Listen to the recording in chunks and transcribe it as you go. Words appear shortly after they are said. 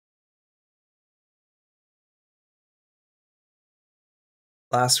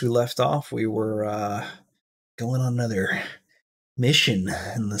last we left off, we were going on another mission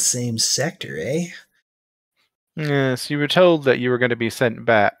in the same sector, eh? Yes, you were told that you were going to be sent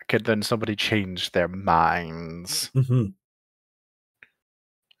back, and then somebody changed their minds. Mm-hmm.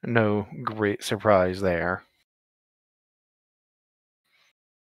 No great surprise there.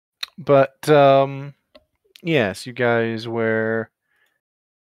 But, yes, you guys were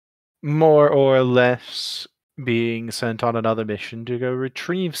more or less being sent on another mission to go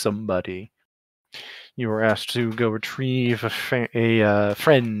retrieve somebody. You were asked to go retrieve a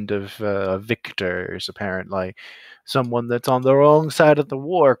friend of Victor's, apparently. Someone that's on the wrong side of the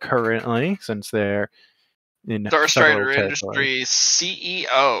war currently, since they're in federal Starstrider territory. Industries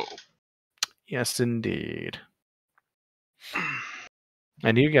CEO. Yes, indeed.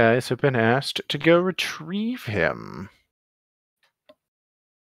 And you guys have been asked to go retrieve him.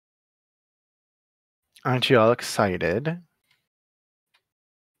 Aren't you all excited?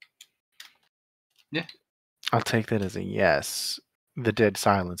 Yeah. I'll take that as a yes. The dead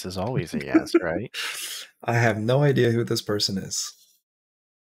silence is always a yes, right? I have no idea who this person is,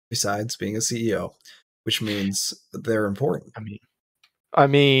 besides being a CEO, which means they're important. I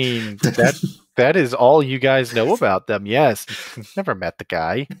mean that is all you guys know about them. Yes, never met the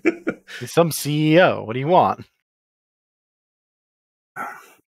guy. He's some CEO. What do you want?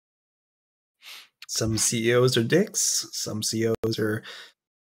 Some CEOs are dicks. Some CEOs are,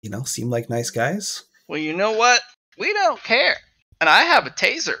 seem like nice guys. Well, you know what? We don't care. And I have a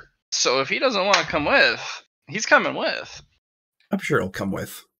taser. So if he doesn't want to come with, he's coming with. I'm sure he'll come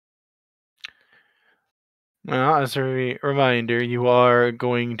with. Well, as a reminder, you are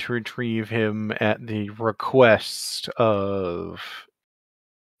going to retrieve him at the request of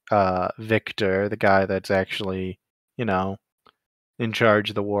Victor, the guy that's actually, in charge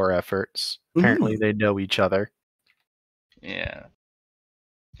of the war efforts. Apparently they know each other. Yeah.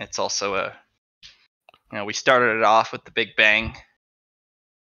 It's also we started it off with the Big Bang.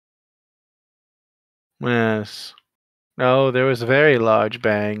 Yes. No, there was a very large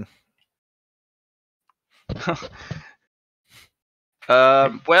bang.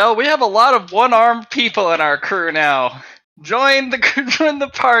 Well, we have a lot of one-armed people in our crew now. Join the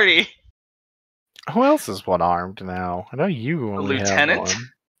party. Who else is one-armed now? I know you only have lieutenant? one.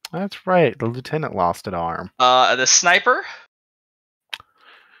 That's right. The lieutenant lost an arm. The sniper?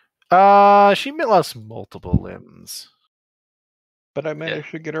 She lost multiple limbs. But I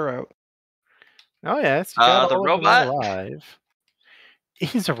managed to get her out. Oh, yes. You got the all of them robot? alive.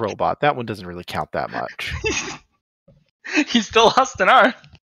 He's a robot. That one doesn't really count that much. He still lost an arm.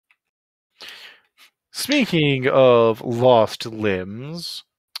 Speaking of lost limbs,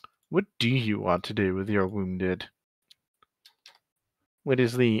 what do you want to do with your wounded? What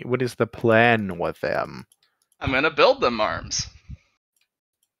is the plan with them? I'm gonna build them arms.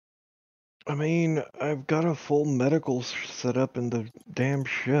 I mean, I've got a full medical set up in the damn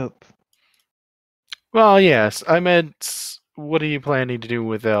ship. Well, yes. I meant, what are you planning to do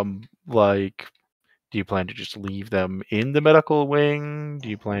with them? Like, do you plan to just leave them in the medical wing? Do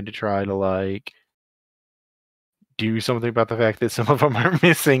you plan to try to, do something about the fact that some of them are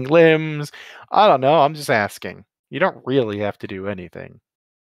missing limbs? I don't know. I'm just asking. You don't really have to do anything.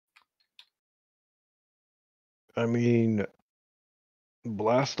 I mean,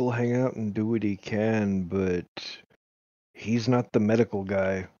 Blast will hang out and do what he can, but he's not the medical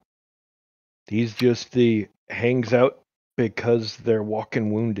guy. He's just the hangs out because they're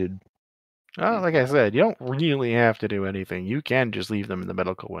walking wounded. Well, like I said, you don't really have to do anything. You can just leave them in the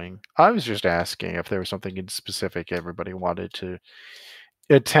medical wing. I was just asking if there was something in specific everybody wanted to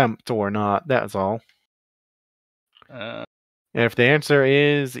attempt or not. That's all. And if the answer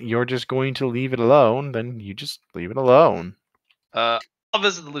is you're just going to leave it alone, then you just leave it alone. I'll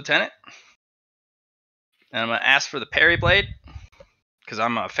visit the lieutenant. And I'm going to ask for the parry blade. Because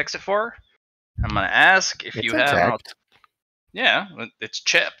I'm going to fix it for her. I'm going to ask if you have... Yeah, it's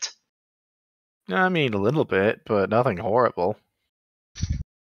chipped. I mean, a little bit, but nothing horrible.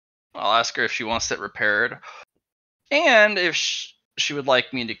 I'll ask her if she wants it repaired. And if she would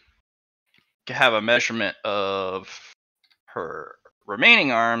like me to have a measurement of her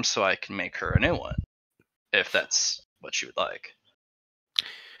remaining arm so I can make her a new one. If that's what she would like.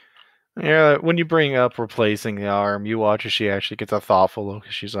 Yeah, when you bring up replacing the arm, you watch as she actually gets a thoughtful look.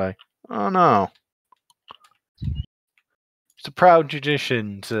 She's like, oh no. It's a proud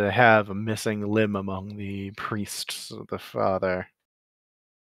tradition to have a missing limb among the priests of the Father.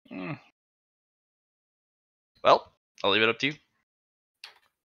 Well, I'll leave it up to you.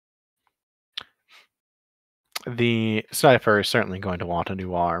 The sniper is certainly going to want a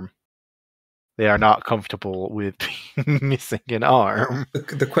new arm. They are not comfortable with missing an arm.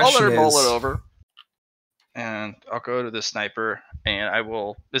 The I'll question let her mull it is, over. And I'll go to the sniper, and I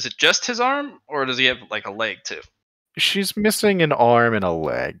will. Is it just his arm, or does he have like a leg too? She's missing an arm and a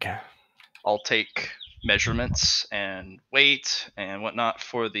leg. I'll take measurements and weight and whatnot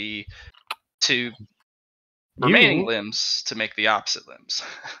for the two remaining limbs to make the opposite limbs.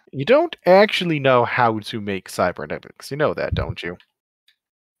 You don't actually know how to make cybernetics. You know that, don't you?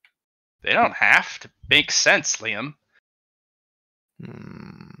 They don't have to make sense, Liam.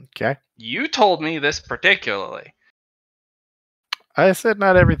 Okay. You told me this particularly. I said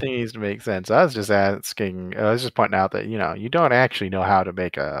not everything needs to make sense. I was just asking. I was just pointing out that you don't actually know how to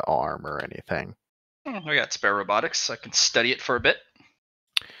make an arm or anything. I got spare robotics. I can study it for a bit.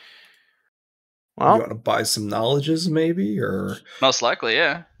 Well, you want to buy some knowledges, maybe, or Most likely,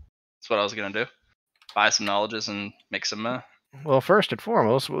 yeah. That's what I was gonna do. Buy some knowledges and make some. well, first and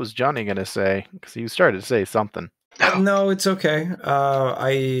foremost, what was Johnny gonna say? Because he started to say something. no, it's okay.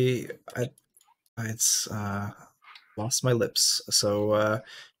 It's lost my lips. So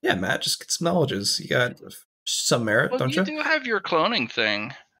yeah, Matt, just get some knowledges. You got some merit, Well, don't you? You do have your cloning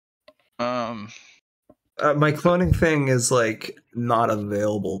thing. My cloning thing is like not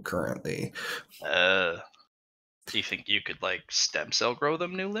available currently. Do you think you could like stem cell grow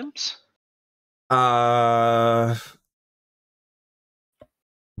them new limbs?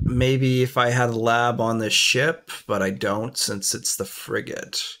 Maybe if I had a lab on the ship, but I don't since it's the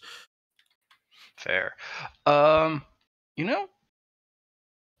frigate. Fair. I'll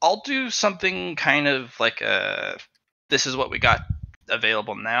do something kind of like this is what we got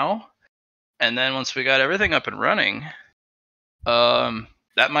available now. And then once we got everything up and running,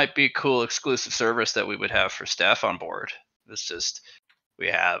 that might be a cool exclusive service that we would have for staff on board. It's just we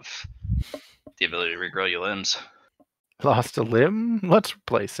have the ability to regrow your limbs. Lost a limb? Let's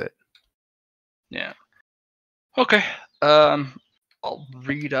replace it. Yeah. Okay. I'll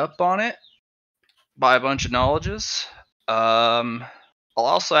read up on it, buy a bunch of knowledges. I'll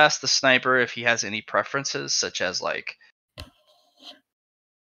also ask the sniper if he has any preferences, such as like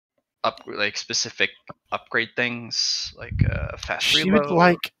specific upgrade things, like fast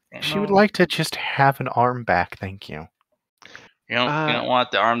reload. She would like to just have an arm back, thank you. You don't want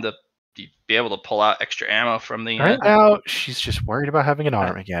the arm to be able to pull out extra ammo from the. Right now, she's just worried about having an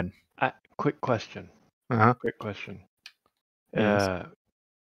arm again. Quick question. Uh-huh. Quick question. Yes.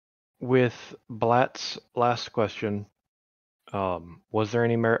 With Blatt's last question, was there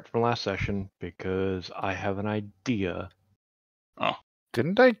any merit from last session? Because I have an idea. Oh.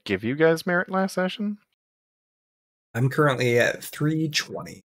 Didn't I give you guys merit last session? I'm currently at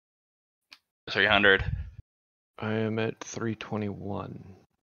 320. 300. I am at 321.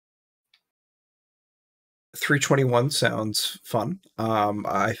 321 sounds fun. How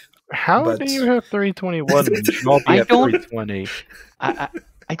do you have 321 when you all be at 320? I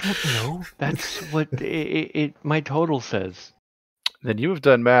don't know. That's what my total says. Then you have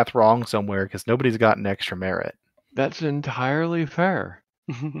done math wrong somewhere because nobody's gotten extra merit. That's entirely fair.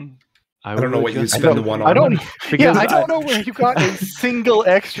 I don't know what you spend the one on. I don't know where you got a single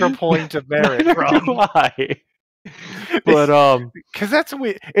extra point of merit from. Why? But because that's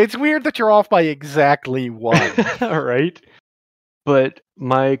weird. It's weird that you're off by exactly one. Right? But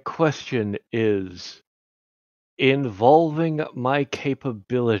my question is involving my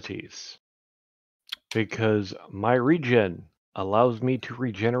capabilities, because my regen allows me to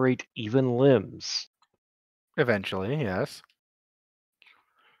regenerate even limbs. Eventually, yes.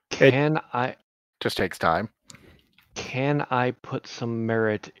 Just takes time. Can I put some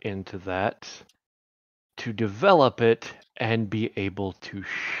merit into that to develop it and be able to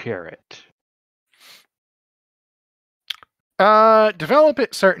share it? Develop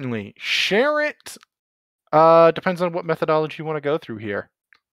it, certainly. Share it, depends on what methodology you want to go through here.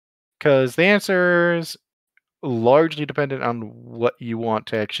 Because the answer's largely dependent on what you want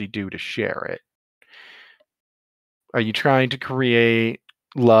to actually do to share it. Are you trying to create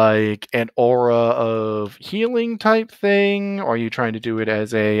like an aura of healing type thing? Or are you trying to do it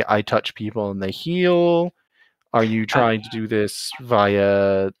as I touch people and they heal? Are you trying to do this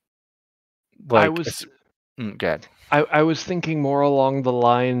via like good. I was thinking more along the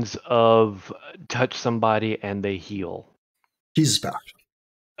lines of touch somebody and they heal. Jesus power.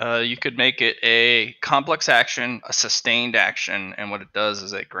 You could make it a complex action, a sustained action, and what it does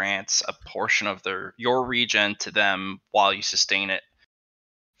is it grants a portion of your regen to them while you sustain it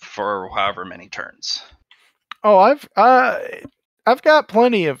for however many turns. Oh, I've got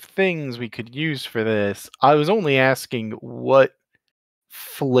plenty of things we could use for this. I was only asking what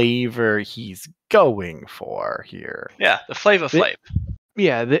flavor he's going for here. Yeah, the Flav.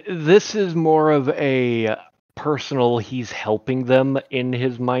 Yeah, this is more of a personal he's helping them in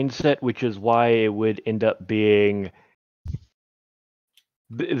his mindset, which is why it would end up being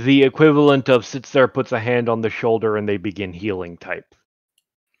the equivalent of sits there, puts a hand on the shoulder, and they begin healing type.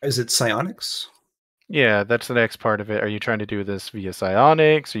 Is it psionics? Yeah, that's the next part of it. Are you trying to do this via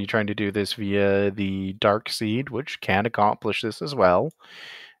psionics? Are you trying to do this via the dark seed, which can accomplish this as well?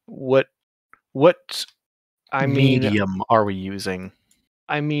 What I mean, medium are we using?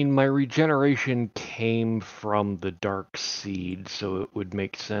 my regeneration came from the dark seed, so it would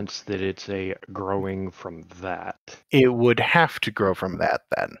make sense that it's a growing from that. It would have to grow from that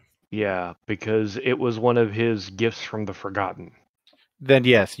then. Yeah, because it was one of his gifts from the Forgotten. Then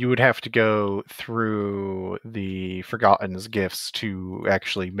yes, you would have to go through the Forgotten's gifts to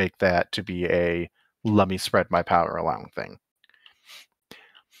actually make that to be a let me spread my power along thing.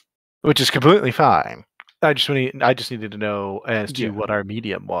 Which is completely fine. I just needed to know as to what our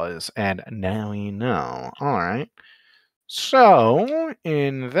medium was, and now we know. All right. So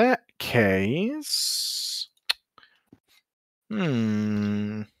in that case,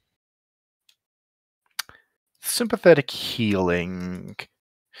 sympathetic healing.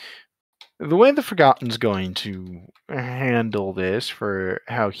 The way the Forgotten's going to handle this for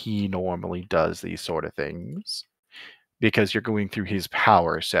how he normally does these sort of things, because you're going through his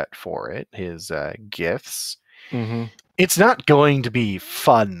power set for it, his gifts, it's not going to be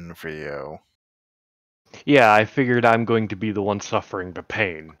fun for you. Yeah, I figured I'm going to be the one suffering the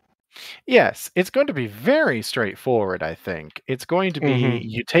pain. Yes, it's going to be very straightforward, I think. It's going to be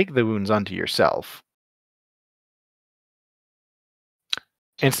you take the wounds onto yourself.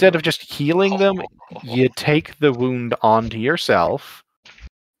 Instead of just healing them, you take the wound onto yourself,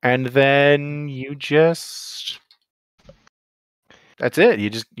 and then you just... That's it.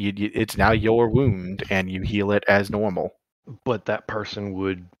 It's now your wound, and you heal it as normal. But that person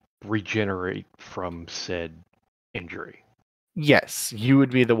would regenerate from said injury. Yes, you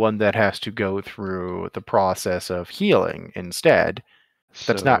would be the one that has to go through the process of healing instead.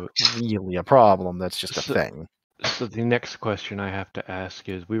 That's not really a problem, that's just a thing. So the next question I have to ask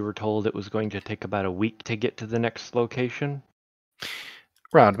is, we were told it was going to take about a week to get to the next location?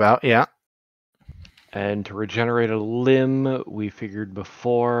 Roundabout, yeah. And to regenerate a limb, we figured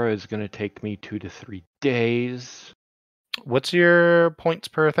before, is going to take me 2 to 3 days. What's your points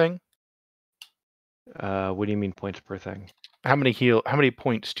per thing? What do you mean points per thing? How many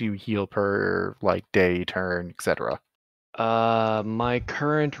points do you heal per day, turn, etc.? My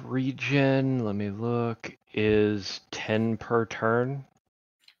current regen, let me look, is 10 per turn.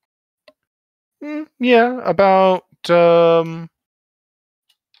 Yeah, about 4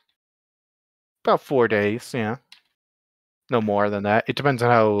 days, yeah. No more than that. It depends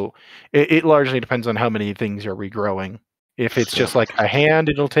on how... It largely depends on how many things you're regrowing. If it's just like a hand,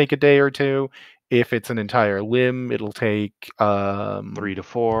 it'll take a day or two. If it's an entire limb, it'll take 3 to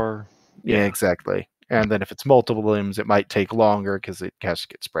 4. Yeah, exactly. And then if it's multiple limbs, it might take longer because it has to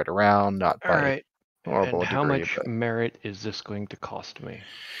get spread around, not by horrible and how degree, much merit is this going to cost me?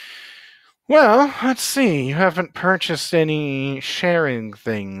 Well, let's see. You haven't purchased any sharing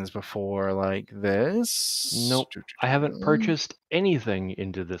things before like this. Nope. I haven't purchased anything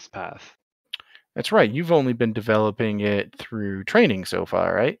into this path. That's right. You've only been developing it through training so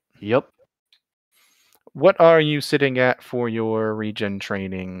far, right? Yep. What are you sitting at for your regen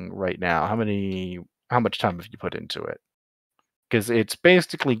training right now? How much time have you put into it? Because it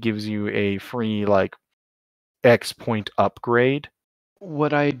basically gives you a free X point upgrade.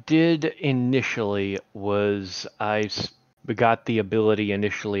 What I did initially was I got the ability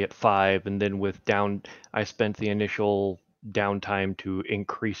initially at 5, and then I spent the initial downtime to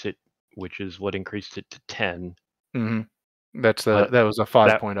increase it, which is what increased it to 10. Mm-hmm. That was a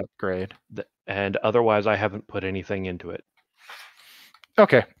 5-point upgrade. And otherwise, I haven't put anything into it.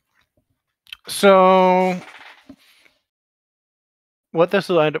 Okay. So what this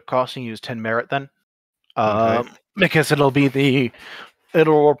will end up costing you is 10 merit then. Because it'll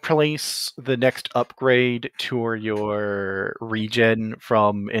replace the next upgrade to your regen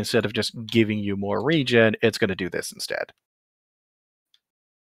from, instead of just giving you more regen, it's going to do this instead.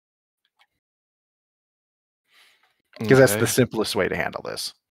 Because that's the simplest way to handle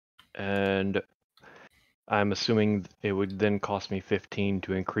this. And I'm assuming it would then cost me 15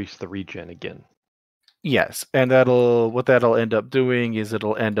 to increase the regen again. Yes, and what that'll end up doing is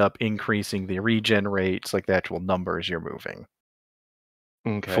it'll end up increasing the regen rates, like the actual numbers you're moving.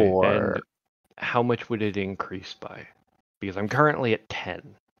 Okay, and how much would it increase by? Because I'm currently at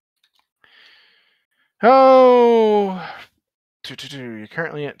 10. Oh, you're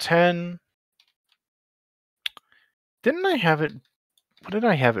currently at 10. Didn't I have it What did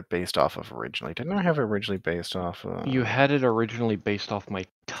I have it based off of originally? Didn't I have it originally based off of... You had it originally based off my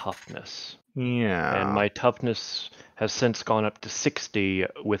toughness. Yeah. And my toughness has since gone up to 60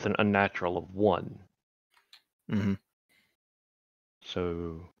 with an unnatural of 1. Mm-hmm.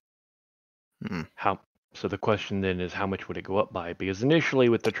 So Mm-hmm. So the question then is how much would it go up by? Because initially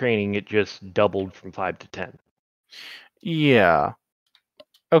with the training it just doubled from 5 to 10. Yeah.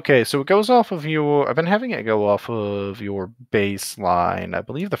 Okay, so it goes off of your... I've been having it go off of your baseline. I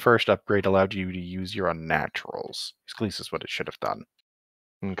believe the first upgrade allowed you to use your unnaturals. At least is what it should have done.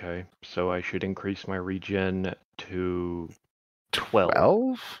 Okay, so I should increase my regen to 12.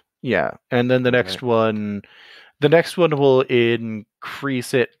 12? Yeah, and then the Okay. next one... The next one will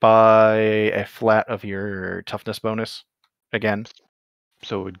increase it by a flat of your toughness bonus again.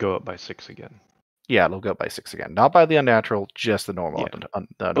 So it would go up by 6 again. Yeah, it'll go up by 6 again. Not by the unnatural, just the normal, Yeah.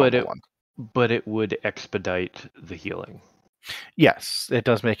 normal one. But it would expedite the healing. Yes, it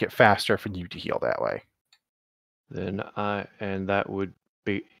does make it faster for you to heal that way. Then and that would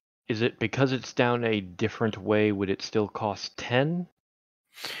be... Is it because it's down a different way, would it still cost 10?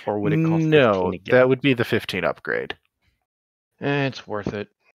 Or would it cost 15 again? That would be the 15 upgrade. It's worth it.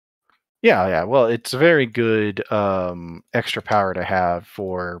 Yeah. Well, it's a very good extra power to have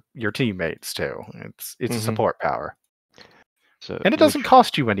for your teammates too. It's a support power. And it doesn't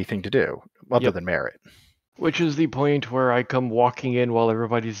cost you anything to do other than merit. Which is the point where I come walking in while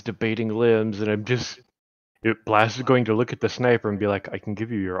everybody's debating limbs, and I'm just... Blast is going to look at the sniper and be like, I can give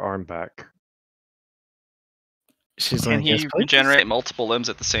you your arm back. She's Can like, he yes, please? regenerate multiple limbs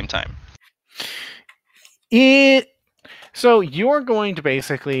at the same time? So you're going to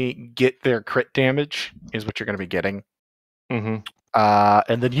basically get their crit damage, is what you're going to be getting. Mm-hmm.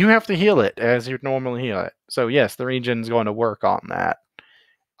 And then you have to heal it as you'd normally heal it. So yes, the regen's going to work on that.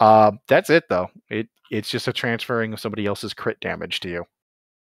 That's it though. It's just a transferring of somebody else's crit damage to you.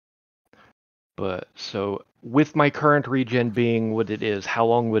 But so with my current regen being what it is, how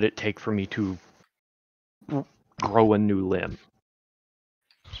long would it take for me to grow a new limb?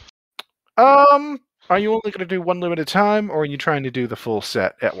 Are you only going to do one limb at a time, or are you trying to do the full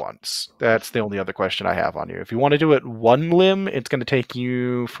set at once? That's the only other question I have on you. If you want to do it one limb, it's going to take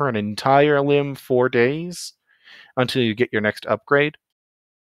you for an entire limb 4 days until you get your next upgrade.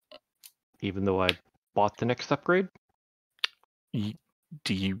 Even though I bought the next upgrade?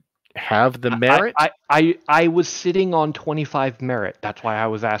 Do you have the merit? I was sitting on 25 merit. That's why I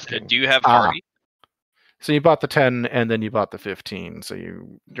was asking. Do you have Hardy? So you bought the 10 and then you bought the 15, so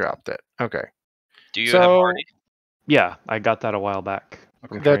you dropped it. Okay. Do you have Hardy? Yeah, I got that a while back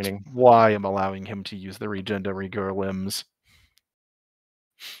from That's training. why I'm allowing him to use the regen to regrow limbs.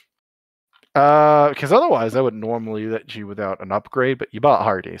 Because otherwise I would normally let you without an upgrade, but you bought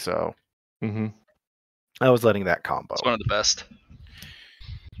Hardy, so I was letting that combo. It's one of the best.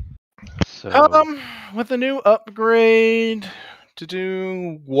 So with the new upgrade, to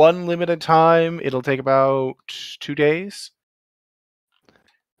do one limb at a time, it'll take about 2 days.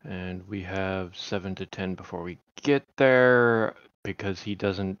 And we have 7 to 10 before we get there, because he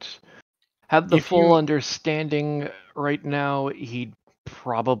doesn't have the full understanding right now. He'd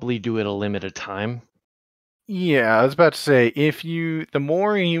probably do it a limb at a time. Yeah, I was about to say, the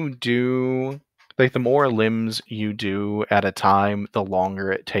more you do, like the more limbs you do at a time, the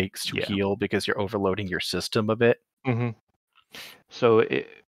longer it takes to heal, because you're overloading your system a bit. So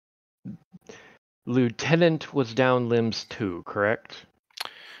Lieutenant was down limbs 2, correct?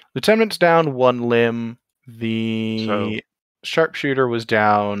 Lieutenant's down 1 limb. The sharpshooter was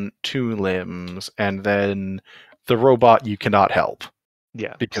down 2 limbs, and then the robot you cannot help.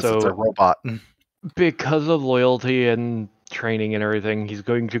 Yeah, because it's a robot. Because of loyalty and training and everything, he's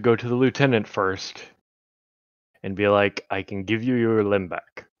going to go to the lieutenant first and be like, I can give you your limb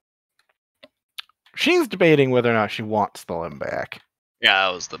back. She's debating whether or not she wants the limb back. Yeah,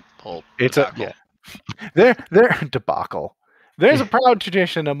 that was the whole debacle. They're debacle. There's a proud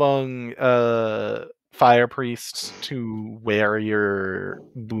tradition among fire priests to wear your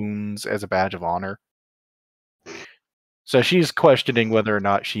wounds as a badge of honor. So she's questioning whether or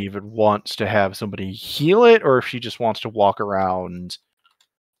not she even wants to have somebody heal it, or if she just wants to walk around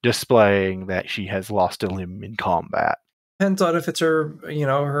displaying that she has lost a limb in combat. Depends on if it's her,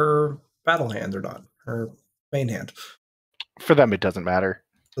 her battle hand or not, her main hand. For them, it doesn't matter.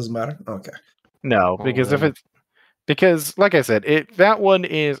 Doesn't matter? Okay. No, because because, like I said, that one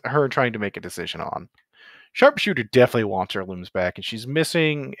is her trying to make a decision on. Sharpshooter definitely wants her limbs back, and she's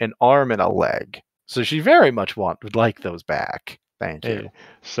missing an arm and a leg. So she very much would like those back. Thank you.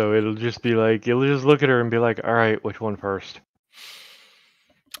 So it'll just be like, you'll just look at her and be like, all right, which one first?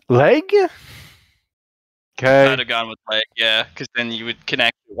 Leg? Okay. I'd have gone with leg, yeah, because then you can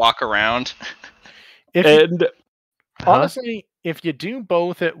actually walk around. And Honestly, if you do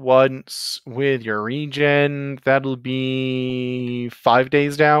both at once with your regen, that'll be 5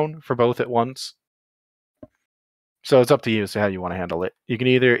 days down for both at once. So it's up to you as to how you want to handle it. You can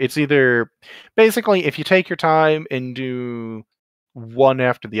either basically if you take your time and do one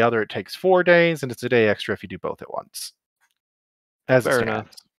after the other, it takes 4 days, and it's a day extra if you do both at once. As Fair it enough.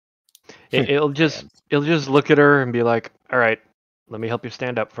 stands. It'll just look at her and be like, "All right, let me help you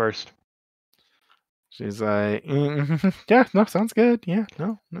stand up first." She's like, yeah, no, sounds good. Yeah,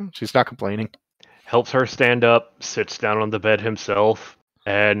 no, she's not complaining. Helps her stand up, sits down on the bed himself,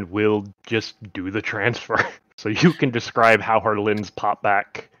 and will just do the transfer. So you can describe how her limbs pop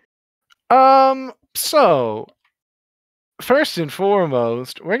back. So first and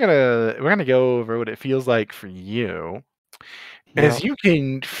foremost, we're gonna go over what it feels like for you. As you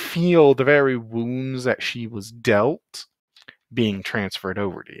can feel the very wounds that she was dealt being transferred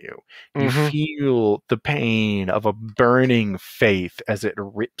over to you. You feel the pain of a burning faith as it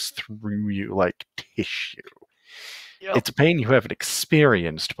rips through you like tissue. Yep. It's a pain you haven't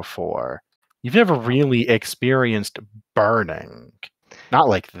experienced before. You've never really experienced burning. Not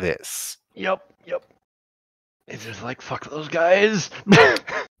like this. Yep. It's just like, fuck those guys.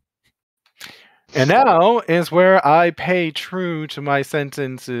 And now is where I pay true to my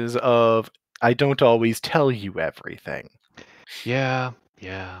sentences of I don't always tell you everything. Yeah.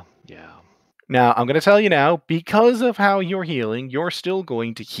 Now, I'm going to tell you now, because of how you're healing, you're still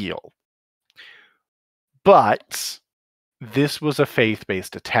going to heal. But this was a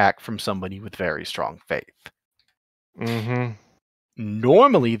faith-based attack from somebody with very strong faith.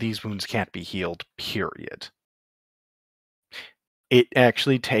 Normally, these wounds can't be healed, period. It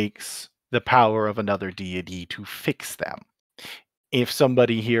actually takes the power of another deity to fix them. If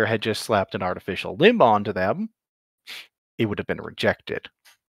somebody here had just slapped an artificial limb onto them, it would have been rejected,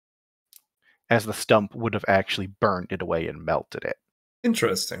 as the stump would have actually burned it away and melted it.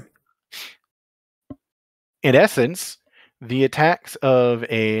 Interesting. In essence, the attacks of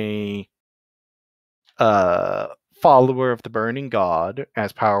a follower of the burning god,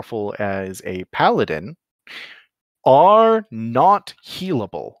 as powerful as a paladin, are not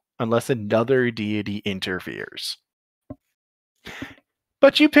healable unless another deity interferes.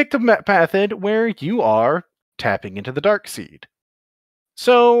 But you picked a method where you are tapping into the dark seed.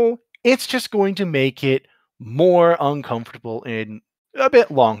 So it's just going to make it more uncomfortable and a bit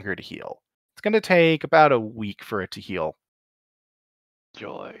longer to heal. It's going to take about a week for it to heal.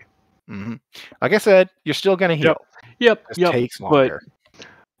 Joy. Like I said, you're still going to heal. Yep. It just takes longer.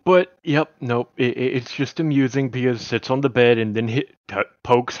 But nope. It's just amusing because it sits on the bed and then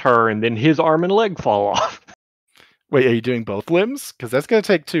pokes her, and then his arm and leg fall off. Wait, are you doing both limbs? Because that's going to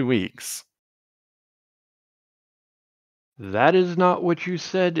take 2 weeks. That is not what you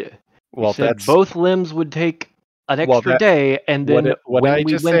said. Well, you said both limbs would take an extra day, and then what when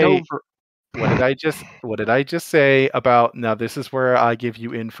we went over. What did I just say about now? This is where I give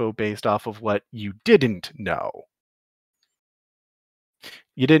you info based off of what you didn't know.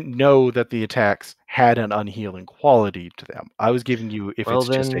 You didn't know that the attacks had an unhealing quality to them. I was giving you if it's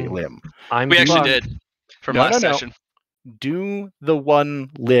just a limb. We actually did from last session. Do the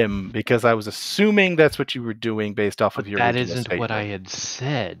one limb, because I was assuming that's what you were doing based off of your That original isn't statement. what I had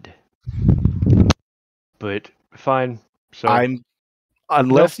said. But fine. So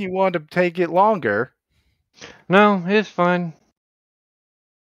unless you want to take it longer. No, it's fine.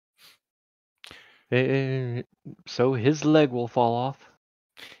 So his leg will fall off?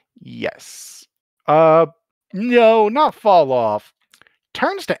 Yes. No, not fall off.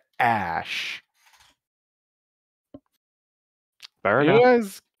 Turns to ash. Fair enough. You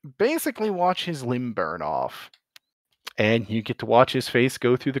guys basically watch his limb burn off. And you get to watch his face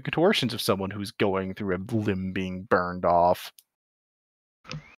go through the contortions of someone who's going through a limb being burned off.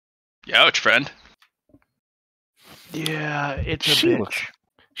 Ouch, friend. Yeah, it's a bitch.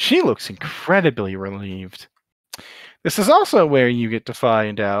 She looks incredibly relieved. This is also where you get to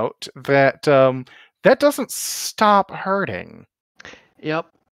find out that that doesn't stop hurting. Yep.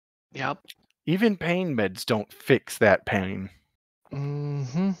 Even pain meds don't fix that pain.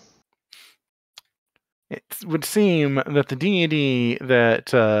 It would seem that the deity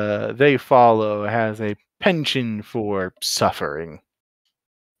that they follow has a penchant for suffering.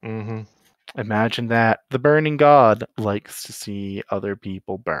 Imagine that. The burning god likes to see other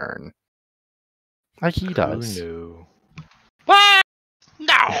people burn. Like he does. Who knew? What?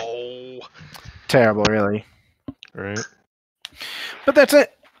 No! Terrible, really. Right. But that's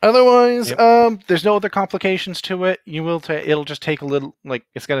it. Otherwise, Yep. there's no other complications to it. It'll just take a little,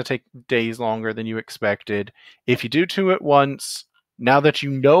 it's going to take days longer than you expected. If you do to it once, now that you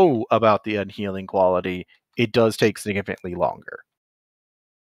know about the unhealing quality, it does take significantly longer.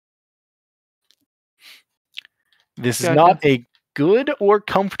 This is Gotcha. not a good or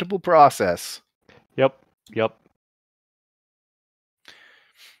comfortable process. Yep.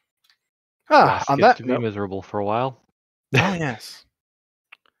 Boss On gets that to be note, miserable for a while. oh yes.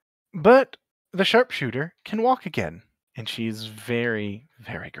 But the sharpshooter can walk again, and she's very,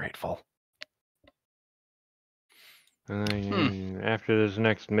 very grateful. After this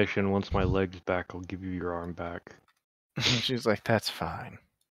next mission, once my leg's back, I'll give you your arm back. She's like, that's fine.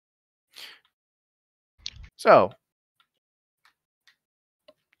 So,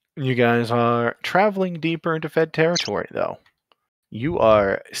 you guys are traveling deeper into Fed territory, though. You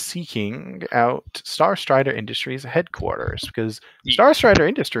are seeking out Starstrider Industries headquarters, because Starstrider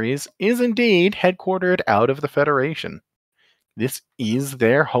Industries is indeed headquartered out of the Federation. This is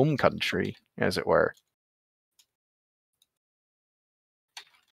their home country, as it were.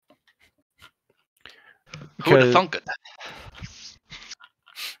 Who'd have thunk it?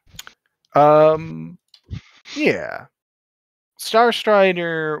 Yeah.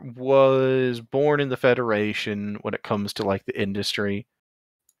 Starstrider was born in the Federation when it comes to like the industry.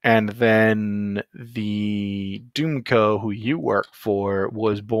 And then the Doomco, who you work for,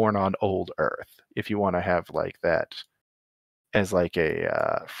 was born on Old Earth, if you want to have like that as like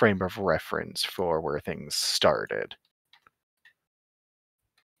a frame of reference for where things started.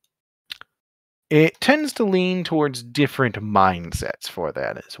 It tends to lean towards different mindsets for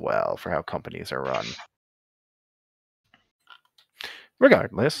that as well, for how companies are run.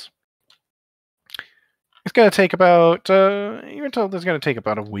 Regardless, it's going to take about, you're told it's going to take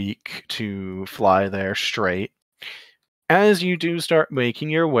about a week to fly there straight. As you do start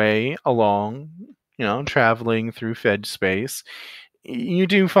making your way along, traveling through Fed space, you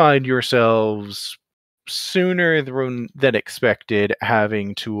do find yourselves sooner than expected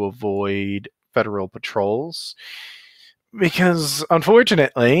having to avoid federal patrols. Because,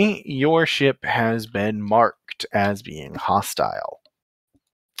 unfortunately, your ship has been marked as being hostile.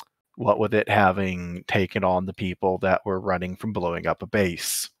 What with it having taken on the people that were running from blowing up a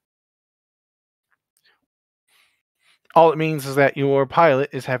base. All it means is that your pilot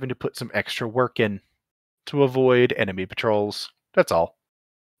is having to put some extra work in to avoid enemy patrols. That's all.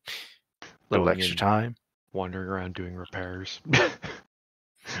 Little Going extra in, time. wandering around doing repairs. With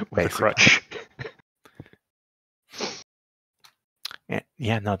Basically. a crutch. And,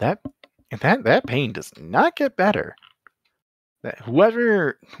 yeah, no, that pain does not get better. That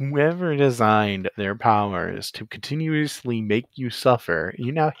whoever designed their powers to continuously make you suffer,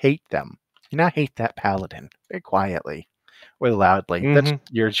 you now hate them. You now hate that paladin very quietly or loudly. Mm-hmm. That's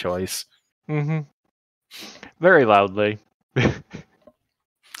your choice. Mm-hmm. Very loudly.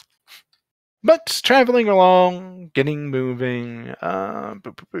 But traveling along, getting moving. Let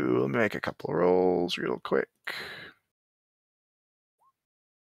me make a couple of rolls real quick.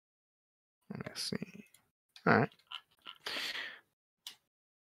 Let me see.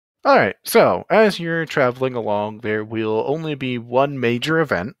 All right, so as you're traveling along, there will only be one major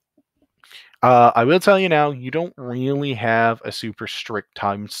event. I will tell you now, you don't really have a super strict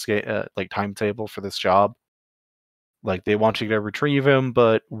timetable for this job. Like, they want you to retrieve him,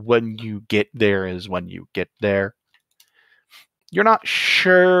 but when you get there is when you get there. You're not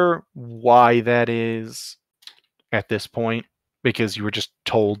sure why that is at this point, because you were just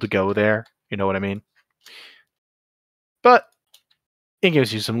told to go there. You know what I mean? But it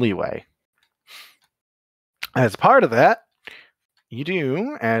gives you some leeway. As part of that, you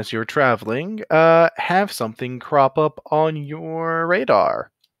do, as you're traveling, have something crop up on your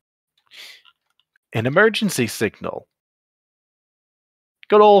radar. An emergency signal.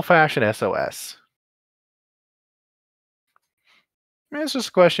 Good old-fashioned SOS. It's just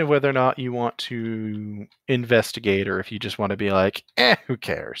a question of whether or not you want to investigate or if you just want to be like, who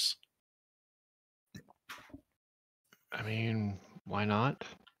cares? I mean, why not?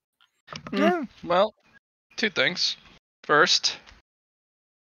 Yeah. Well, two things. First,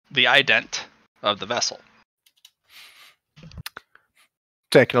 the ident of the vessel.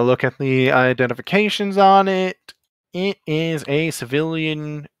 Taking a look at the identifications on it, it is a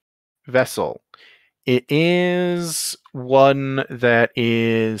civilian vessel. It is one that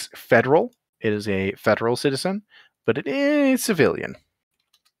is federal. It is a federal citizen, but it is civilian.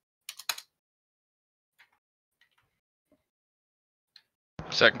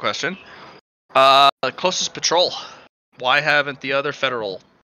 Second question. Closest patrol. Why haven't the other federal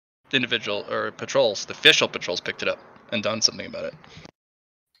individual or patrols, the official patrols, picked it up and done something about it?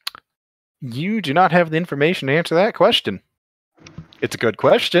 You do not have the information to answer that question. It's a good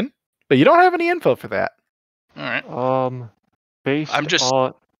question, but you don't have any info for that. All right. Based I'm just-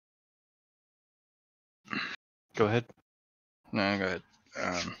 on. Go ahead. No, go ahead.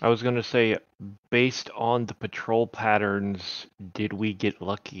 I was gonna say, based on the patrol patterns, did we get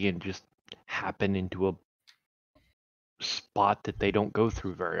lucky and just happen into a spot that they don't go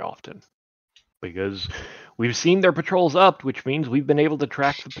through very often? Because we've seen their patrols up, which means we've been able to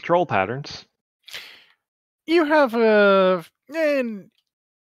track the patrol patterns. You have a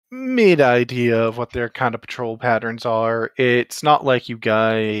mid idea of what their kind of patrol patterns are. It's not like you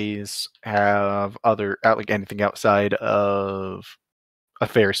guys have anything outside of a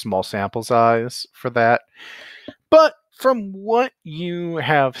very small sample size for that. But from what you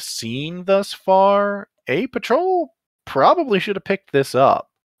have seen thus far, a patrol probably should have picked this up.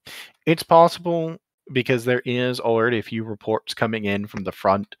 It's possible because there is already a few reports coming in from the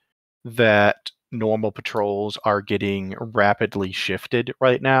front that normal patrols are getting rapidly shifted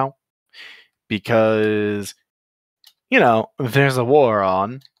right now because, there's a war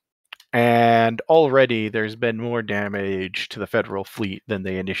on, and already there's been more damage to the federal fleet than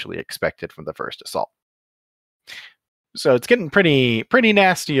they initially expected from the first assault. So it's getting pretty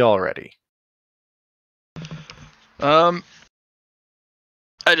nasty already. I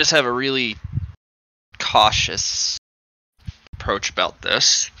just have a really cautious approach about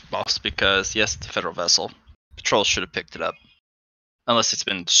this, mostly because, yes, it's a federal vessel. Patrols should have picked it up, unless it's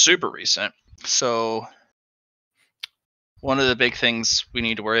been super recent. So one of the big things we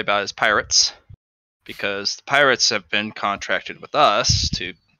need to worry about is pirates, because the pirates have been contracted with us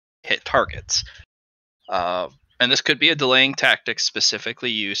to hit targets. And this could be a delaying tactic specifically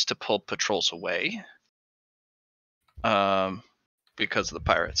used to pull patrols away because of the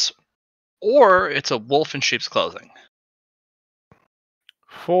pirates. Or it's a wolf in sheep's clothing.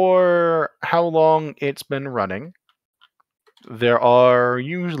 For how long it's been running, there are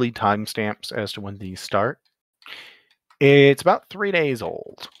usually timestamps as to when these start. It's about 3 days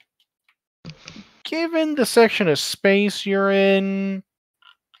old. Given the section of space you're in,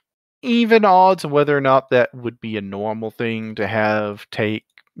 even odds of whether or not that would be a normal thing to have take,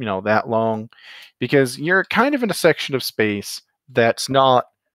 that long, because you're kind of in a section of space that's not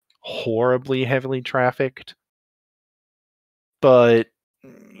horribly heavily trafficked. But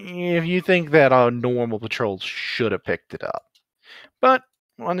if you think that a normal patrol should have picked it up. But,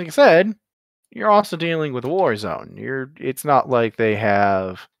 like I said, you're also dealing with a war zone. It's not like they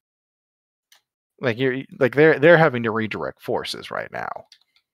have they're having to redirect forces right now.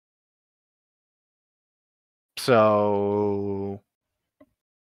 So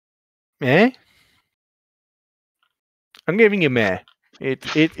I'm giving you meh.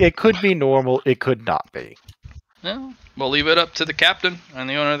 It could be normal, it could not be. Yeah, we'll leave it up to the captain and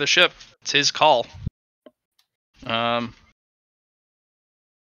the owner of the ship. It's his call. And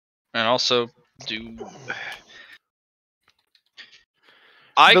also,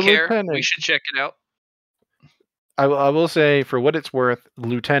 I care. Lieutenant, we should check it out. I will say, for what it's worth,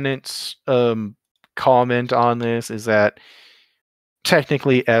 Lieutenant's comment on this is that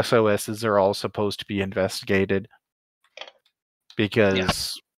technically SOSs are all supposed to be investigated.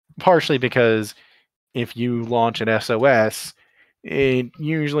 Partially because if you launch an SOS, it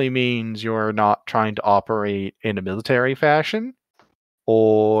usually means you're not trying to operate in a military fashion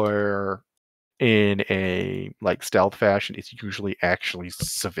or in a stealth fashion. It's usually actually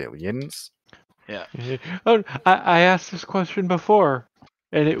civilians. Yeah. Oh, I asked this question before,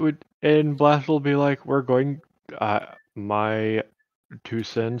 and Blast will be like, "We're going." My 2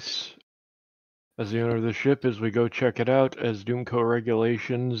 cents as the owner of the ship is we go check it out, as Doomco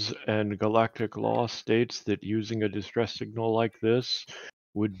regulations and galactic law states that using a distress signal like this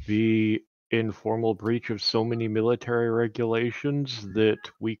would be in formal breach of so many military regulations that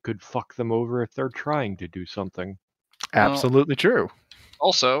we could fuck them over if they're trying to do something. Absolutely true.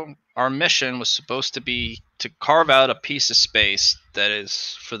 Also, our mission was supposed to be to carve out a piece of space that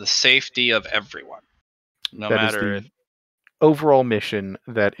is for the safety of everyone. That is the overall mission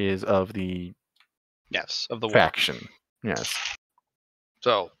that is of the of the faction. Yes.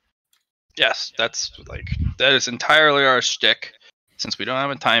 So, yes, that is entirely our shtick. Since we don't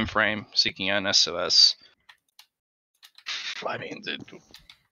have a time frame seeking out an SOS, I mean,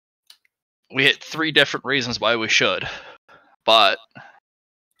 we hit 3 different reasons why we should, but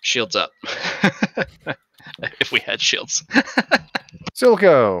shields up. If we had shields.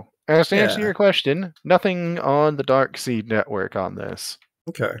 Silco, as to answer your question, nothing on the Dark Seed network on this.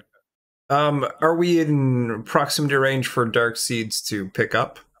 Okay. Are we in proximity range for Dark Seeds to pick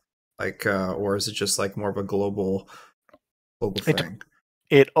up? Or is it just more of a global thing?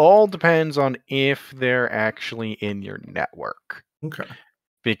 It all depends on if they're actually in your network. Okay.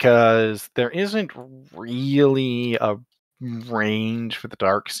 Because there isn't really a range for the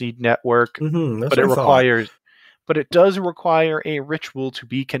Darkseed network, That's but it what I thought. requires, but it does require a ritual to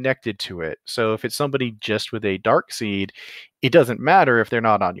be connected to it. So if it's somebody just with a Darkseed, it doesn't matter if they're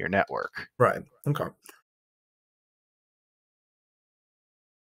not on your network. Right. Okay.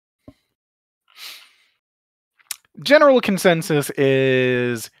 General consensus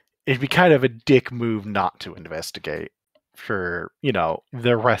is it'd be kind of a dick move not to investigate for,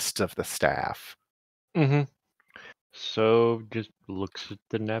 the rest of the staff. Mm-hmm. So just looks at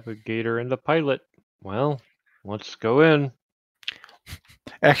the navigator and the pilot. Well, let's go in.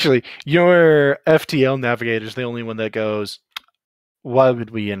 Actually, your FTL navigator is the only one that goes, why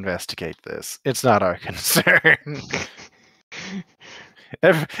would we investigate this? It's not our concern.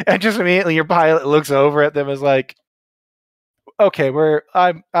 And just immediately your pilot looks over at them as like, okay,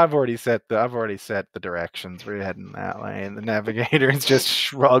 I've already set the directions. We're heading that way. And the navigator just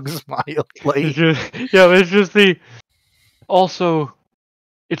shrugs mildly. It's just the. Also,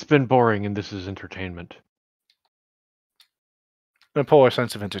 it's been boring, and this is entertainment. A poor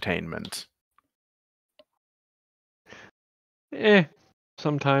sense of entertainment.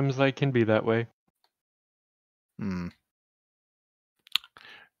 Sometimes I can be that way.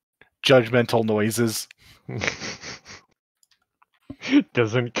 Judgmental noises.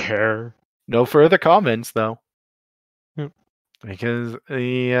 Doesn't care. No further comments, though. Yep. Because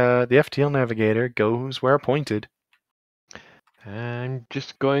the FTL navigator goes where pointed. I'm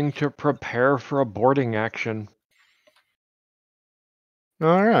just going to prepare for a boarding action.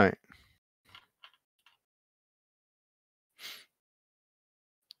 All right.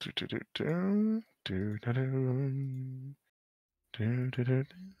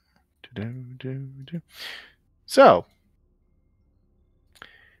 So,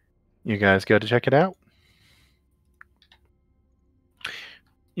 you guys go to check it out.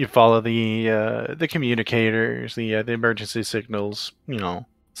 You follow the communicators, the emergency signals.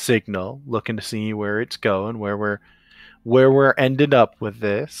 Signal, looking to see where it's going, where we're ended up with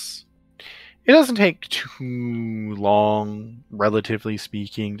this. It doesn't take too long, relatively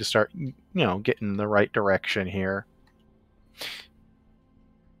speaking, to start, getting in the right direction here.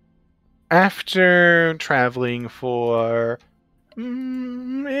 After traveling for,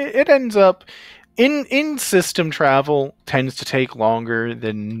 it ends up in system travel tends to take longer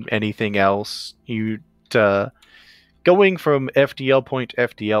than anything else. Going from FDL point to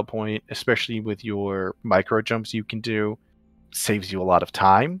FDL point, especially with your micro jumps you can do, saves you a lot of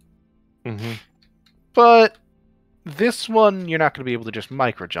time. Mm-hmm. But this one you're not going to be able to just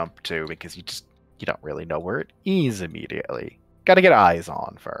micro jump to because you don't really know where it is immediately. Got to get eyes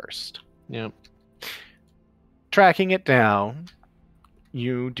on first. Yep. Tracking it down,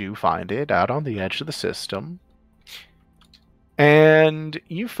 you do find it out on the edge of the system. And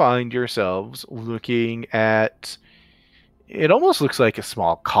you find yourselves looking at... It almost looks like a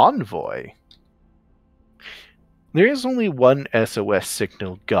small convoy. There is only one SOS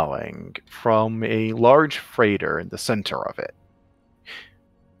signal going from a large freighter in the center of it.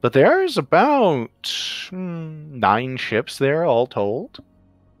 But there's about 9 ships there all told.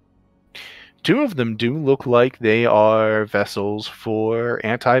 2 of them do look like they are vessels for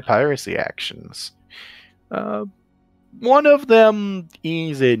anti-piracy actions. One of them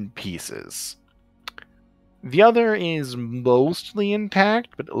is in pieces. The other is mostly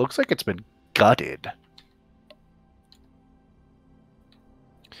intact, but it looks like it's been gutted.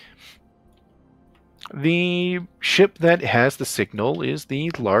 The ship that has the signal is the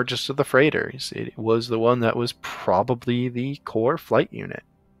largest of the freighters. It was the one that was probably the core flight unit.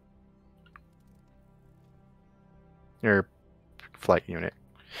 Or flight unit.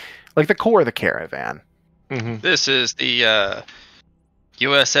 Like the core of the caravan. Mm-hmm. This is the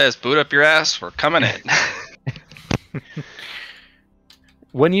USS Boot Up Your Ass. We're coming in.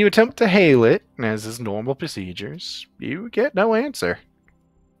 When you attempt to hail it, as is normal procedures, you get no answer.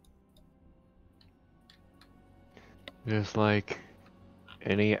 Just like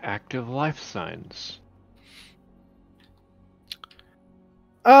any active life signs.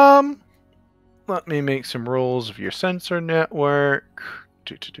 Let me make some rolls of your sensor network.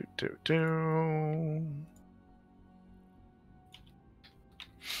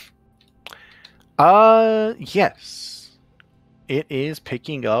 Yes. It is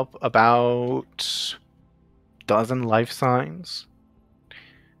picking up about a dozen life signs.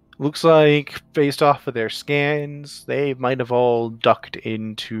 Looks like, based off of their scans, they might have all ducked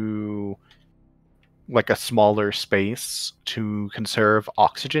into like a smaller space to conserve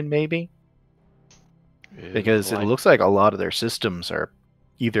oxygen, maybe? Because it looks like a lot of their systems are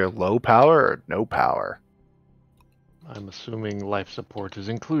either low power or no power. I'm assuming life support is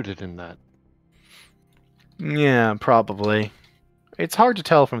included in that. Yeah, probably. It's hard to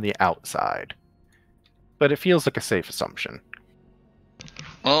tell from the outside, but it feels like a safe assumption.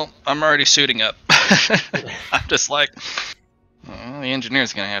 Well, I'm already suiting up. I'm just like, well, the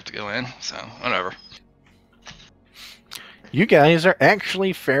engineer's gonna have to go in, so whatever. You guys are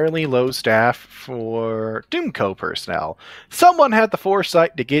actually fairly low staff for Doomco personnel. Someone had the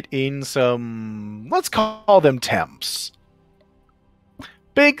foresight to get in some, let's call them temps.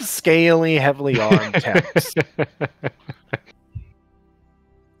 Big, scaly, heavily armed temps.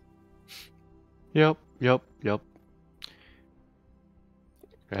 Yep.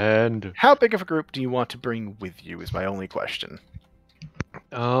 And How big of a group do you want to bring with you is my only question.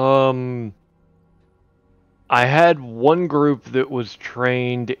 I had one group that was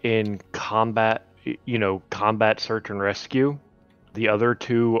trained in combat, combat search and rescue. The other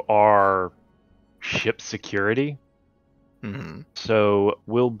two are ship security. Mm-hmm. So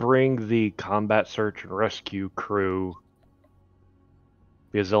we'll bring the combat search and rescue crew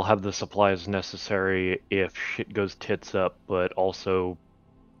because they'll have the supplies necessary if shit goes tits up, but also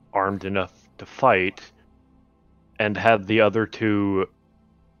armed enough to fight, and have the other two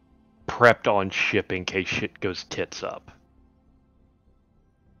prepped on ship in case shit goes tits up.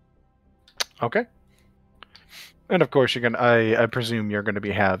 Okay. And of course, you're gonna. I presume you're gonna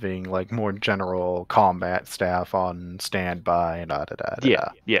be having like more general combat staff on standby. Yeah.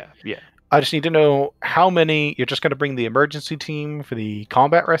 I just need to know how many. You're just gonna bring the emergency team for the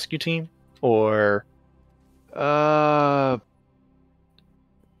combat rescue team, or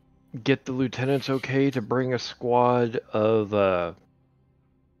Get the lieutenants okay to bring a squad of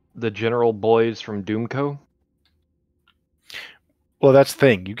the general boys from Doomco? well, that's the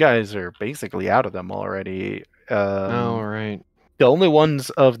thing. You guys are basically out of them already. Oh, right. The only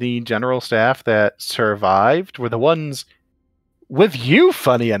ones of the general staff that survived were the ones with you.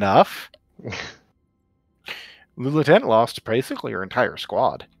 Funny enough, the lieutenant lost basically her entire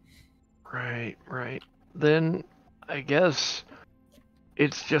squad. Right. Then I guess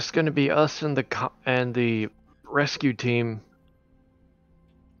it's just going to be us and the rescue team.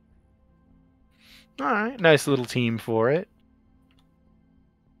 All right, nice little team for it.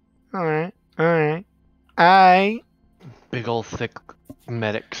 All right. Big old thick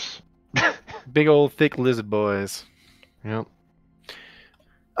medics. Big old thick lizard boys. Yep.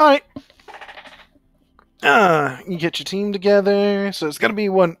 All right. You get your team together. So it's going to be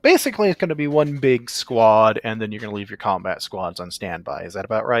one. Basically, it's going to be one big squad, and then you're going to leave your combat squads on standby. Is that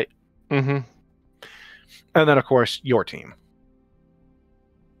about right? Mm-hmm. And then, of course, your team,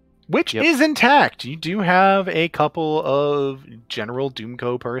 which Yep. is intact. You do have a couple of General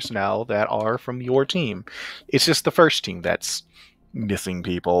Doomco personnel that are from your team. It's just the first team that's missing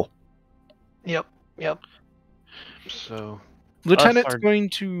people. Yep. So Lieutenant's are- going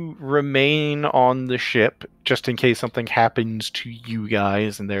to remain on the ship just in case something happens to you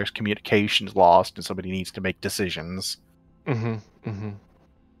guys and there's communications lost and somebody needs to make decisions. Mm-hmm.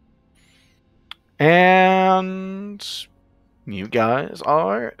 And you guys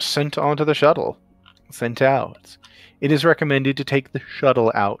are sent onto the shuttle. Sent out. It is recommended to take the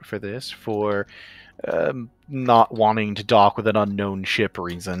shuttle out for this for not wanting to dock with an unknown ship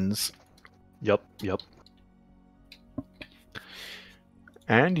reasons. Yep.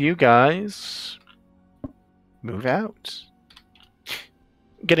 And you guys move out.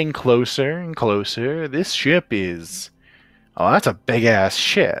 Getting closer and closer. This ship is... Oh, that's a big-ass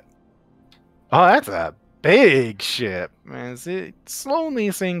ship. Oh, that's a big ship. As it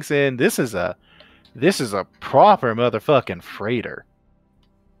slowly sinks in, this is a proper motherfucking freighter.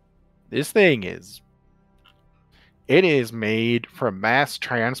 This thing is... It is made for mass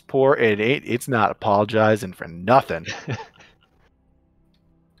transport, and it's not apologizing for nothing.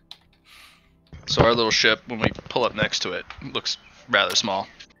 So our little ship, when we pull up next to it, looks rather small.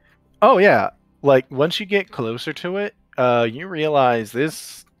 Oh yeah, like once you get closer to it, you realize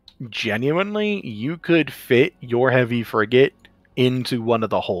this genuinely you could fit your heavy frigate into one of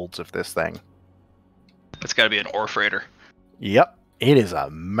the holds of this thing. It's got to be an ore freighter. Yep, it is a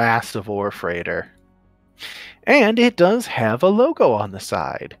massive ore freighter, and it does have a logo on the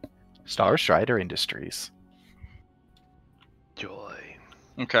side, Star Strider Industries. Joy.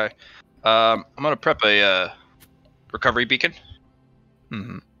 Okay. I'm gonna prep a recovery beacon,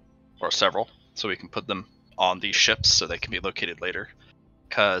 Mm-hmm. or several, so we can put them on these ships so they can be located later.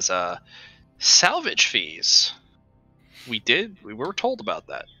 Because salvage fees, we were told about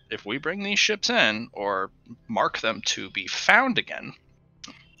that. If we bring these ships in or mark them to be found again,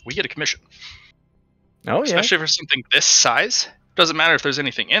 we get a commission. Oh yeah. Especially for something this size. Doesn't matter if there's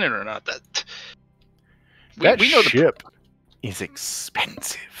anything in it or not. That we know ship is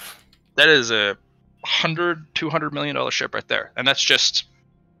expensive. that is a $200 million ship right there, and that's just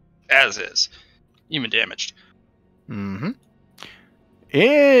as is, even damaged. Mm-hmm.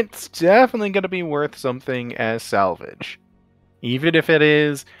 It's definitely going to be worth something as salvage. Even if it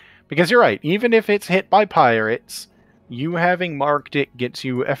is... Because you're right, even if it's hit by pirates, you having marked it gets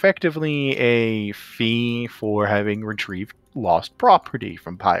you effectively a fee for having retrieved lost property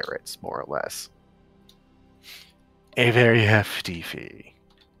from pirates, more or less. A very hefty fee.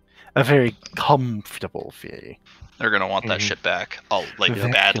 A very comfortable fee. They're gonna want that ship back,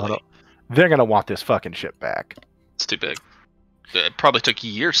 badly. They're gonna want this fucking ship back. It's too big. It probably took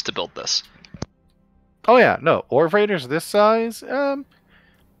years to build this. Oh yeah, no. Ore freighters this size,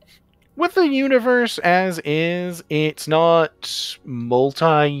 with the universe as is, it's not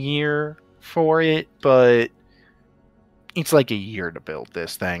multi-year for it, but it's like a year to build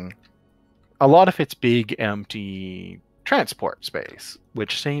this thing. A lot of it's big, empty transport space,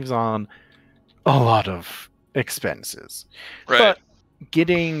 which saves on a lot of expenses. Right. But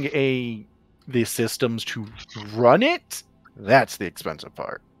getting the systems to run it, that's the expensive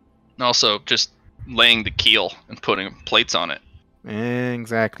part. And also, just laying the keel and putting plates on it.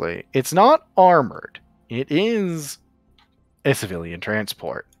 Exactly. It's not armored. It is a civilian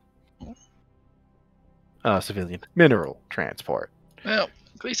transport. Civilian mineral transport. Well,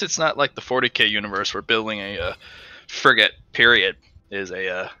 at least it's not like the 40K universe where building a frigate, period, is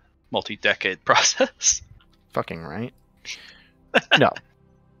a multi-decade process. Fucking right. No.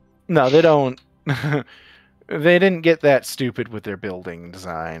 No, they don't. They didn't get that stupid with their building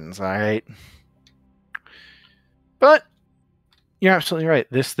designs, alright? But you're absolutely right.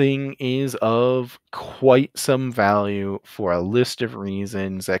 This thing is of quite some value for a list of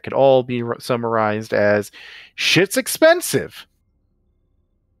reasons that could all be summarized as shit's expensive.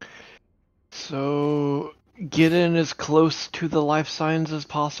 So, get in as close to the life signs as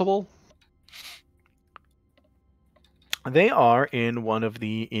possible? They are in one of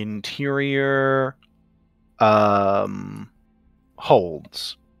the interior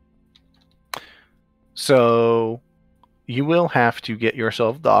holds. So you will have to get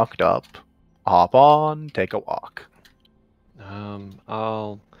yourself docked up, hop on, take a walk.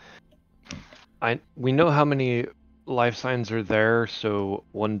 We know how many life signs are there, so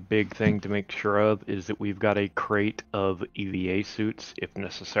one big thing to make sure of is that we've got a crate of EVA suits if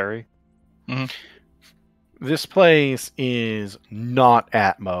necessary. Mm-hmm. This place is not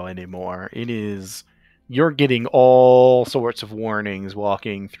Atmo anymore. It is... You're getting all sorts of warnings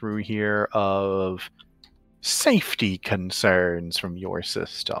walking through here of safety concerns from your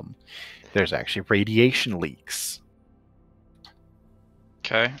system. There's actually radiation leaks.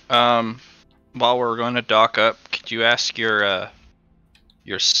 Okay. While we're going to dock up, could you ask the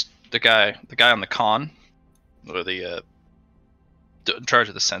guy on the con, or the in charge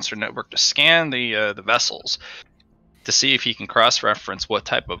of the sensor network, to scan the vessels to see if he can cross-reference what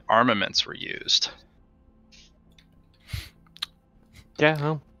type of armaments were used? Yeah,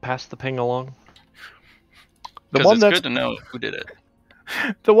 I'll pass the ping along. Because it's good to know who did it.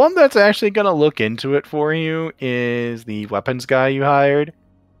 The one that's actually going to look into it for you is the weapons guy you hired.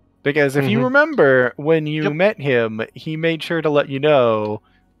 Because if you remember, when you met him, he made sure to let you know.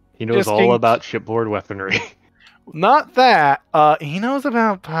 He knows all about shipboard weaponry. Not that. He knows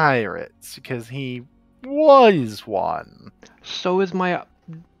about pirates, because he was one. So is my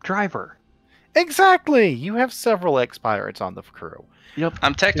driver. Exactly! You have several ex-pirates on the crew. Yep.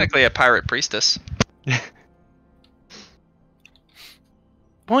 I'm technically a pirate priestess.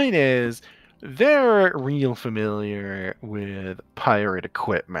 Point is, they're real familiar with pirate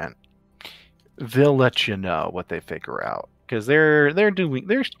equipment. They'll let you know what they figure out, because they're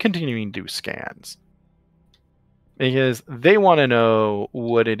continuing to do scans, because they want to know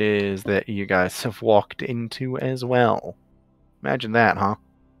what it is that you guys have walked into as well. Imagine that, huh?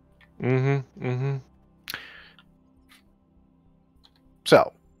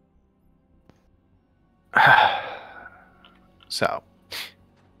 So,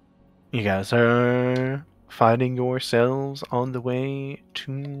 you guys are finding yourselves on the way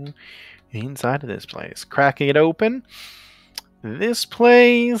to the inside of this place. Cracking it open. This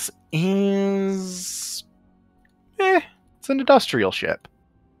place is... it's an industrial ship.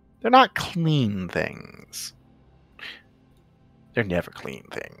 They're not clean things. They're never clean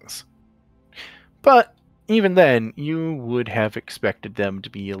things. But even then, you would have expected them to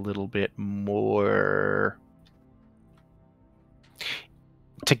be a little bit more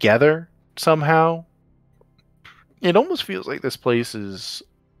together somehow. It almost feels like this place is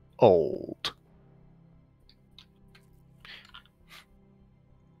old.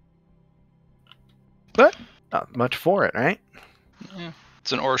 But not much for it, right? Yeah,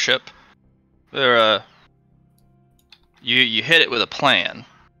 it's an ore ship. They're you hit it with a plan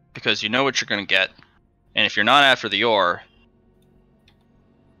because you know what you're gonna get, and if you're not after the ore,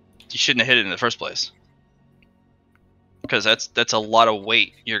 you shouldn't have hit it in the first place. Because that's a lot of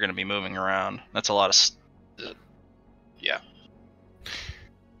weight you're gonna be moving around. That's a lot of yeah.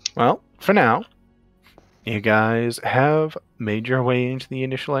 Well, for now, you guys have made your way into the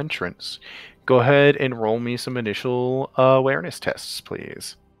initial entrance. Go ahead and roll me some initial awareness tests,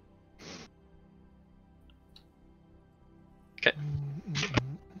 please. Okay.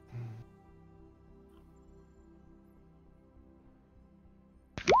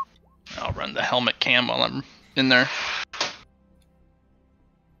 I'll run the helmet cam while I'm in there.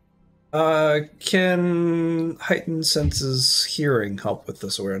 Can heightened senses hearing help with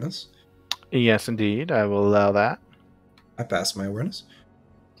this awareness? Yes, indeed. I will allow that. I passed my awareness.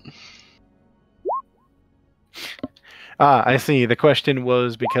 Ah, I see. The question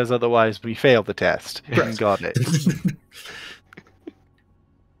was because otherwise we failed the test. Correct. Got it.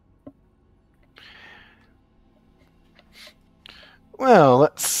 Well,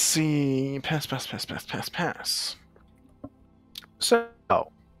 let's see. Pass. So,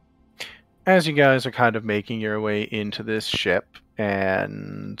 as you guys are kind of making your way into this ship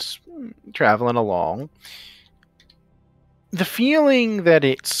and traveling along, the feeling that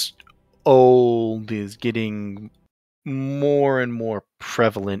it's old is getting more and more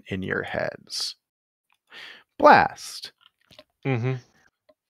prevalent in your heads. Blast, Mm-hmm.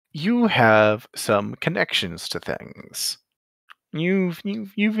 you have some connections to things. You've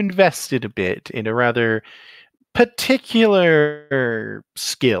invested a bit in a rather particular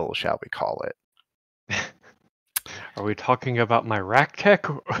skill, shall we call it? Are we talking about my rack tech?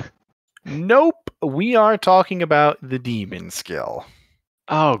 Nope, we are talking about the demon skill.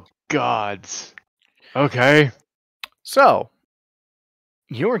 Oh, gods. Okay. So,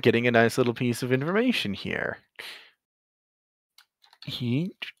 you're getting a nice little piece of information here.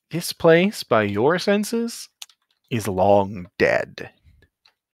 This place, by your senses, is long dead.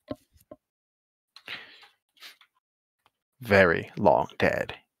 Very long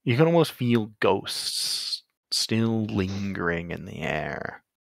dead. You can almost feel ghosts still lingering in the air.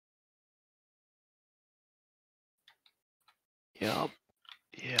 Yep.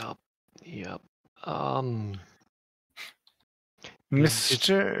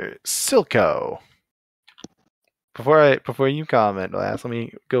 Mr. Silco. Before you comment, let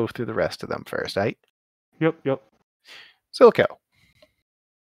me go through the rest of them first, right? Yep. Silco.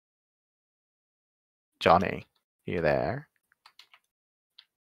 Johnny, you there?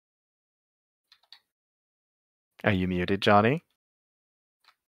 Are you muted, Johnny?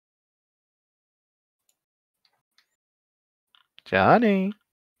 Johnny?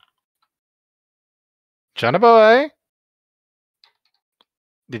 Johnny boy?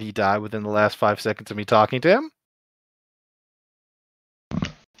 Did he die within the last 5 seconds of me talking to him?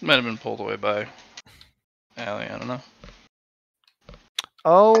 Might have been pulled away by Allie, I don't know.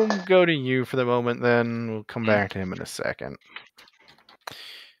 I'll go to you for the moment, then we'll come back to him in a second.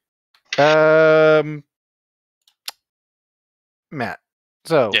 Matt.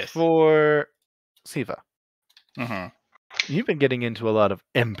 So, Yes. for Siva, Mm-hmm. you've been getting into a lot of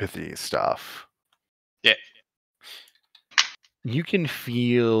empathy stuff. Yeah. You can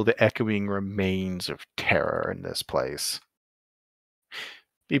feel the echoing remains of terror in this place.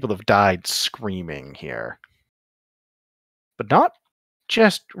 People have died screaming here. But not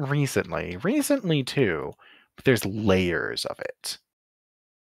just recently. Recently, too. But there's layers of it.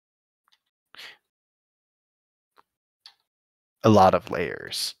 A lot of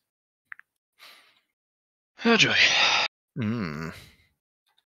layers. Oh, joy.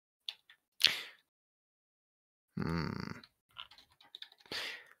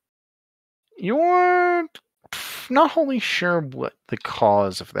 You're not wholly sure what the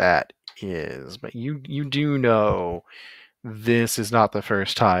cause of that is, but you do know this is not the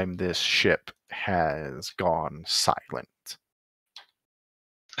first time this ship has gone silent.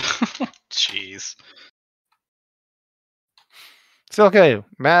 Jeez. It's okay.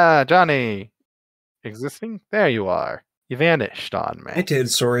 Johnny. Existing? There you are. You vanished on me. I did,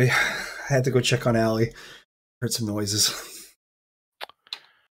 sorry. I had to go check on Allie. Heard some noises.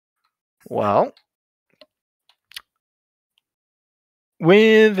 Well,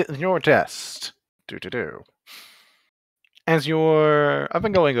 with your test, as I've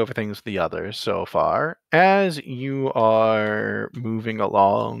been going over things with the others so far. As you are moving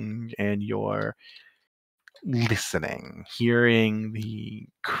along and you're listening, hearing the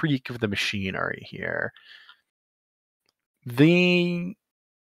creak of the machinery here, the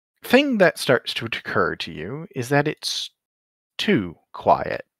thing that starts to occur to you is that it's too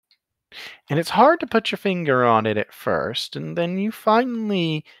quiet. And it's hard to put your finger on it at first, and then you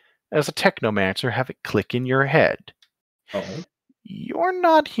finally, as a technomancer, have it click in your head. Oh. You're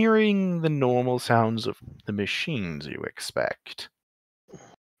not hearing the normal sounds of the machines you expect.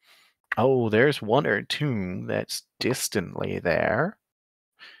 Oh, there's one or two that's distantly there.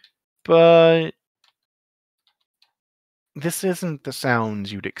 But this isn't the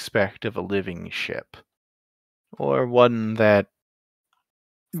sounds you'd expect of a living ship. Or one that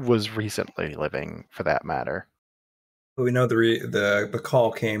was recently living, for that matter. But we know the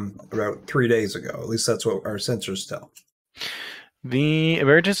call came about 3 days ago. At least that's what our sensors tell. The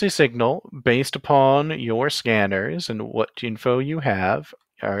emergency signal, based upon your scanners and what info you have,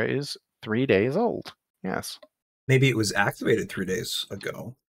 is 3 days old. Yes. Maybe it was activated 3 days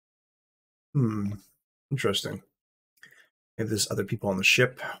ago. Interesting. Maybe there's other people on the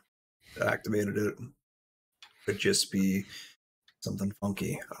ship that activated it. Could just be something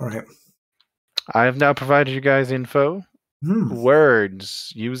funky. All right. I have now provided you guys info.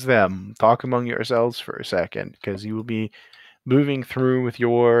 Words, use them. Talk among yourselves for a second, because you will be moving through with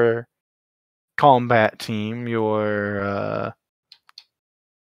your combat team,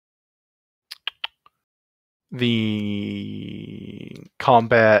 the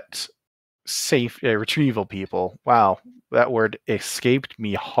combat safe retrieval people. Wow, that word escaped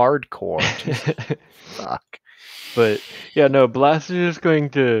me hardcore. Fuck. But yeah, no, Blast is just going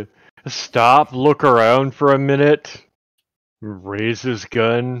to stop, look around for a minute, raise his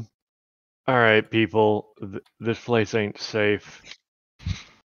gun. All right, people, this place ain't safe.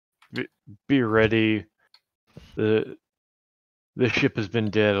 Be ready. The ship has been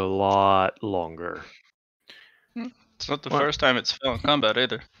dead a lot longer. It's not the What? first time it's fell in combat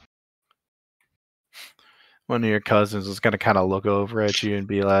either. One of your cousins is going to kind of look over at you and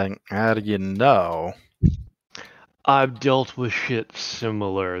be like, how do you know? I've dealt with shit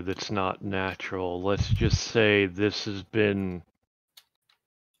similar that's not natural. Let's just say this has been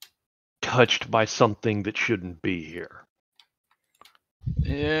touched by something that shouldn't be here.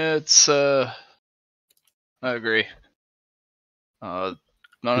 Yeah, it's I agree. Not Is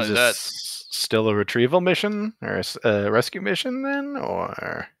only this that, still a retrieval mission or a rescue mission then,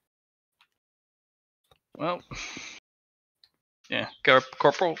 or? well, yeah,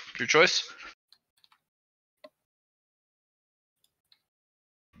 Corporal, your choice.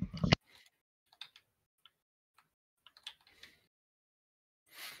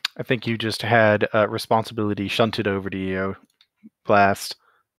 I think you just had responsibility shunted over to you, Blast.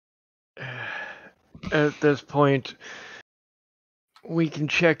 At this point, we can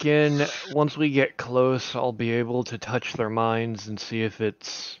check in. Once we get close, I'll be able to touch their minds and see if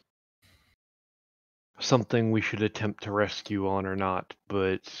it's something we should attempt to rescue on or not.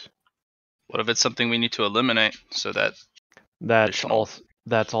 But What if it's something we need to eliminate so that that's additional-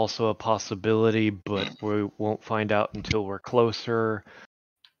 also a possibility, but we won't find out until we're closer.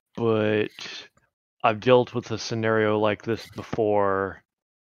 But I've dealt with a scenario like this before.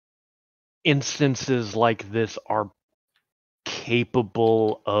 Instances like this are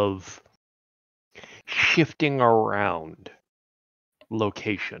capable of shifting around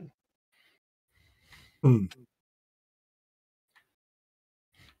location.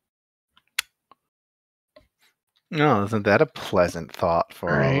 No, isn't that a pleasant thought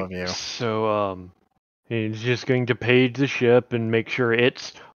for all of you? So, he's just going to page the ship and make sure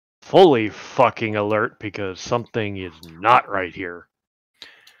it's fully fucking alert because something is not right here.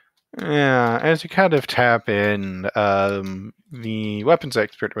 Yeah, as you kind of tap in, the weapons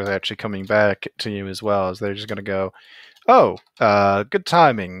expert was actually coming back to you as well, as they're just going to go, oh, good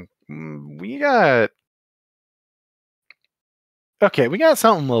timing. We got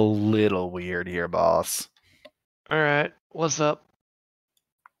something a little weird here, boss. Alright, what's up?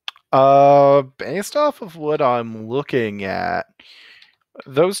 Based off of what I'm looking at,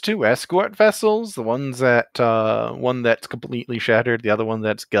 those two escort vessels, the ones that, one that's completely shattered, the other one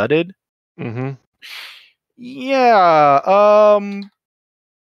that's gutted. Mm-hmm. Yeah,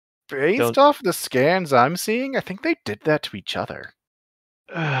 based off the scans I'm seeing, I think they did that to each other.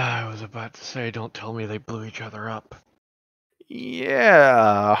 I was about to say, don't tell me they blew each other up.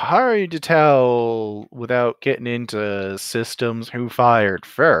 Yeah, hard to tell without getting into systems who fired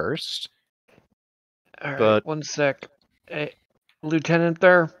first. Alright, But- one sec. Hey, Lieutenant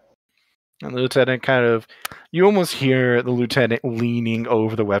there? And the lieutenant you almost hear the lieutenant leaning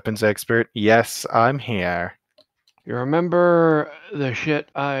over the weapons expert. Yes, I'm here. You remember the shit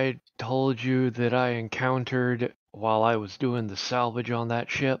I told you that I encountered while I was doing the salvage on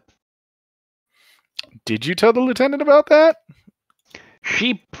that ship? Did you tell the lieutenant about that?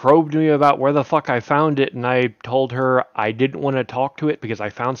 she probed me about where the fuck I found it, and I told her I didn't want to talk to it because I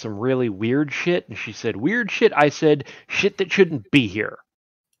found some really weird shit. And she said, weird shit? I said, shit that shouldn't be here.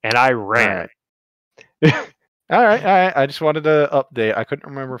 And I ran. All right. I just wanted to update. I couldn't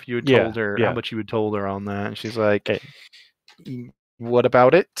remember if you had Yeah, told her yeah. how much you had told her on that. And she's like, Okay. what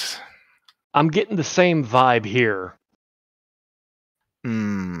about it? I'm getting the same vibe here.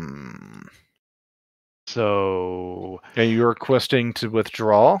 So... Are you requesting to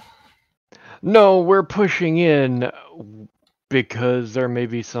withdraw? No, we're pushing in because there may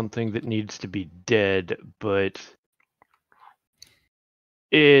be something that needs to be dead, but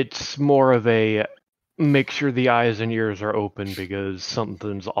it's more of a make sure the eyes and ears are open because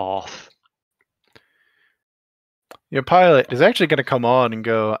something's off. Your pilot is actually going to come on and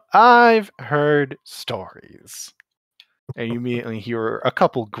go, I've heard stories. And you immediately hear a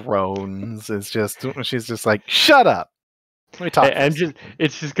couple groans. She's just like, shut up. Let me talk. And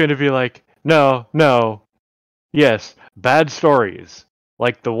it's just going to be like, no, yes, bad stories.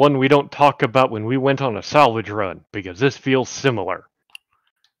 Like the one we don't talk about when we went on a salvage run, because this feels similar.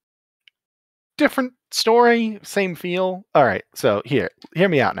 Different story, same feel. All right, so hear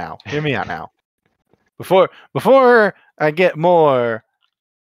me out now. Hear me out now. Before I get more,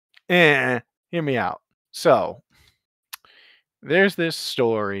 hear me out. So, there's this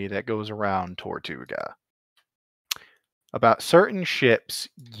story that goes around Tortuga about certain ships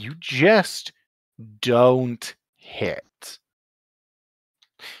you just don't hit.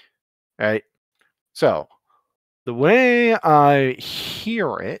 Right? So, the way I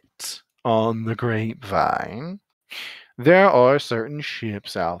hear it on the grapevine, there are certain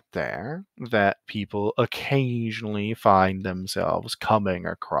ships out there that people occasionally find themselves coming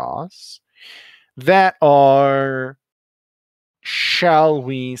across that are, shall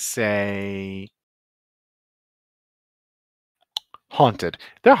we say, haunted.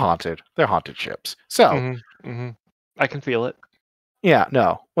 They're haunted. They're haunted ships. So, I can feel it. Yeah,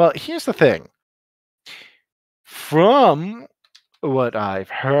 no. Well, here's the thing. From what I've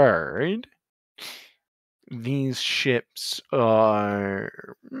heard, these ships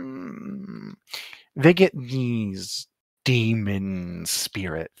are... they get these demon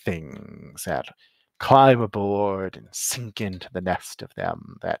spirit things that climb aboard and sink into the nest of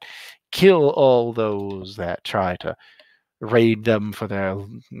them, that kill all those that try to raid them for their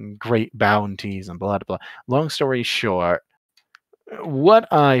great bounties and blah, blah. Long story short,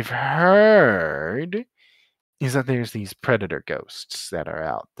 what I've heard is that there's these predator ghosts that are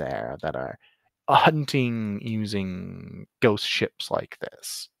out there that are hunting using ghost ships like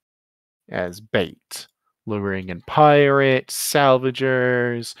this as bait, luring in pirates,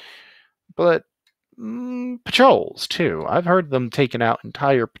 salvagers, but patrols too. I've heard them taking out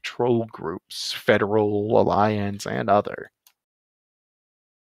entire patrol groups, Federal, Alliance, and other.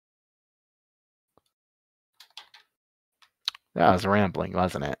 That was rambling,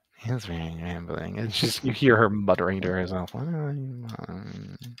 wasn't it? It was very rambling. It's just you hear her muttering to herself. And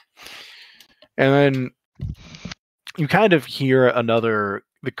then you kind of hear the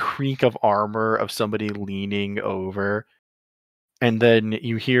creak of armor of somebody leaning over. And then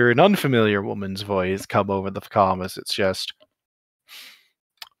you hear an unfamiliar woman's voice come over the comms. It's just,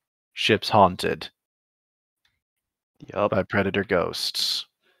 ship's haunted. Yup. By predator ghosts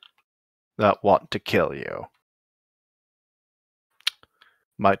that want to kill you.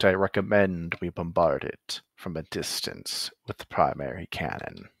 Might I recommend we bombard it from a distance with the primary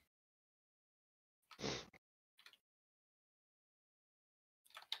cannon?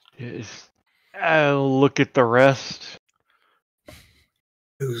 Yes. I'll look at the rest.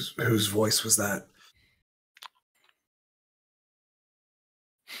 Whose voice was that?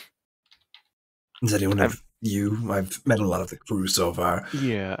 Is anyone have you? I've met a lot of the crew so far.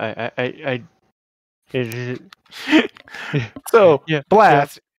 Yeah, So, yeah,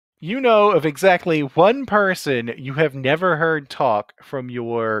 Blast, you know of exactly one person you have never heard talk from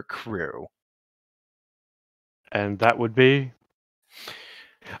your crew. And that would be?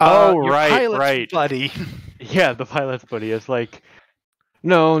 Your right, pilot's right. buddy. Yeah, the pilot's buddy is like,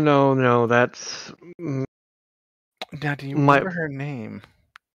 no, that's... Now, do you remember her name?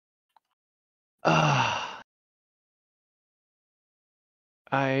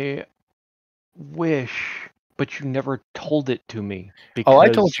 I wish, but you never told it to me. Oh, I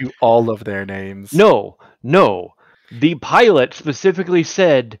told you all of their names. No. The pilot specifically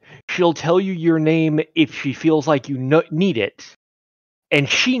said she'll tell you your name if she feels like you need it. And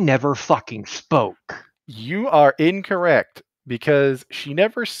she never fucking spoke. You are incorrect, because she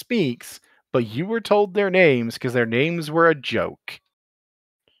never speaks, but you were told their names because their names were a joke.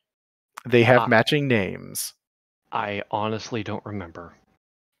 They have matching names. I honestly don't remember.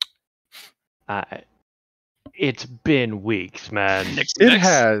 It's been weeks, man. Nixon It Bix?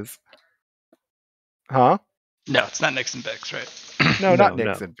 has. Huh? No, it's not Nixon Bix, right? No, not No.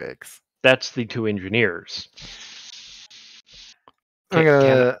 Nixon Bix. That's the two engineers. I'm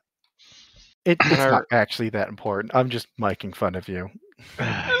gonna. It's can I- not actually that important. I'm just making fun of you.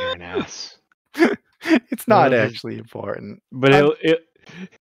 You're an ass. It's not No, actually important. But I'm-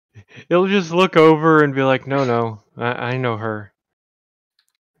 he'll just look over and be like, no, I know her.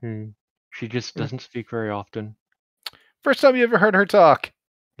 She just doesn't speak very often. First time you ever heard her talk.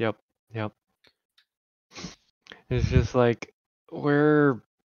 Yep. It's just like, we're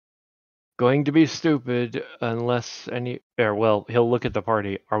going to be stupid unless he'll look at the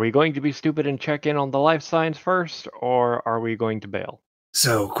party. Are we going to be stupid and check in on the life signs first, or are we going to bail?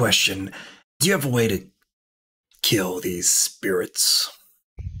 So, question: do you have a way to kill these spirits?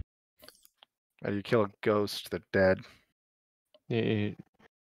 You kill a ghost, they're dead.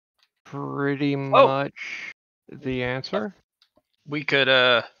 Pretty much the answer. We could,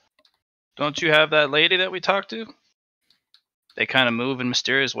 don't you have that lady that we talked to? They kind of move in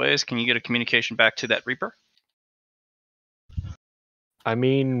mysterious ways. Can you get a communication back to that Reaper? I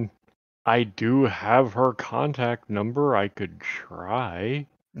mean, I do have her contact number. I could try.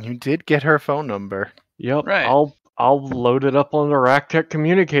 You did get her phone number. Yep. Right. I'll load it up on the Racktech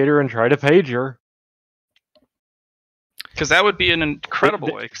communicator and try to page her. Because that would be an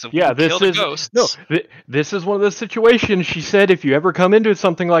incredible way. Because if yeah, we this kill the is ghosts, this is one of those situations. She said, if you ever come into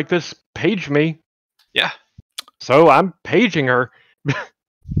something like this, page me. Yeah. So I'm paging her.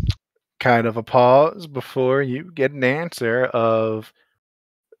 Kind of a pause before you get an answer of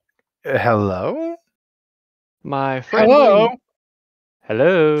hello? My friend.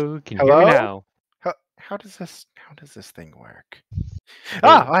 Hello. Can you hear me Hello? now? How does this thing work?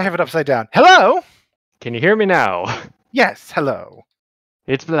 I have it upside down. Hello? Can you hear me now? Yes, hello.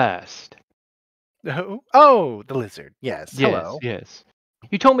 It's Blast. Oh, the lizard. Yes, hello. Yes.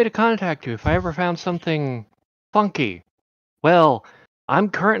 You told me to contact you if I ever found something funky. Well, I'm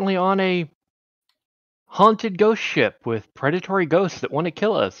currently on a haunted ghost ship with predatory ghosts that want to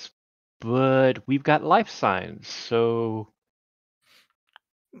kill us. But we've got life signs, so...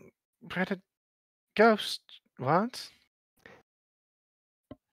 Ghost? What?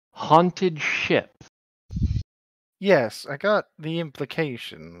 Haunted ship. Yes, I got the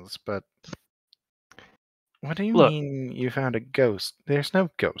implications, but... What do you Look. mean you found a ghost? There's no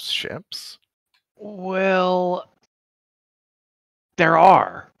ghost ships. Well, there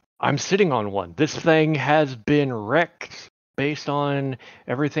are. I'm sitting on one. This thing has been wrecked based on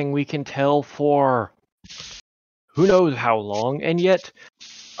everything we can tell for who knows how long, and yet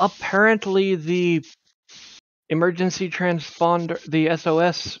apparently the emergency transponder, the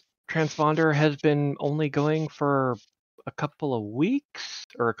SOS transponder, has been only going for a couple of weeks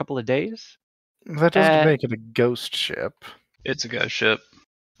or a couple of days. That doesn't make it a ghost ship. it's a ghost ship.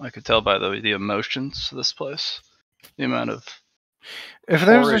 I could tell by the emotions of this place. The amount of... If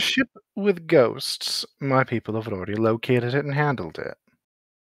there's a horrid- ship with ghosts, my people have already located it and handled it.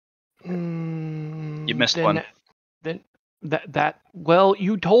 You missed one. Then well,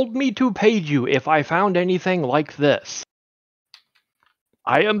 you told me to page you if I found anything like this.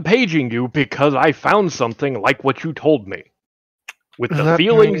 I am paging you because I found something like what you told me. With the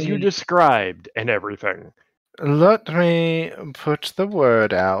feelings you described and everything. Let me put the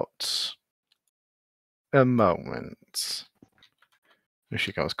word out. A moment.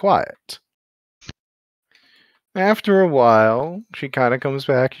 She goes quiet. After a while, she kind of comes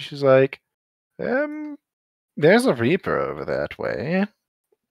back and she's like, there's a Reaper over that way.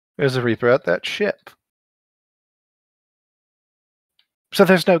 There's a Reaper at that ship. So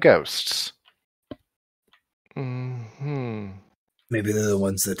there's no ghosts. Mm-hmm. Maybe they're the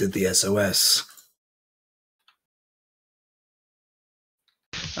ones that did the SOS.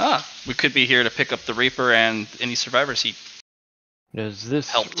 We could be here to pick up the Reaper and any survivors he... Does this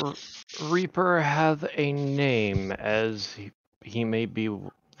helped. Reaper have a name, as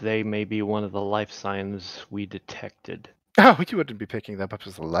they may be one of the life signs we detected? Oh, you wouldn't be picking them up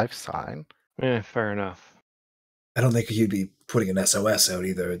as a life sign. Fair enough. I don't think you'd be putting an SOS out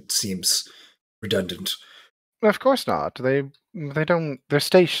either. It seems redundant. Of course not. They don't. They're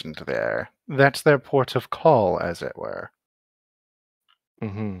stationed there. That's their port of call, as it were.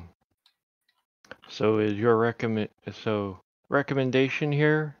 Mm-hmm. So is your recommendation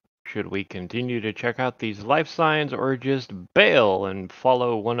here? Should we continue to check out these life signs, or just bail and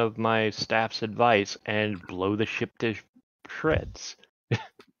follow one of my staff's advice and blow the ship to shreds?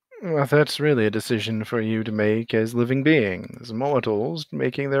 Well, that's really a decision for you to make as living beings, mortals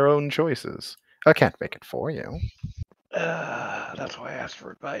making their own choices. I can't make it for you. That's why I asked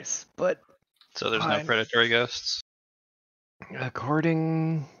for advice. But So there's no Fine. predatory ghosts.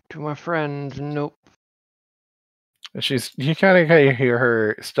 According to my friend, nope. You kind of hear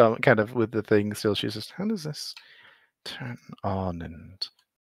her stomach kind of with the thing still. She's just, how does this turn on and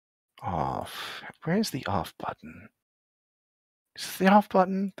off? Where's the off button? Is this the off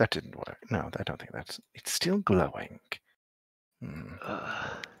button? That didn't work. No, I don't think that's. It's still glowing.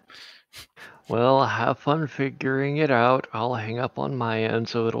 Well, have fun figuring it out. I'll hang up on my end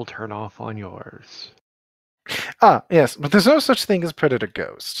so it'll turn off on yours. Ah, yes, but there's no such thing as predator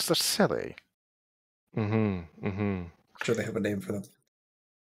ghosts. That's silly. I'm sure they have a name for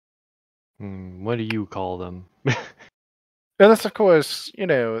them. What do you call them? Unless, of course,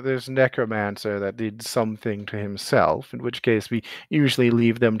 there's necromancer that did something to himself, in which case we usually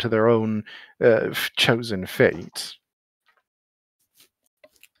leave them to their own chosen fate.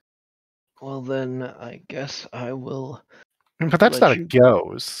 Well, then, I guess I will. But that's Let not a you-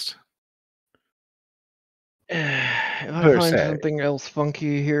 ghost. If I Per find se. something else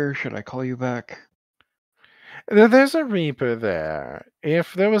funky here, should I call you back? There's a Reaper there.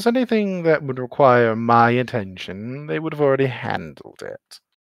 If there was anything that would require my attention, they would have already handled it.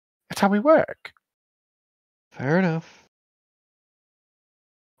 That's how we work. Fair enough.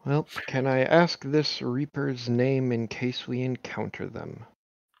 Well, can I ask this Reaper's name in case we encounter them?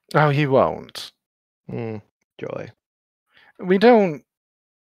 Oh, he won't. Joy. We don't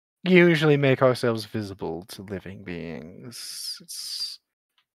usually make ourselves visible to living beings. It's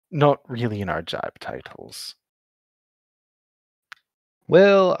not really in our job titles.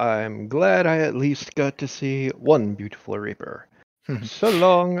 Well, I'm glad I at least got to see one beautiful Reaper. So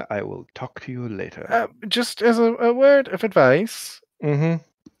long, I will talk to you later. Just as a word of advice, Mm-hmm.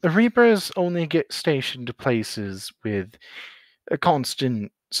 the Reapers only get stationed to places with a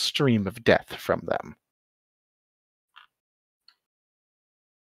constant stream of death from them.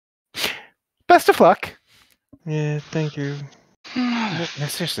 Best of luck. Yeah, thank you. No,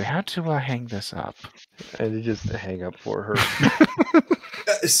 seriously, how do I hang this up? And just hang up for her.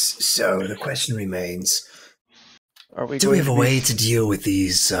 So the question remains: Are we do going we have to a be way to deal with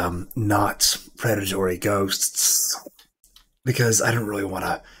these not predatory ghosts? Because I don't really want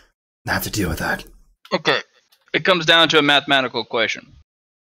to have to deal with that. Okay. It comes down to a mathematical question.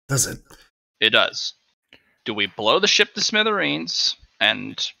 Does it? It does. Do we blow the ship to smithereens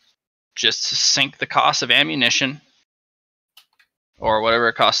and just sink the cost of ammunition or whatever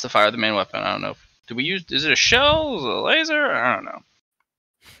it costs to fire the main weapon? I don't know. Is it a shell? Is it a laser? I don't know.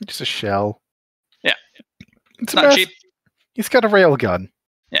 Just a shell. Yeah. It's Not cheap. He's got a railgun.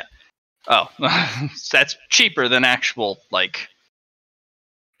 Yeah. Oh, that's cheaper than actual,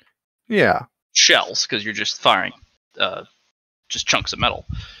 Yeah. shells, because you're just firing just chunks of metal.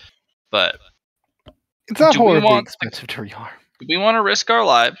 But It's not Do we horribly want- expensive to rearm. do we want to risk our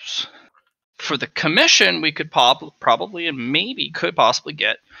lives? For the commission, we could probably and maybe could possibly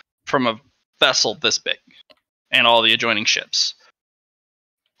get from a vessel this big and all the adjoining ships.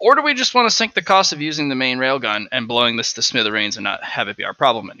 Or do we just want to sink the cost of using the main railgun and blowing this to smithereens and not have it be our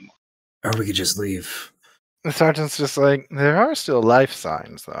problem anymore? Or we could just leave. The sergeant's just like, there are still life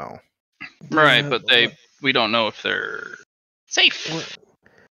signs, though. Right, Yeah, but we don't know if they're safe.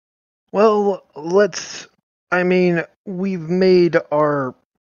 Well, we've made our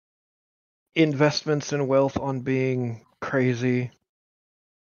investments in wealth on being crazy.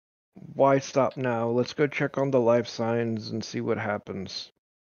 Why stop now? Let's go check on the life signs and see what happens.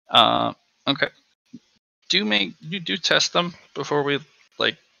 Okay. Do test them before we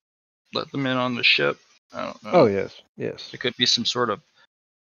let them in on the ship. I don't know. Oh, yes. Yes. It could be some sort of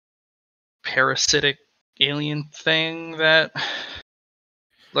parasitic alien thing that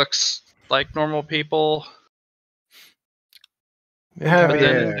looks like normal people. Heavy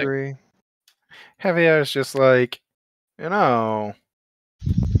then- air. Agree. Heavy air is just like, it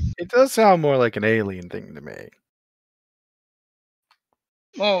does sound more like an alien thing to me.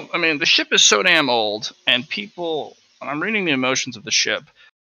 Well, I mean, the ship is so damn old, and people. I'm reading the emotions of the ship.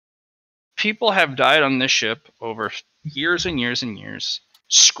 People have died on this ship over years and years and years,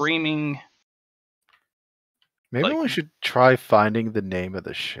 screaming. Maybe we should try finding the name of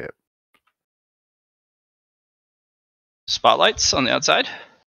the ship. Spotlights on the outside.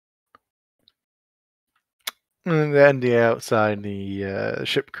 And then the outside, the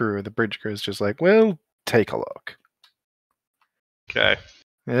ship crew, the bridge crew is just like, well, take a look. Okay.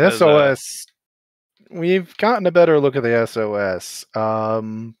 The SOS. We've gotten a better look at the SOS.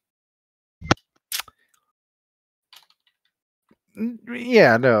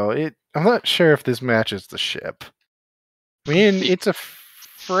 Yeah, no, I'm not sure if this matches the ship. I mean, it's a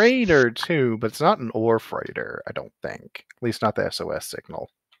freighter too, but it's not an ore freighter, I don't think. At least not the SOS signal.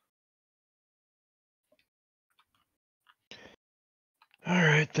 All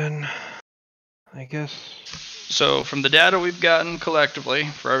right then. I guess. So, from the data we've gotten collectively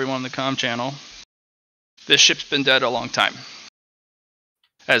for everyone in the comm channel, this ship's been dead a long time.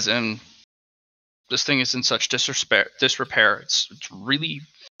 As in, this thing is in such disrepair. It's really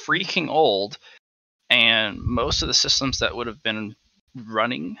freaking old, and most of the systems that would have been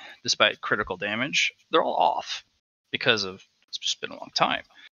running, despite critical damage, they're all off because of it's just been a long time.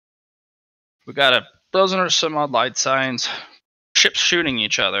 We got a dozen or some odd light signs, ships shooting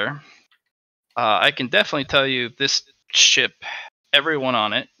each other. I can definitely tell you this ship, everyone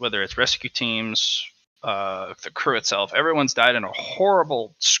on it, whether it's rescue teams, the crew itself, everyone's died in a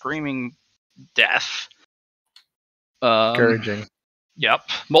horrible screaming death. Encouraging. Yep,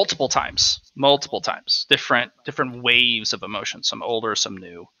 multiple times, different waves of emotion, some older, some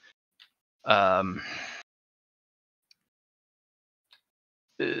new.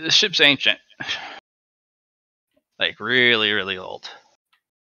 The ship's ancient, like really, really old,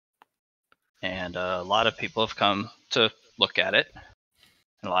 and a lot of people have come to look at it,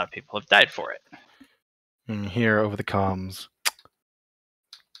 and a lot of people have died for it. And here over the comms,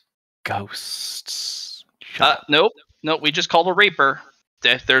 ghosts. Nope, we just called a Reaper.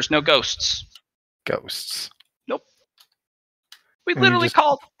 There's no ghosts. Ghosts. Nope. We And literally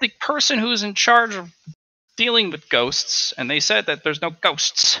called the person who's in charge of dealing with ghosts, and they said that there's no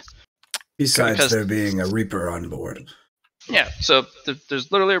ghosts. Besides there being a Reaper on board. Yeah, so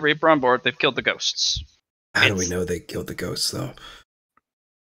there's literally a Reaper on board. They've killed the ghosts. How do we know they killed the ghosts, though?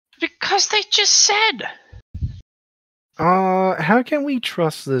 Because they just said. How can we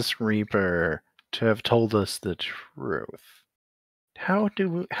trust this Reaper to have told us the truth? How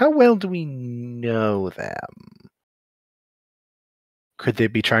well do we know them? Could they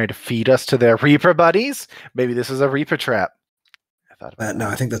be trying to feed us to their Reaper buddies? Maybe this is a Reaper trap. I thought about No,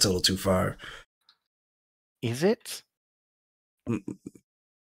 I think that's a little too far. Is it? What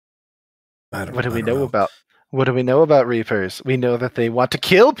do we know about? What do we know about Reapers? We know that they want to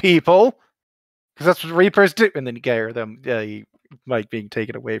kill people, because that's what Reapers do. And then you hear them, like being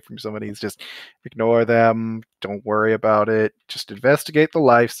taken away from somebody. It's just ignore them. Don't worry about it. Just investigate the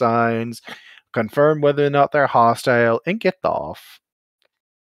life signs, confirm whether or not they're hostile, and get off.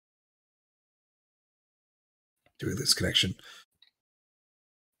 Do we lose connection?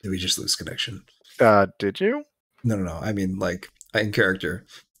 Did we just lose connection? Did you? No. I mean, like, in character.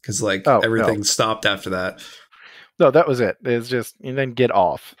 Because, everything stopped after that. No, that was it. It's just, and then get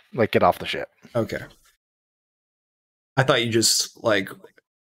off. Like, get off the ship. Okay. I thought you just, never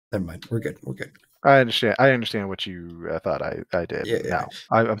mind. We're good. I understand what you thought I did. Yeah.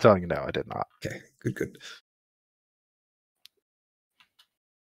 No, I'm telling you, no, I did not. Okay, good.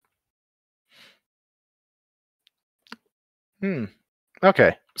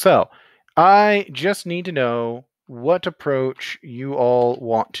 Okay, so I just need to know what approach you all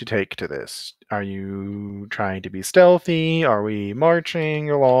want to take to this. Are you trying to be stealthy? Are we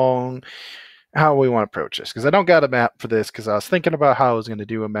marching along? How we want to approach this? Because I don't got a map for this, because I was thinking about how I was going to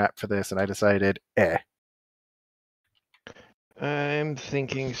do a map for this, and I decided, I'm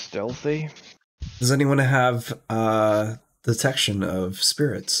thinking stealthy. Does anyone have detection of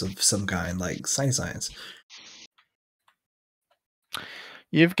spirits of some kind, like science?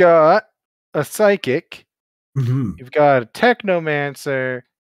 You've got a psychic, Mm-hmm. you've got a technomancer,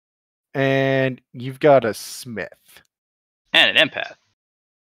 and you've got a smith. And an empath.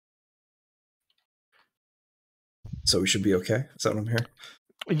 So we should be okay? Is that what I'm hearing?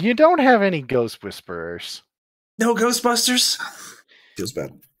 You don't have any ghost whisperers. No Ghostbusters? Feels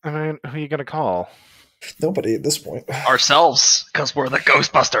bad. I mean, who are you going to call? Nobody at this point. Ourselves, because we're the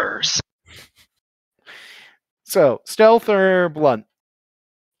Ghostbusters. So, stealth or blunt?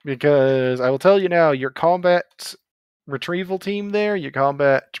 Because I will tell you now, your combat retrieval team there, your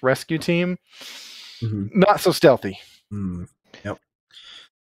combat rescue team, not so stealthy. Yep.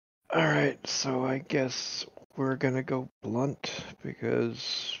 Alright, so I guess we're gonna go blunt,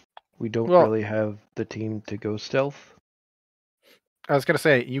 because we don't really have the team to go stealth. I was going to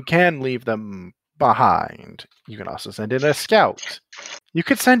say, you can leave them behind. You can also send in a scout. You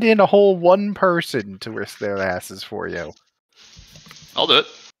could send in a whole one person to risk their asses for you. I'll do it.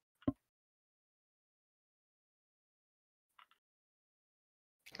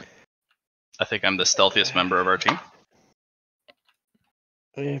 I think I'm the stealthiest member of our team.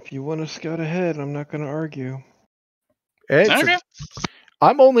 If you want to scout ahead, I'm not going to argue. Okay.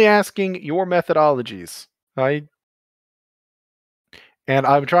 I'm only asking your methodologies. And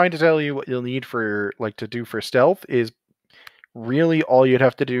I'm trying to tell you what you'll need for to do for stealth is really all you'd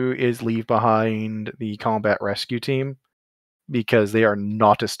have to do is leave behind the combat rescue team, because they are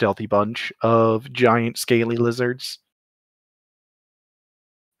not a stealthy bunch of giant scaly lizards.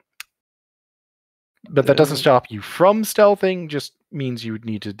 But that doesn't Yeah. stop you from stealthing, just means you would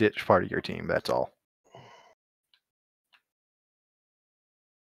need to ditch part of your team, that's all.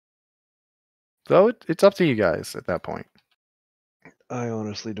 So it's up to you guys at that point. I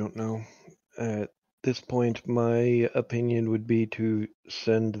honestly don't know. At this point, my opinion would be to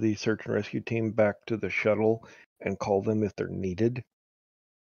send the search and rescue team back to the shuttle and call them if they're needed,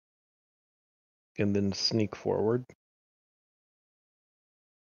 and then sneak forward.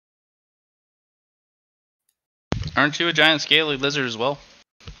 Aren't you a giant scaly lizard as well?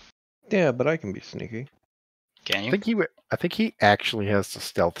 Yeah, but I can be sneaky. Can I you? think he actually has the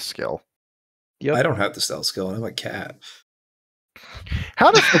stealth skill. Yep. I don't have the stealth skill, and I'm a cat.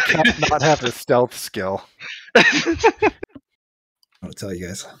 How does the cat not have the stealth skill? I'm gonna tell you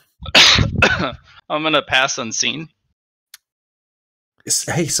guys. I'm gonna pass unseen.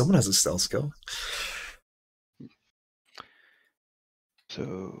 Hey, someone has a stealth skill.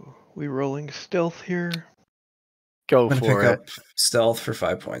 So we rolling stealth here. Go I'm gonna for pick it. up stealth for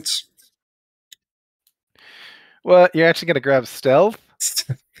 5 points. What? You're actually gonna grab stealth?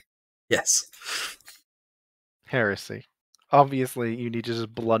 Yes. Heresy. Obviously, you need to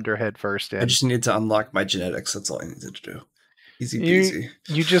just blunder head first in. I just need to unlock my genetics. That's all I needed to do. Easy peasy.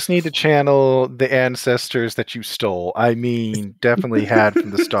 You just need to channel the ancestors that you stole. I mean, definitely had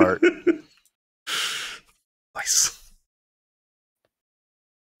from the start. Nice.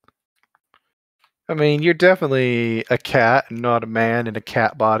 I mean, you're definitely a cat, not a man in a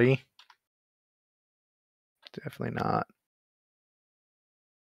cat body. Definitely not.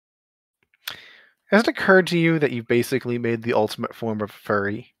 Has it occurred to you that you've basically made the ultimate form of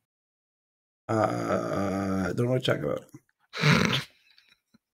furry? I don't know what you're talking about.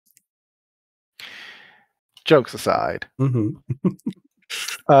 Jokes aside. Mm-hmm.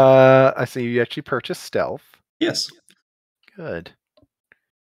 I see you actually purchased stealth. Yes. Good.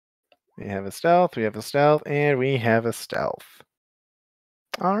 We have a stealth, we have a stealth, and we have a stealth.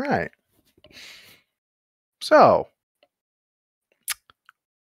 All right. So,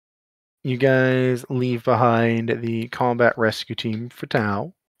 you guys leave behind the combat rescue team for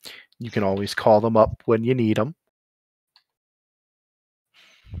now. You can always call them up when you need them.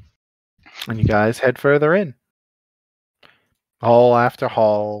 And you guys head further in. Hall after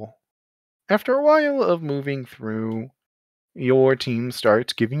hall. After a while of moving through, your team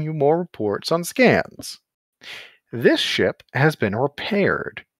starts giving you more reports on scans. This ship has been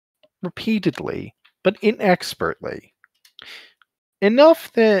repaired repeatedly, but inexpertly.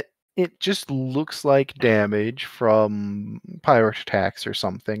 Enough that it just looks like damage from pirate attacks or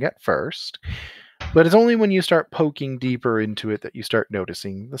something at first, but it's only when you start poking deeper into it that you start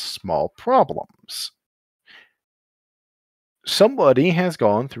noticing the small problems. Somebody has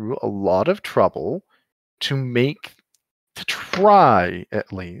gone through a lot of trouble to try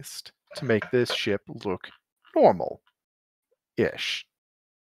at least to make this ship look normal-ish.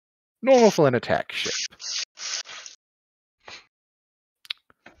 Normal for an attack ship.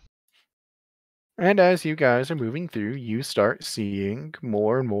 And as you guys are moving through, you start seeing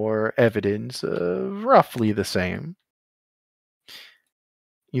more and more evidence of roughly the same.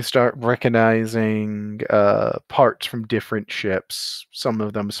 You start recognizing parts from different ships, some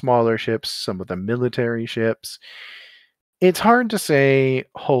of them smaller ships, some of them military ships. It's hard to say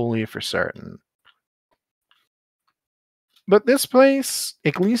wholly for certain. But this place,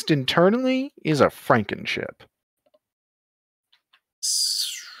 at least internally, is a Frankenship.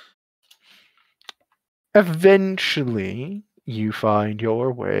 Eventually, you find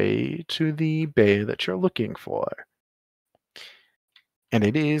your way to the bay that you're looking for. And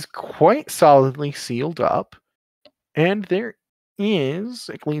it is quite solidly sealed up, and there is,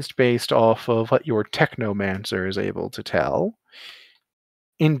 at least based off of what your technomancer is able to tell,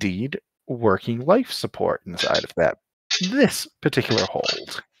 indeed working life support inside of this particular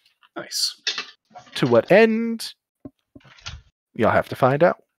hold. Nice. To what end? You'll have to find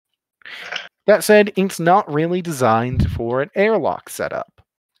out. That said, it's not really designed for an airlock setup.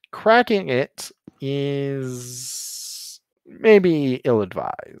 Cracking it is maybe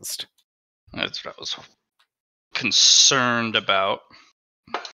ill-advised. That's what I was concerned about.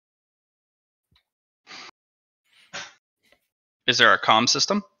 Is there a comm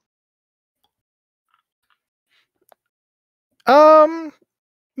system?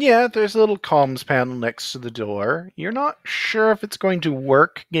 Yeah, there's a little comms panel next to the door. You're not sure if it's going to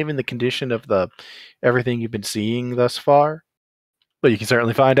work given the condition of everything you've been seeing thus far, but you can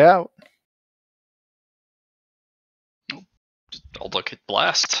certainly find out. I'll look at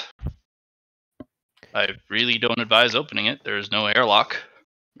blast. I really don't advise opening it. There's no airlock.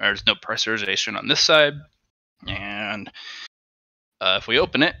 There's no pressurization on this side. And if we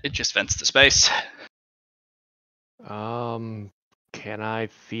open it, it just vents to space. Can I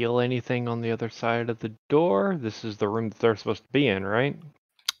feel anything on the other side of the door? This is the room that they're supposed to be in, right?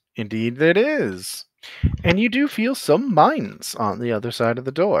 Indeed, it is. And you do feel some minds on the other side of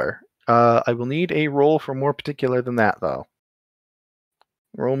the door. I will need a roll for more particular than that, though.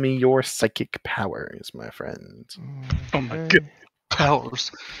 Roll me your psychic powers, my friend. Oh my Okay. god.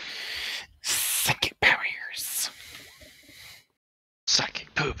 Powers. Psychic powers.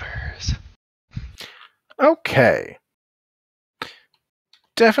 Psychic poopers. Okay.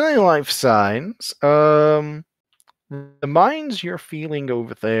 Definitely life signs. The minds you're feeling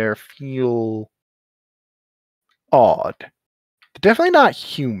over there feel odd. They're definitely not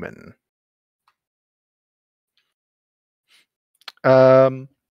human.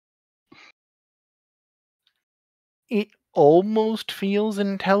 It almost feels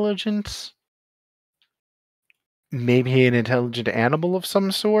intelligent. Maybe an intelligent animal of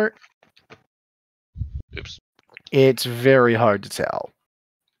some sort. Oops. It's very hard to tell.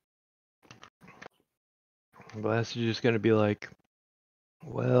 Blast is just gonna be like,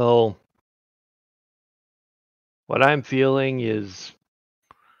 well, what I'm feeling is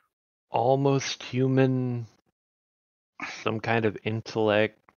almost human, some kind of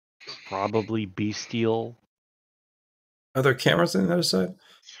intellect, probably bestial. Are there cameras on the other side?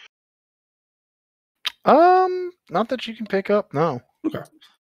 Not that you can pick up, no. Okay.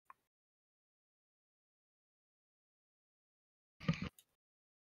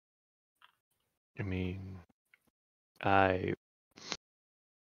 I mean, at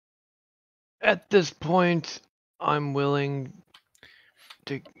this point, I'm willing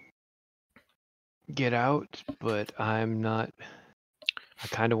to get out, but I'm not. I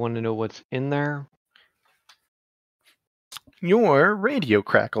kind of want to know what's in there. Your radio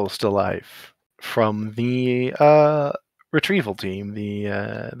crackles to life from the retrieval team,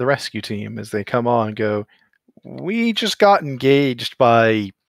 the rescue team, as they come on and go, we just got engaged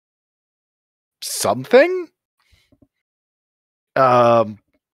by something?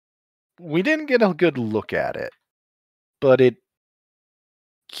 We didn't get a good look at it, but it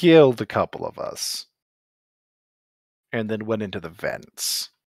killed a couple of us. And then went into the vents.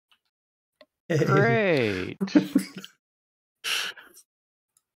 Great.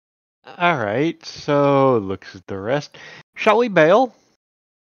 All right, so looks at the rest. Shall we bail?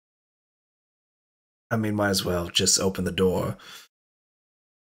 I mean, might as well just open the door.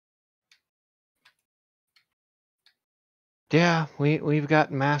 Yeah, we've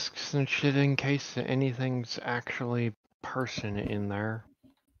got masks and shit in case anything's actually person in there.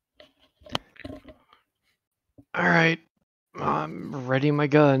 All right, I'm ready my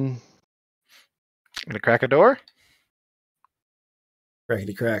gun. Gonna crack a door?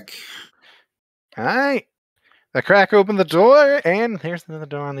 Crackety crack. Alright. The crack opened the door, and there's another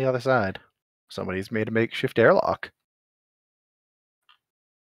door on the other side. Somebody's made a makeshift airlock.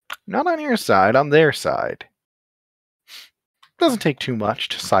 Not on your side, on their side. Doesn't take too much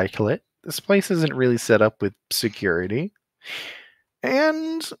to cycle it. This place isn't really set up with security.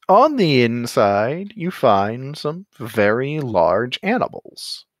 And on the inside, you find some very large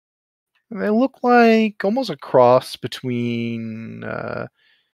animals. They look like almost a cross between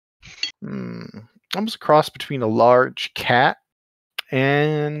almost a cross between a large cat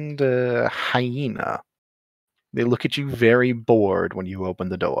and a hyena. They look at you very bored when you open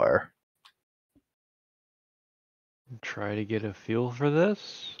the door. Try to get a feel for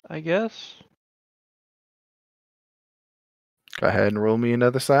this, I guess. Go ahead and roll me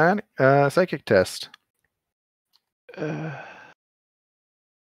another psychic test.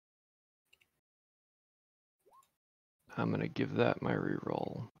 I'm gonna give that my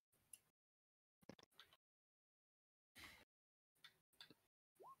reroll.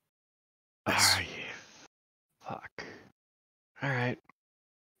 Nice. Fuck. All right.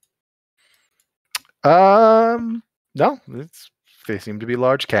 No, they seem to be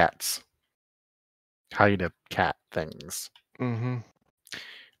large cats. Hyena cat things. Mm-hmm.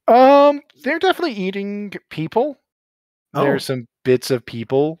 They're definitely eating people. Oh. There's some bits of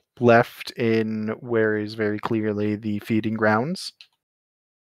people left in where is very clearly the feeding grounds.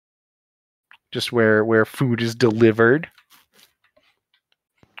 Just where food is delivered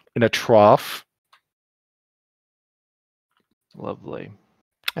in a trough. Lovely.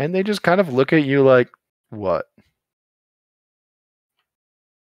 And they just kind of look at you like, what?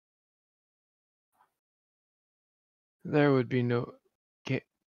 There would be no.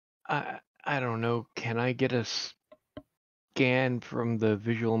 I don't know. Can I get a scan from the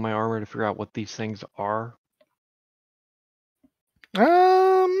visual in my armor to figure out what these things are?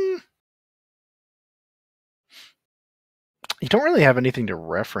 You don't really have anything to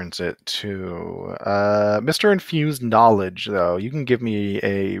reference it to. Mr. Infused Knowledge, though, you can give me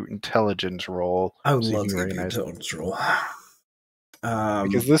a intelligence roll. I would so you love can to give you recognize it. intelligence roll.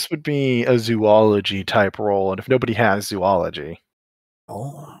 Because this would be a zoology type roll, and if nobody has zoology,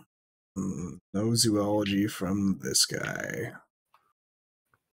 no zoology from this guy.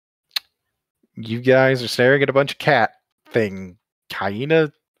 you guys are staring at a bunch of cat thing,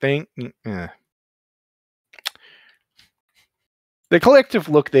 hyena thing. The collective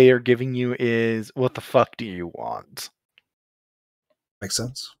look they are giving you is, what the fuck do you want? Makes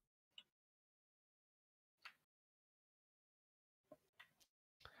sense.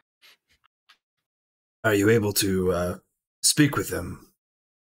 Are you able to speak with them?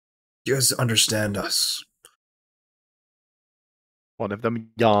 You guys understand us? One of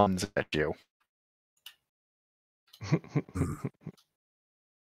them yawns at you. Hmm.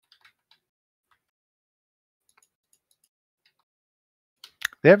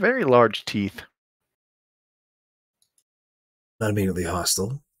 They have very large teeth. Not immediately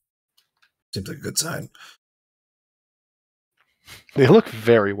hostile. Seems like a good sign. They look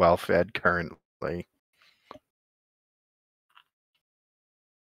very well fed currently.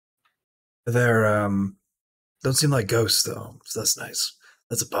 They're don't seem like ghosts though, so that's nice.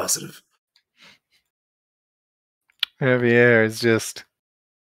 That's a positive. Javier is just...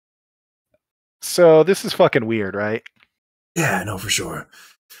 So, this is fucking weird, right? Yeah, I know for sure.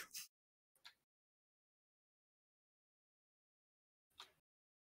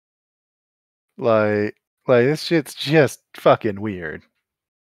 Like this shit's just fucking weird.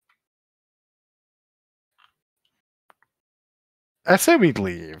 I say we'd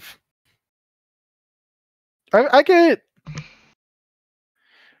leave. I'm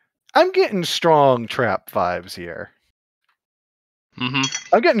getting strong trap vibes here.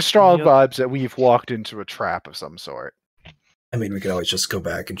 Mm-hmm. I'm getting strong Yep. vibes that we've walked into a trap of some sort. I mean, we could always just go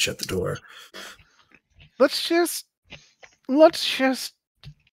back and shut the door. Let's just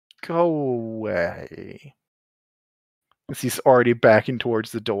go away. He's already backing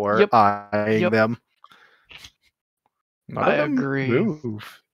towards the door, Yep. eyeing Yep. them. None I of them agree.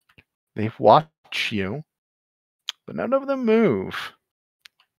 move. They watch you, but none of them move.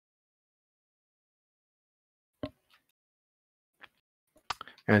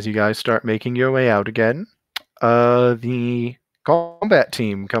 As you guys start making your way out again, the combat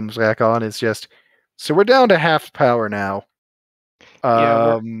team comes back on. It's just, so we're down to half power now.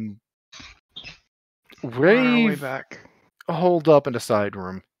 Yeah, we're on our way Rave back. hold up in a side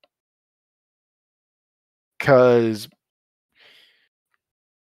room. Cause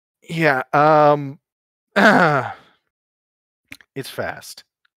yeah, it's fast.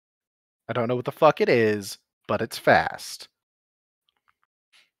 I don't know what the fuck it is, but it's fast.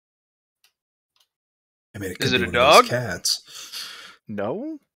 I mean, it Is could it be a one of those dog? cats.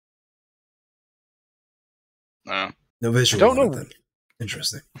 No? No. No visual don't on it know. then.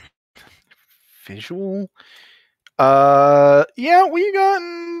 Interesting. Visual? Yeah, we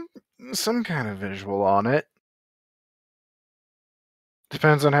gotten some kind of visual on it.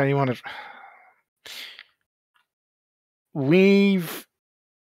 Depends on how you want to. We've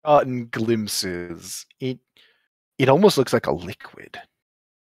gotten glimpses. It almost looks like a liquid.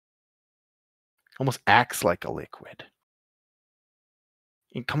 Almost acts like a liquid.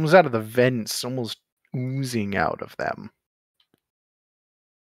 It comes out of the vents, almost oozing out of them.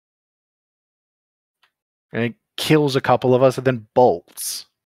 And it kills a couple of us and then bolts.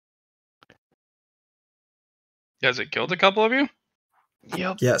 Has it killed a couple of you?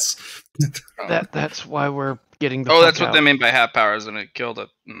 Yep. Yes. That's why we're getting the Oh, fuck that's what out. they mean by half powers, and it killed it.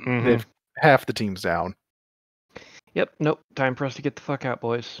 Mm. Mhm. They've half the team's down. Yep. Nope. Time for us to get the fuck out,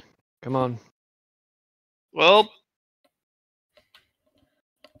 boys. Come on. Well,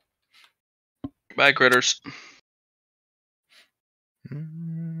 bye, critters.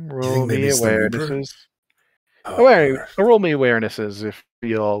 Roll maybe me it's the Reaper? awarenesses. Oh, Roll me awarenesses if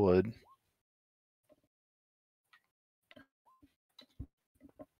y'all would.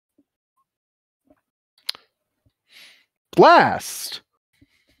 Blast!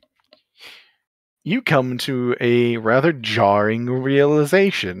 You come to a rather jarring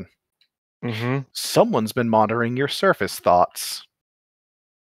realization. Mm-hmm. Someone's been monitoring your surface thoughts.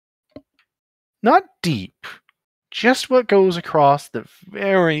 Not deep, just what goes across the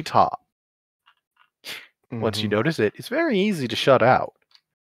very top. Once you notice it, it's very easy to shut out.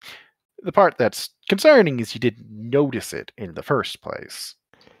 The part that's concerning is you didn't notice it in the first place.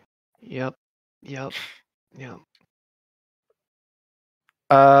 Yep. Yep. Yep.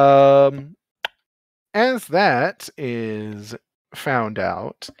 As that is found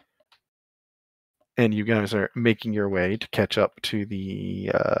out, and you guys are making your way to catch up to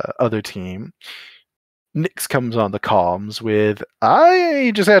the other team, Nyx comes on the comms with,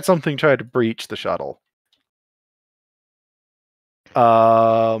 I just had something try to breach the shuttle.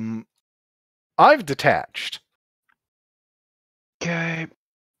 I've detached. Okay.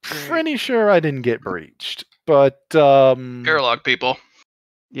 Pretty sure I didn't get breached, but Garlog people.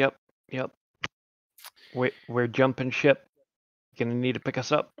 Yep. We're jumping ship. Gonna need to pick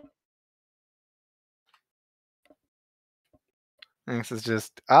us up. this is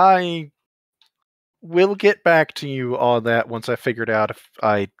just, I will get back to you on that once I figured out if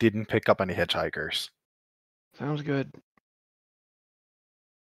I didn't pick up any hitchhikers. Sounds good.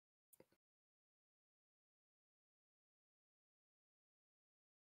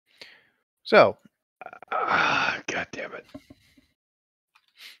 So, God damn it.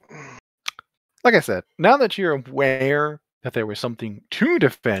 like I said, now that you're aware that there was something to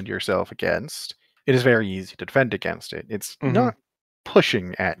defend yourself against, it is very easy to defend against it. It's not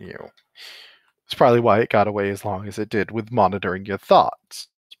pushing at you. It's probably why it got away as long as it did with monitoring your thoughts.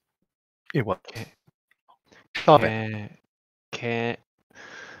 It was.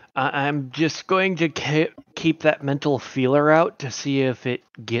 I'm just going to keep that mental feeler out to see if it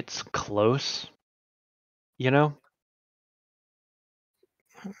gets close. You know?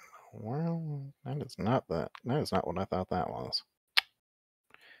 Well, that is not what I thought that was.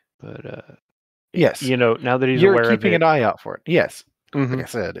 But yes, you know, now that he's you're aware keeping of it, an eye out for it. Yes, Mhm. like I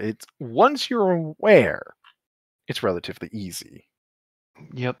said, it's once you're aware, it's relatively easy.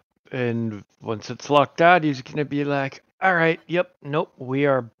 Yep. And once it's locked out, he's gonna be like, "All right, yep, nope, we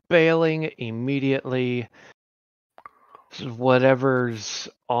are bailing immediately. This is whatever's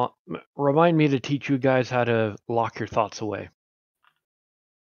on. Remind me to teach you guys how to lock your thoughts away."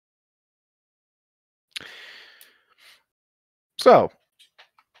 So,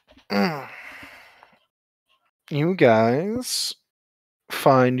 you guys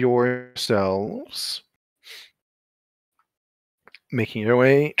find yourselves trying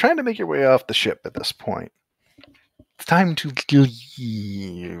to make your way off the ship at this point. It's time to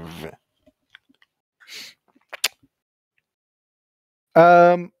leave.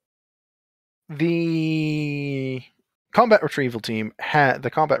 The combat retrieval team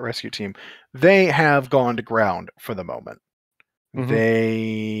the combat rescue team, they have gone to ground for the moment.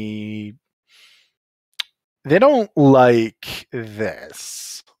 They don't like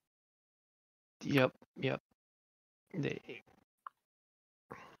this. Yep.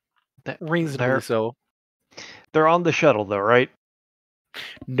 Reasonably so. They're on the shuttle, though, right?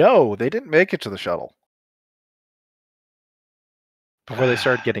 No, they didn't make it to the shuttle before they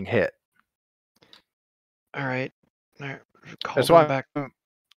started getting hit. All right. Call That's them why back.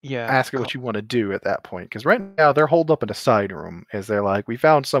 Yeah. Ask what you want to do at that point, because right now they're holed up in a side room as they're like, we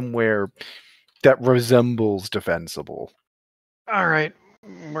found somewhere that resembles defensible. All right,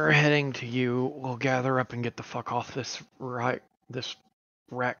 we're heading to you. We'll gather up and get the fuck off this wreck.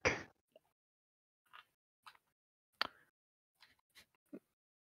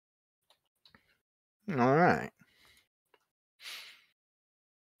 All right.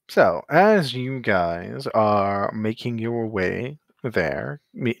 So, as you guys are making your way there,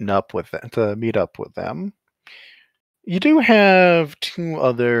 to meet up with them, you do have 2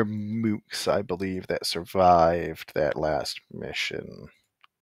 other mooks, I believe, that survived that last mission.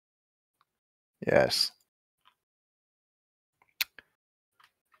 Yes.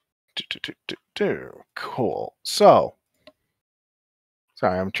 Cool. So,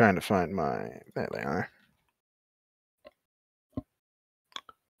 sorry, I'm trying to find my... There they are.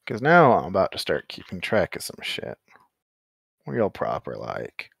 Because now I'm about to start keeping track of some shit. Real proper,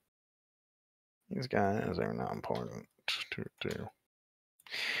 like. These guys are not important.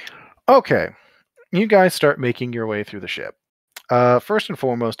 Okay. You guys start making your way through the ship. First and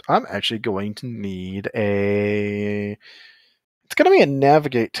foremost, I'm actually going to need a... It's going to be a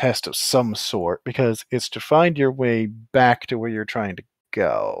navigate test of some sort, because it's to find your way back to where you're trying to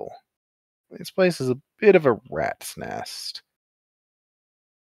go. This place is a bit of a rat's nest.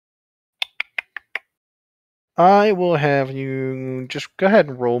 I will have you just go ahead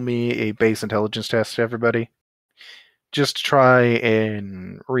and roll me a base intelligence test, everybody. Just try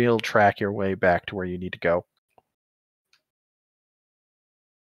and real track your way back to where you need to go.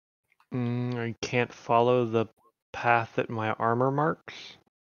 I can't follow the path that my armor marks,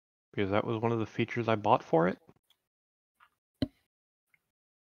 because that was one of the features I bought for it.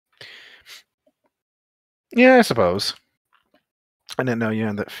 Yeah, I suppose. I didn't know you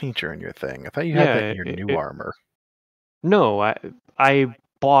had that feature in your thing. I thought you had that in your new armor. No, I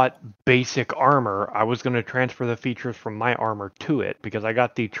bought basic armor, I was going to transfer the features from my armor to it because I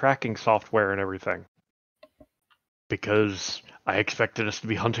got the tracking software and everything. Because I expected us to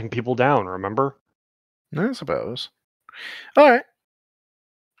be hunting people down, remember? I suppose. All right.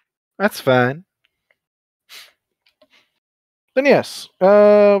 That's fine. Then yes.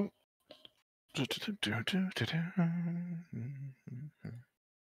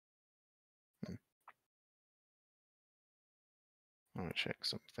 Let me check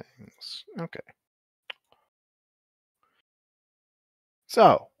some things. Okay.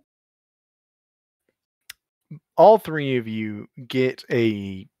 So, all three of you get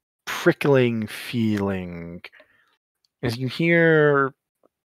a prickling feeling as you hear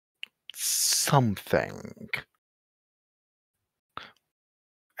something.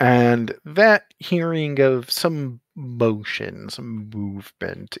 And that hearing of some motion, some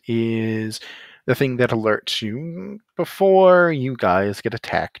movement, is the thing that alerts you before you guys get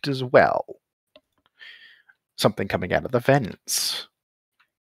attacked as well. Something coming out of the vents.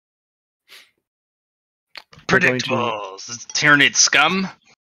 We're going to Predictables. It's Tyranid scum.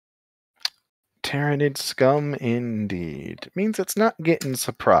 Tyranid scum indeed. It means it's not getting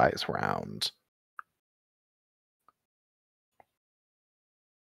surprise rounds.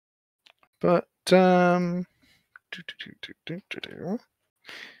 But, I'm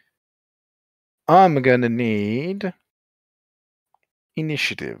gonna need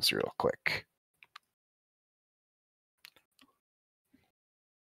initiatives real quick.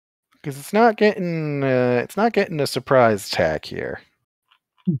 Because it's not getting a surprise attack here.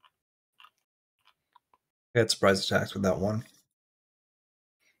 I had surprise attacks with that one.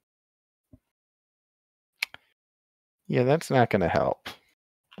 Yeah, that's not gonna help.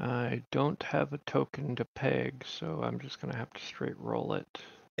 I don't have a token to peg, so I'm just going to have to straight roll it.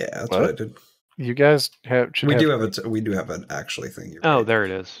 Yeah, that's what I What? did. You guys should We have. we do have an actually thing. You're Oh, right. there it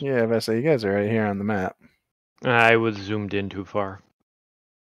is. Yeah, I say you guys are right here on the map. I was zoomed in too far.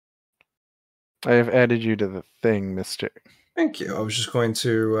 I have added you to the thing, Mister. Thank you. I was just going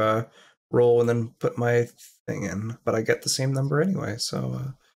to roll and then put my thing in, but I get the same number anyway.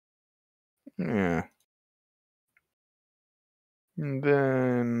 So Yeah. And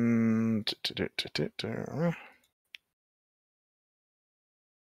then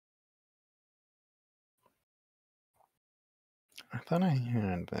I thought I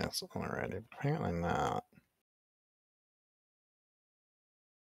had this already, but apparently not.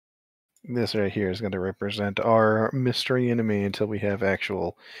 This right here is going to represent our mystery enemy until we have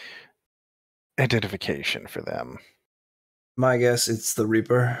actual identification for them. my guess it's the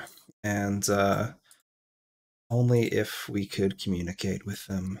Reaper, and only if we could communicate with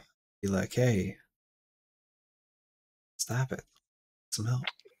them, be like, "Hey, stop it, some help."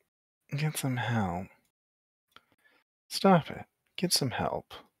 Get some help. Stop it. Get some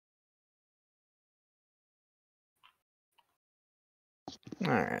help.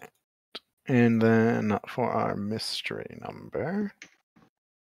 Alright. And then for our mystery number,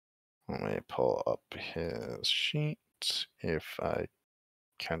 let me pull up his sheet if I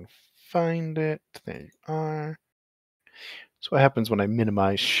can find it. There you are. So what happens when I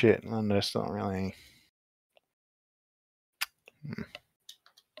minimize shit and I just don't really...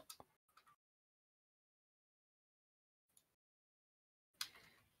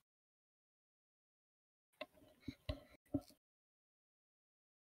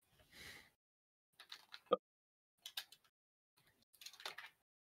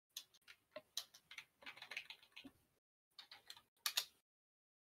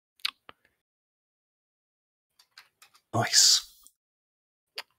 Nice.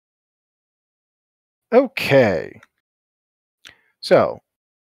 Okay. So,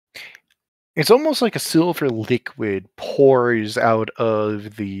 it's almost like a silver liquid pours out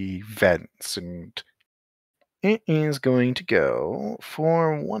of the vents, and it is going to go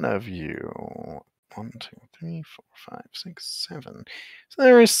for one of you. 1, 2, 3, 4, 5, 6, 7. So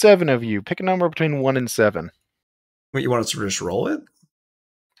there is 7 of you. Pick a number between 1 and 7. Wait, you want us to just roll it?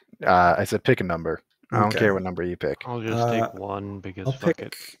 I said pick a number. I don't Okay. care what number you pick. I'll just take one because I'll fuck pick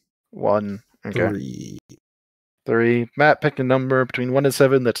it. 1. Okay. 3. 3. Matt picked a number between 1 and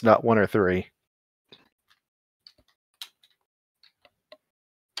 7 that's not 1 or 3.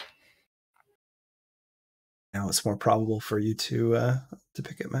 Now it's more probable for you to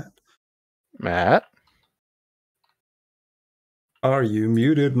pick it, Matt. Matt? Are you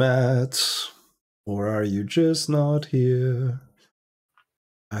muted, Matt? Or are you just not here?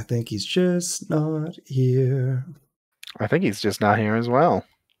 I think he's just not here. I think he's just not here as well.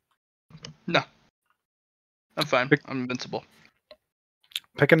 No. I'm fine. Pick- I'm invincible.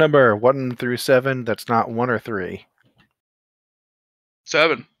 Pick a number 1 through 7 that's not 1 or 3.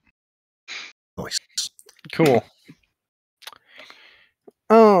 7. Nice. Cool.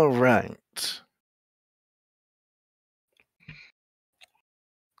 All right.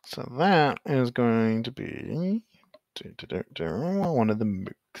 So that is going to be one of the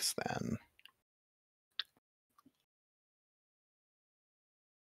mooks then.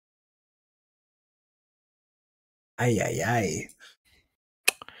 Aye, aye, aye.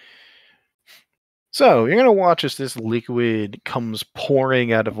 So you're gonna watch as this liquid comes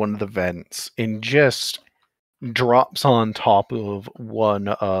pouring out of one of the vents and just drops on top of one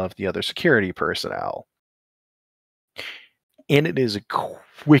of the other security personnel. And it is a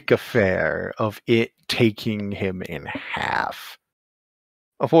quick affair of it taking him in half.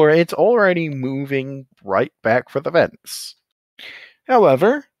 For it's already moving right back for the vents.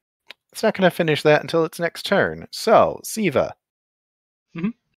 However, it's not going to finish that until its next turn. So, Siva,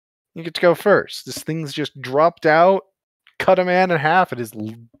 Mhm. you get to go first. This thing's just dropped out, cut a man in half, and is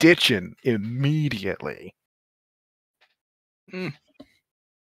ditching immediately.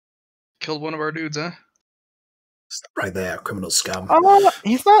 Killed one of our dudes, huh? Stop right there, criminal scum.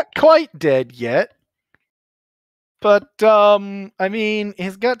 He's not quite dead yet. But, I mean,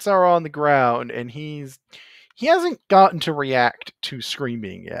 his guts are on the ground, and he hasn't gotten to react to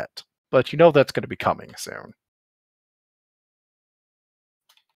screaming yet. But you know that's going to be coming soon.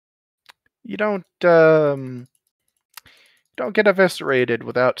 You don't get eviscerated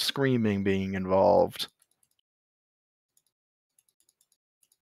without screaming being involved.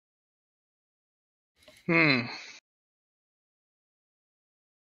 Does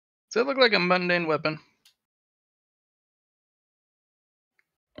that look like a mundane weapon?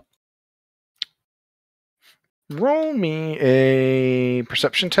 Roll me a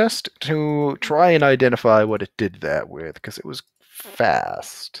perception test to try and identify what it did that with, because it was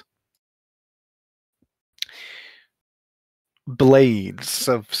fast. Blades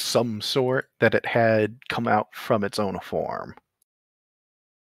of some sort that it had come out from its own form.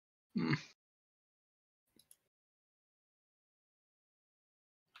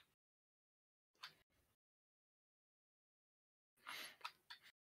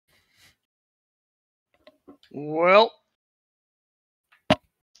 Well,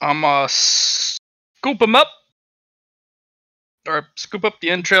 I'm gonna scoop him up, or scoop up the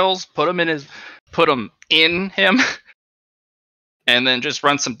entrails, put them in him, and then just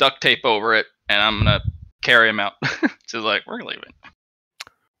run some duct tape over it, and I'm gonna carry him out. So like, we're leaving.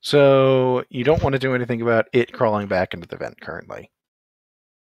 So you don't want to do anything about it crawling back into the vent currently.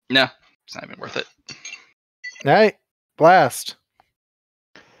 No, it's not even worth it. Alright, blast.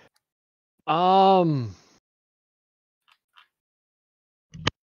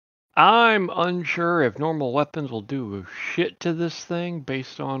 I'm unsure if normal weapons will do shit to this thing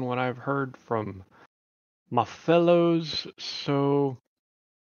based on what I've heard from my fellows, so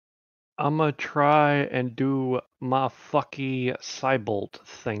I'm gonna try and do my fucky Cybolt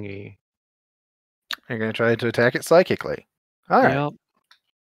thingy. You're going to try to attack it psychically. Alright.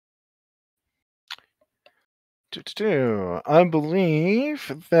 Yep. I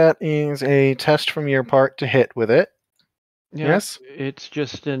believe that is a test from your part to hit with it. Yep. Yes? It's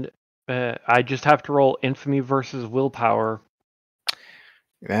just I just have to roll infamy versus willpower.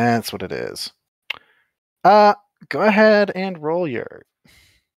 That's what it is. Go ahead and roll your.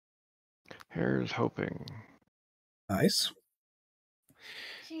 Here's hoping. Nice.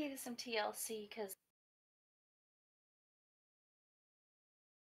 She needed some TLC because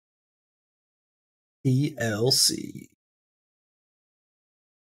TLC.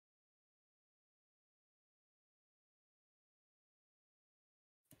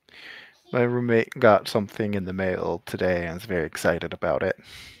 My roommate got something in the mail today and is very excited about it.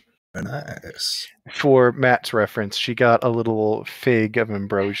 Very nice. For Matt's reference, she got a little fig of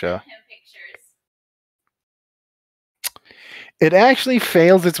ambrosia. It actually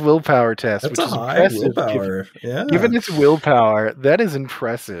fails its willpower test, That's which a is high impressive. willpower. Yeah. Given its willpower, that is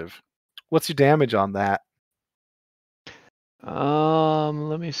impressive. What's your damage on that?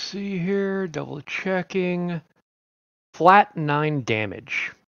 Let me see here. Double checking. Flat 9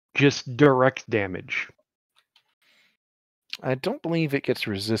 damage. Just direct damage. I don't believe it gets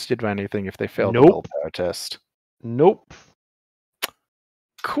resisted by anything if they fail the Nope. willpower test. Nope.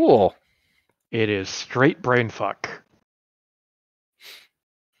 Cool. It is straight brain fuck.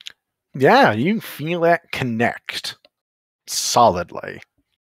 Yeah, you feel that connect solidly.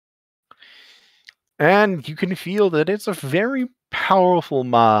 And you can feel that it's a very powerful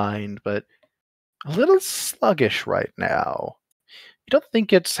mind, but a little sluggish right now. You don't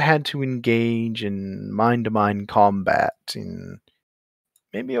think it's had to engage in mind-to-mind combat in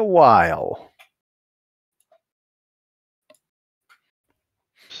maybe a while.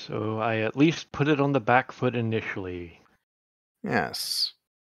 So I at least put it on the back foot initially. Yes.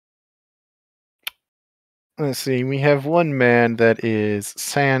 Let's see, we have one man that is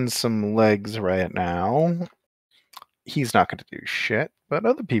sans some legs right now. He's not going to do shit, but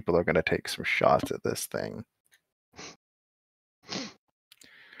other people are going to take some shots at this thing.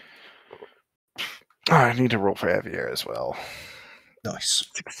 Oh, I need to roll for heavier as well. Nice.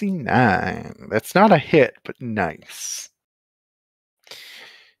 69. That's not a hit, but nice.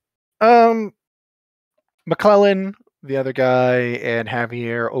 McClellan, the other guy, and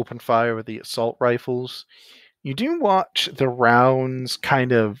Javier open fire with the assault rifles. You do watch the rounds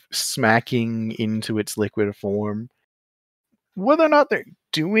kind of smacking into its liquid form. Whether or not they're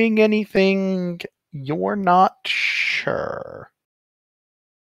doing anything, you're not sure.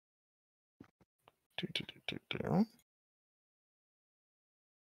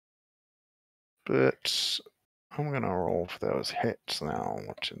 But I'm going to roll for those hits now,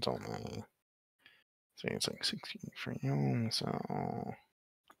 which is only... See, it's like 60 for you, so...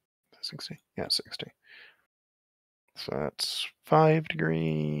 60? Yeah, 60. So that's 5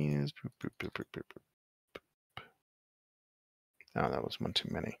 degrees. Boop, boop, boop, boop, boop, boop. Oh, that was one too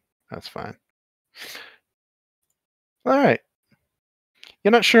many. That's fine. Alright.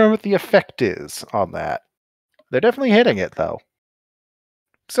 You're not sure what the effect is on that. They're definitely hitting it, though.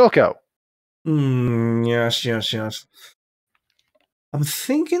 Silco. Yes. I'm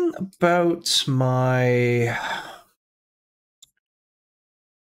thinking about my...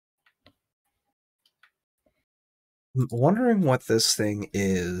 I'm wondering what this thing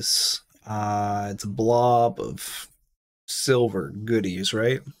is. It's a blob of silver goodies,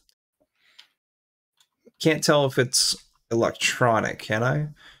 right? Can't tell if it's electronic, can I?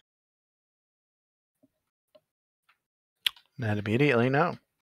 Not immediately, no.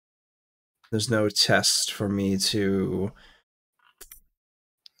 There's no test for me to...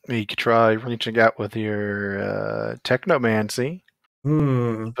 You could try reaching out with your technomancy.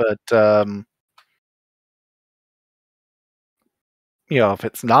 But, if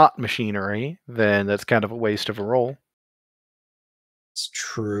it's not machinery, then that's kind of a waste of a roll. It's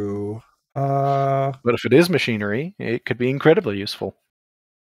true. But if it is machinery, it could be incredibly useful.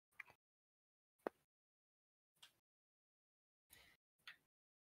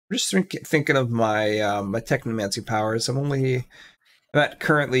 I'm just thinking of my my technomancy powers. I'm at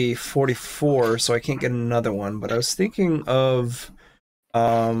currently 44, so I can't get another one. But I was thinking of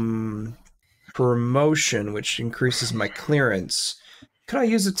promotion, which increases my clearance. Could I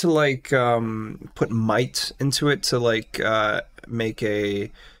use it to like put might into it to like make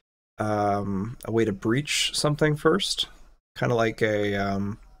a way to breach something first? Kind of like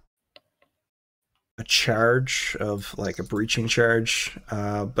a charge of like a breaching charge,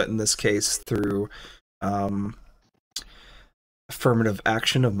 but in this case through affirmative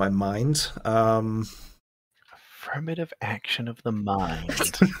action of my mind. Affirmative action of the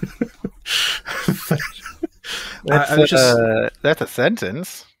mind. That's a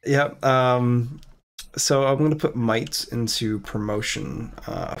sentence. Yep. So I'm going to put might into promotion,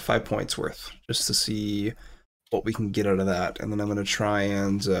 5 points worth, just to see what we can get out of that, and then I'm going to try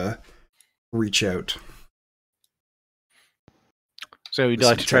and reach out. So you'd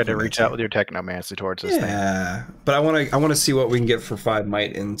like to try to reach out with your technomancy towards this thing? Yeah, but I want to see what we can get for 5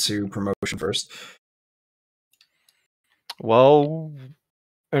 might into promotion first. Well,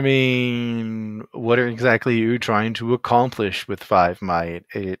 I mean, what exactly are you trying to accomplish with 5 might?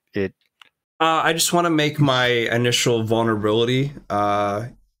 I just want to make my initial vulnerability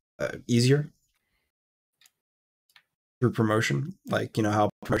easier through promotion. Like, you know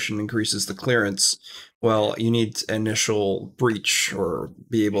how promotion increases the clearance. Well, you need initial breach or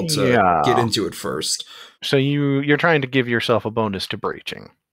be able to get into it first. So you're trying to give yourself a bonus to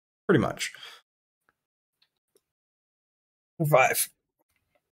breaching. Pretty much. 5.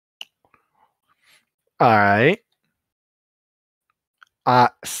 All right.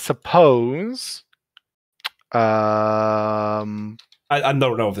 Suppose. I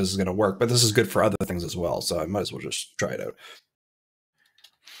don't know if this is going to work, but this is good for other things as well, so I might as well just try it out.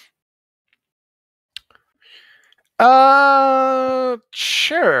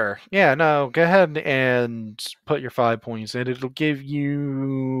 Sure. Yeah, no, go ahead and put your 5 points in. It'll give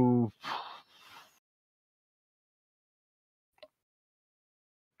you...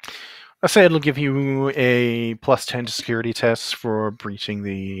 I say it'll give you a +10 to security test for breaching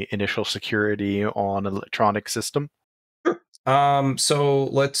the initial security on an electronic system. Sure. So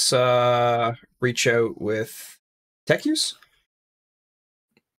let's reach out with tech use?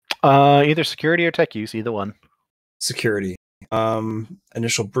 Either security or tech use, either one. Security.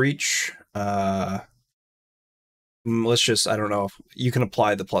 Initial breach. Let's just, I don't know, if you can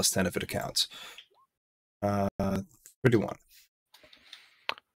apply the plus 10 if it counts. 31.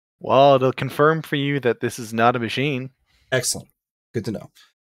 Well, it'll confirm for you that this is not a machine. Excellent. Good to know.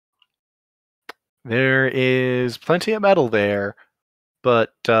 There is plenty of metal there,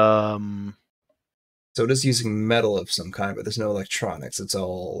 but So it is using metal of some kind, but there's no electronics. It's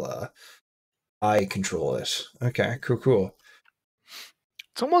all I control it. Okay, cool.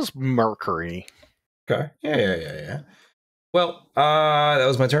 it's almost mercury. Okay. Yeah. Well, that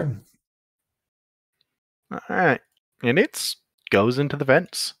was my turn. All right, and it goes into the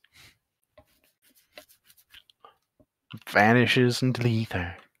vents, vanishes into the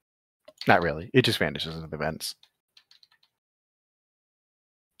ether. Not really. It just vanishes into the vents.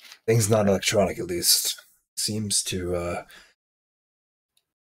 Thing's not electronic, at least. Seems to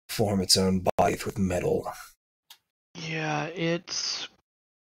form its own body with metal. Yeah, it's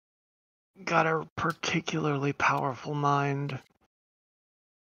got a particularly powerful mind.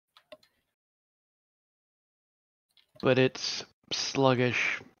 But it's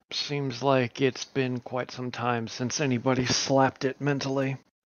sluggish. Seems like it's been quite some time since anybody slapped it mentally.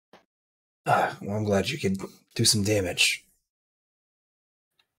 Well, I'm glad you could do some damage.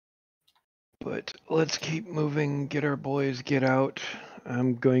 But let's keep moving, get our boys, get out.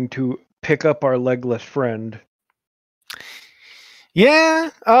 I'm going to pick up our legless friend. Yeah,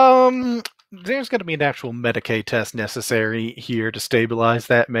 there's going to be an actual Medicaid test necessary here to stabilize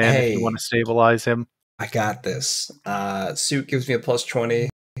that man if you want to stabilize him. I got this. Suit gives me a plus 20,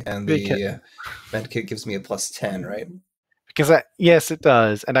 and the medkit gives me a plus 10, right? Because yes, it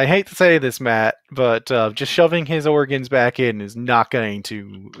does. And I hate to say this, Matt, but just shoving his organs back in is not going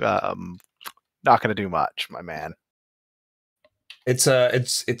to do much, my man.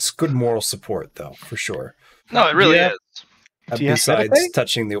 It's good moral support, though, for sure. No, it really is. Besides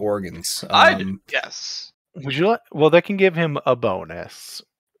touching the organs, yes. Would you like? Well, that can give him a bonus,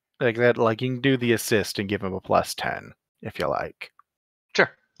 like that. Like you can do the assist and give him a plus 10 if you like. Sure,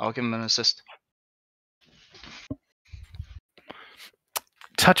 I'll give him an assist.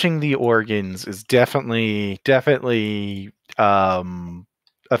 Touching the organs is definitely a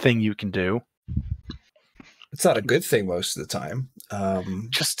thing you can do. It's not a good thing most of the time.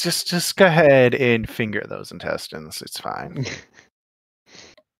 Just go ahead and finger those intestines. It's fine.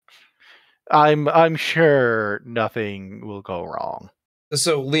 I'm sure nothing will go wrong.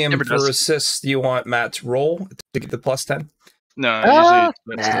 So, Liam, for assist, do you want Matt to roll to get the plus 10? No,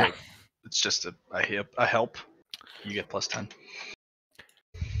 usually it's just a help. You get plus 10.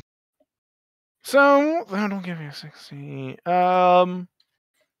 So that'll give you a 60.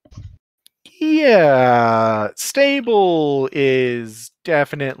 Yeah, stable is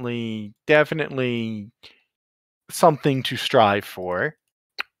definitely something to strive for.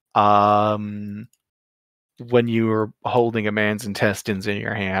 When you are holding a man's intestines in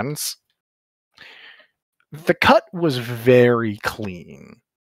your hands. The cut was very clean.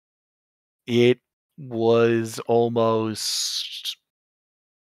 It was almost...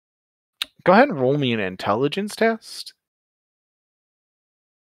 Go ahead and roll me an intelligence test.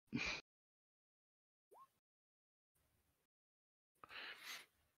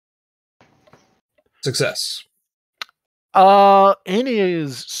 Success. It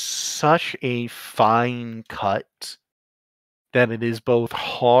is such a fine cut that it is both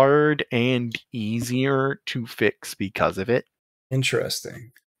hard and easier to fix because of it.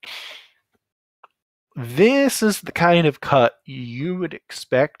 Interesting. This is the kind of cut you would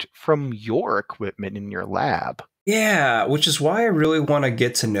expect from your equipment in your lab. Yeah, which is why I really want to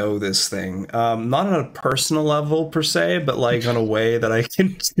get to know this thing. Not on a personal level per se, but like on a way that I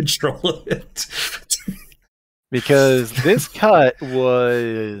can control it. Because this cut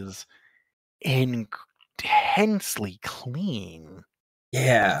was intensely clean.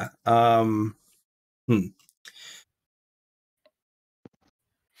 Yeah.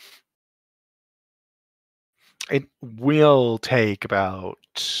 It will take about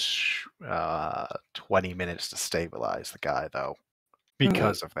 20 minutes to stabilize the guy, though,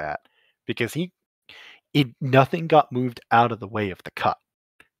 because of that. Because nothing got moved out of the way of the cut.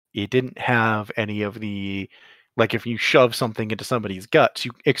 It didn't have any of the, like if you shove something into somebody's guts,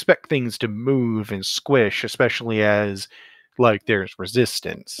 you expect things to move and squish, especially as like there's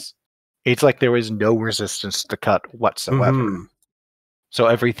resistance. It's like there is no resistance to the cut whatsoever. Mm-hmm. So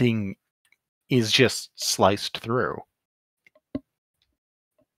everything is just sliced through.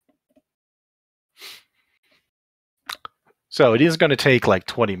 So it is going to take like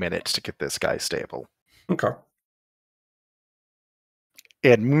 20 minutes to get this guy stable. Okay.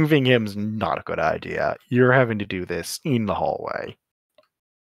 And moving him's not a good idea. You're having to do this in the hallway.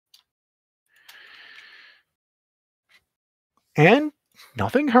 And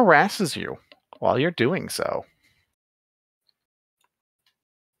nothing harasses you while you're doing so.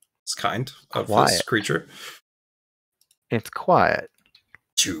 It's kind of this Quiet. creature. It's quiet.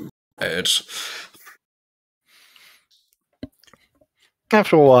 Too bad.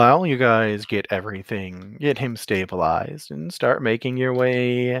 After a while, you guys get him stabilized, and start making your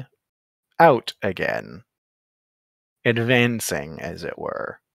way out again. Advancing, as it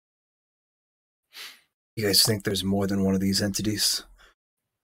were. You guys think there's more than one of these entities?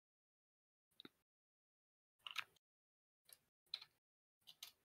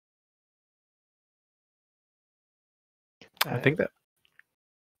 I think that.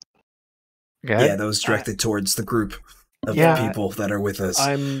 Yeah, that was directed towards the group of people that are with us.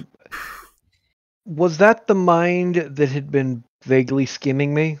 Was that the mind that had been vaguely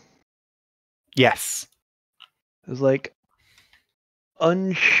skimming me? Yes. It was like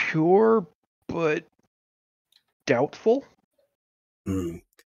unsure, but doubtful.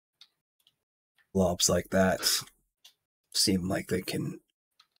 Blobs like that seem like they can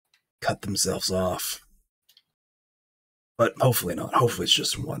cut themselves off. But hopefully not. Hopefully it's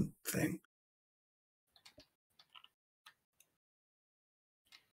just one thing.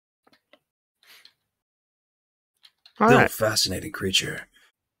 Still fascinating creature.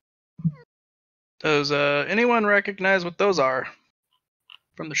 Does anyone recognize what those are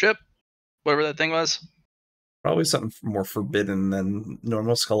from the ship? Whatever that thing was. Probably something more forbidden than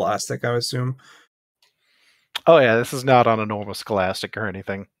normal scholastic, I would assume. Oh yeah, this is not on a normal scholastic or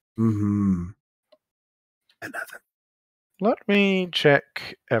anything. And nothing. Let me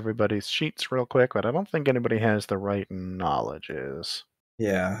check everybody's sheets real quick, but I don't think anybody has the right knowledges.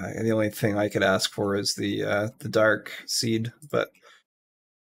 Yeah, the only thing I could ask for is the dark seed, but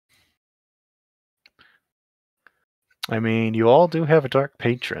I mean, you all do have a dark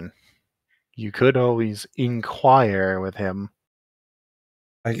patron. You could always inquire with him.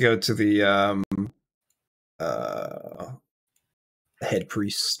 I could go to the head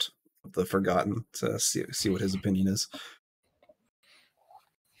priest of the Forgotten to see what his opinion is.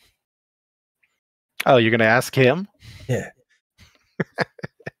 Oh, you're gonna ask him? Yeah.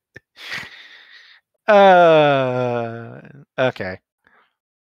 Okay.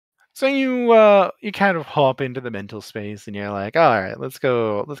 So you kind of hop into the mental space and you're like, all right, let's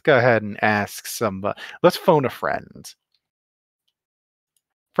go ahead and ask somebody. Let's phone a friend.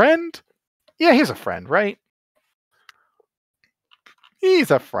 Friend? Yeah, he's a friend, right?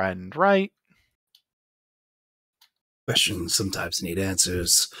 He's a friend, right? Questions sometimes need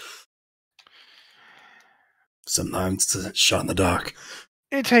answers. Sometimes it's a shot in the dark.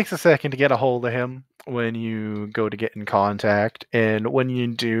 It takes a second to get a hold of him when you go to get in contact, and when you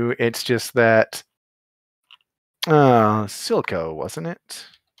do, it's just that Silco, wasn't it?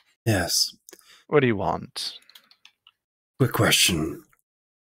 Yes. What do you want? Quick question.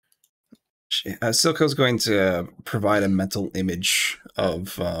 Silco's going to provide a mental image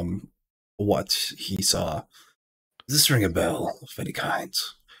of what he saw. Does this ring a bell of any kind?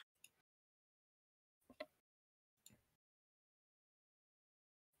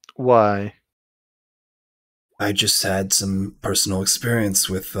 Why? I just had some personal experience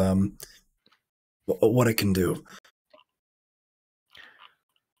with what it can do.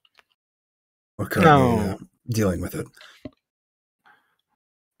 We're currently dealing with it.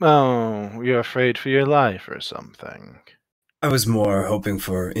 Oh, you're afraid for your life or something. I was more hoping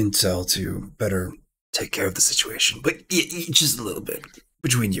for intel to better take care of the situation, but just a little bit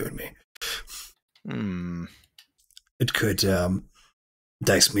between you and me. It could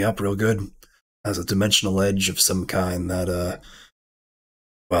dice me up real good. Has a dimensional edge of some kind that it's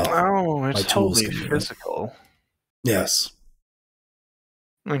my tools totally can physical. Yes.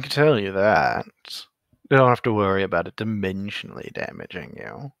 I can tell you that. You don't have to worry about it dimensionally damaging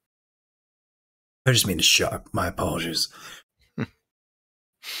you. I just mean to shock. My apologies.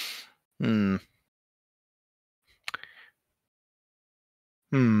 I'm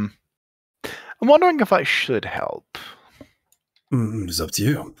wondering if I should help. It's up to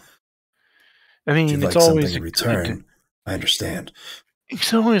you. I mean, if you'd it's like always something in return, I understand.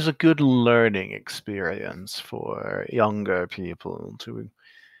 It's always a good learning experience for younger people to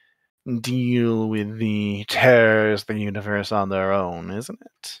deal with the terrors of the universe on their own, isn't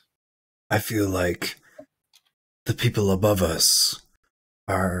it? I feel like the people above us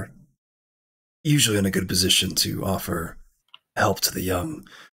are usually in a good position to offer help to the young.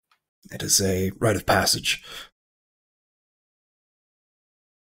 It is a rite of passage.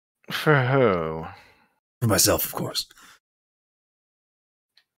 For who? For myself, of course.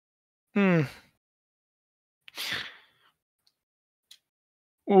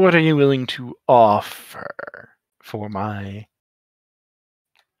 What are you willing to offer for my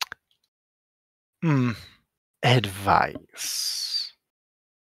Advice.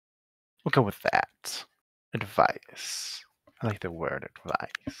 We'll go with that. Advice. I like the word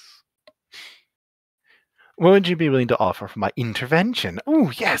advice. What would you be willing to offer for my intervention?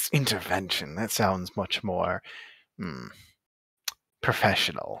 Oh, yes, intervention. That sounds much more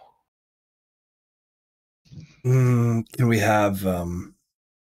professional. Can we have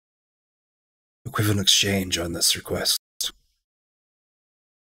equivalent exchange on this request?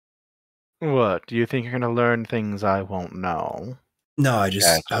 What? Do you think you're going to learn things I won't know? No, I Yeah, just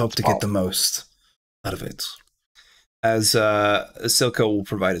sounds hope to get the most out of it. As Silco will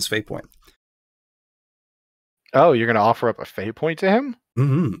provide his fate point. Oh, you're going to offer up a fate point to him?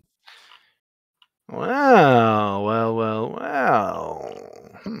 Mm-hmm. Wow. Well.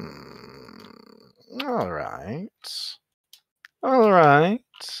 All right.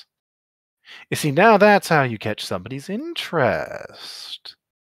 You see, now that's how you catch somebody's interest.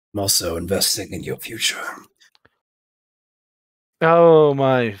 I'm also investing in your future. Oh,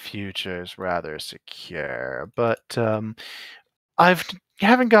 my future's rather secure, but I've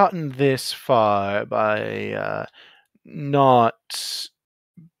haven't gotten this far by not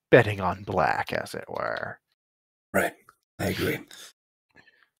betting on black, as it were. Right. I agree.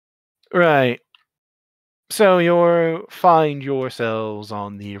 Right. So you find yourselves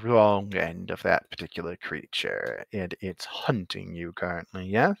on the wrong end of that particular creature, and it's hunting you currently,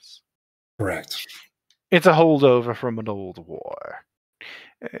 yes? Correct. It's a holdover from an old war.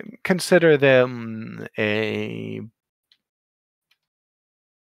 Consider them I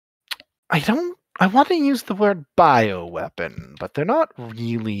want to use the word bioweapon, but they're not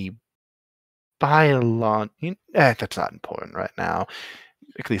really that's not important right now.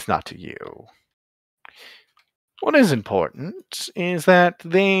 At least not to you. What is important is that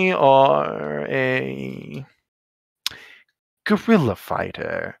they are a guerrilla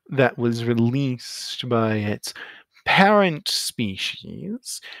fighter that was released by its parent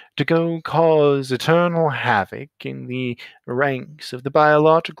species to go cause eternal havoc in the ranks of the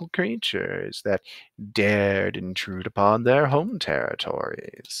biological creatures that dared intrude upon their home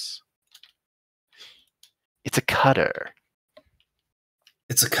territories. It's a cutter.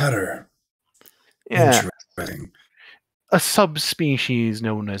 It's a cutter. Yeah. Interesting. A subspecies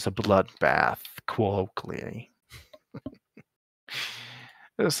known as a bloodbath, colloquially.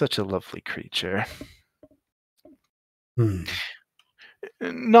 It was such a lovely creature.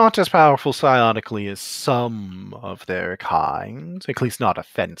 Not as powerful psionically as some of their kind, at least not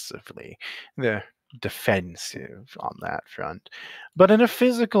offensively. They're defensive on that front. But in a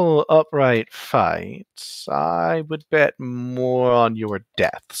physical, upright fight, I would bet more on your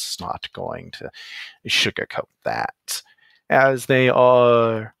deaths, not going to sugarcoat that, as they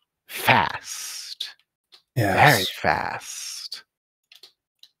are fast. Yes. Very fast.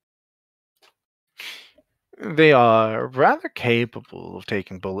 They are rather capable of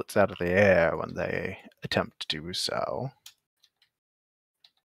taking bullets out of the air when they attempt to do so.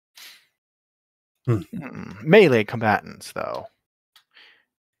 Melee combatants, though.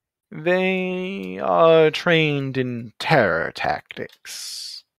 They are trained in terror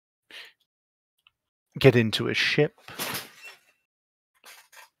tactics. Get into a ship.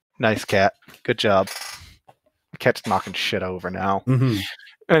 Nice cat. Good job. Cat's knocking shit over now.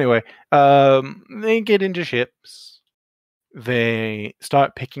 Anyway, they get into ships. They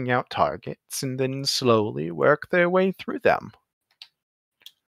start picking out targets and then slowly work their way through them.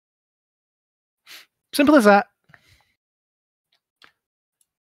 Simple as that.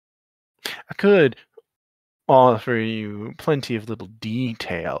 I could offer you plenty of little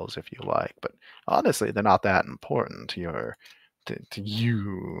details if you like, but honestly, they're not that important to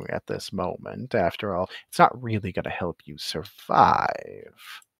you at this moment. After all, it's not really going to help you survive.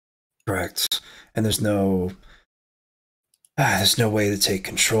 Correct. And there's no way to take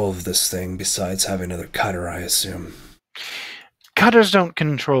control of this thing besides having another cutter, I assume. Cutters don't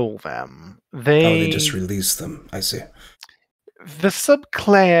control them. They just release them. I see. The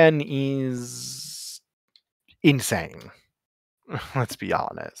subclan is insane. Let's be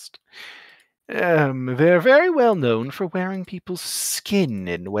honest. They're very well known for wearing people's skin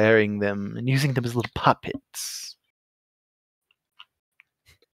and wearing them and using them as little puppets.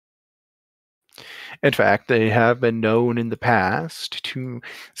 In fact, they have been known in the past to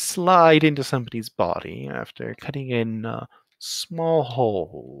slide into somebody's body after cutting in a small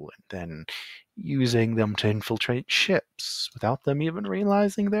hole and then using them to infiltrate ships without them even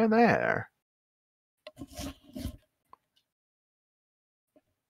realizing they're there.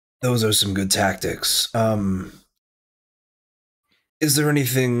 Those are some good tactics. Is there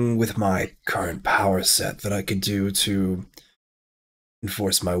anything with my current power set that I could do to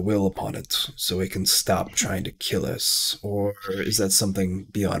enforce my will upon it so it can stop trying to kill us? Or is that something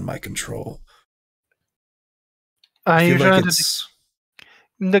beyond my control? Are I you feel like trying to it's...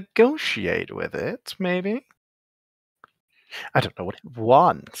 negotiate with it, maybe? I don't know what it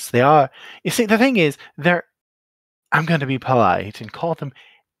wants. They are. You see, the thing is, they're. I'm going to be polite and call them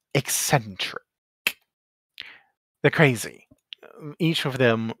eccentric. They're crazy. Each of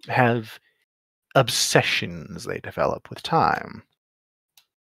them have obsessions they develop with time.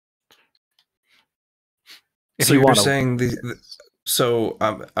 If So you you're want to. saying so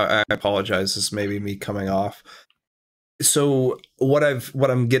I apologize. This may be me coming off. So what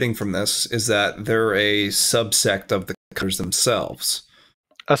I'm getting from this is that they're a subsect of the cutters themselves,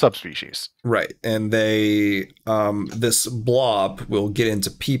 A subspecies. right? And they this blob will get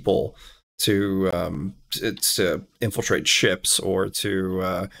into people to infiltrate ships or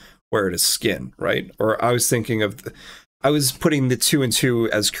to wear it as skin, right? Or I was thinking of I was putting the two and two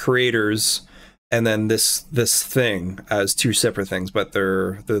as creators, and then this thing as two separate things, but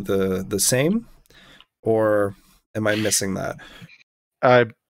they're the same. Or am I missing that?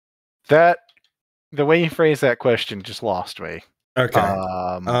 That the way you phrase that question just lost me. Okay.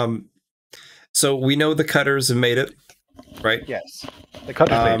 So we know the cutters have made it, right? Yes, the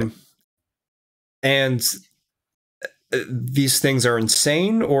cutters made it. And these things are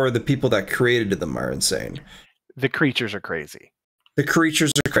insane, or the people that created them are insane? The creatures are crazy. The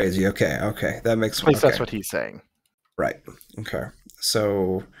creatures are crazy. Okay, that makes At least okay. that's what he's saying. Right. Okay.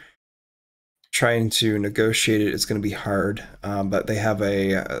 So trying to negotiate it is going to be hard, but they have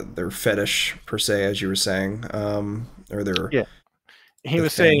their fetish per se, as you were saying, or their He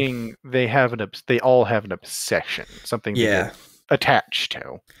was saying they all have an obsession, something they get attached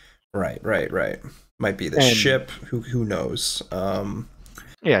to. Right. Might be the ship. Who knows?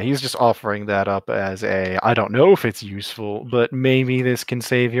 Yeah, he's just offering that up as I don't know if it's useful, but maybe this can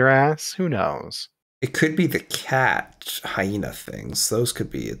save your ass. Who knows? It could be the cat hyena things. Those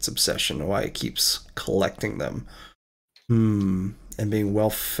could be its obsession, why it keeps collecting them. And being well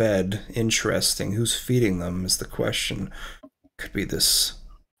fed. Interesting. Who's feeding them is the question. Could be this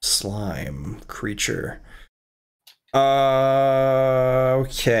slime creature. Okay,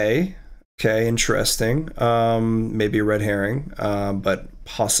 interesting. Maybe a red herring, but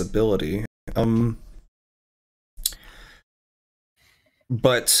possibility.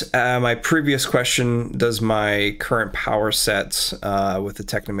 But my previous question, does my current power set with the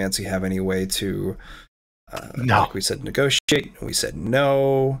Technomancy have any way to, no. like we said, negotiate? We said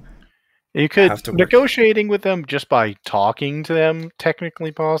no. You could negotiating with them just by talking to them,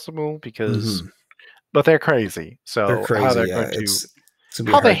 technically possible, because but they're crazy. So they're crazy, how they're yeah. going to It's gonna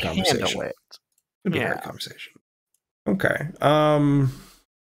be how a hard they conversation. handle it. It'd be a hard conversation. Okay.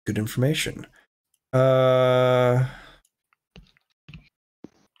 Good information. I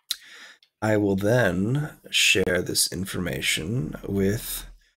will then share this information with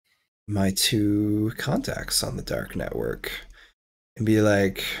my two contacts on the dark network and be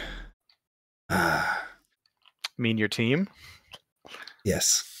like, mean your team?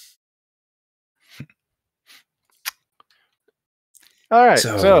 Yes. All right,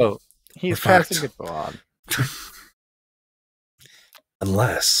 so he's passing it on.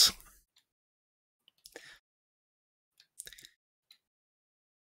 Unless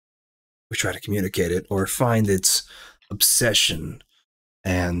we try to communicate it or find its obsession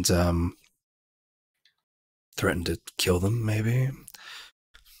and threaten to kill them, maybe.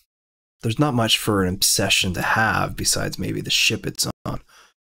 There's not much for an obsession to have besides maybe the ship it's on.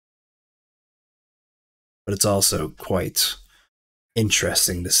 But it's also quite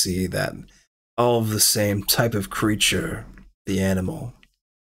interesting to see that all of the same type of creature, the animal,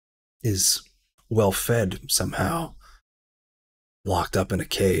 is well fed somehow, locked up in a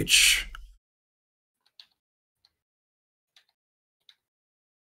cage.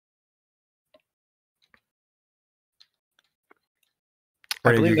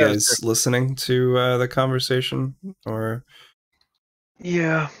 Are any of you guys listening to the conversation, or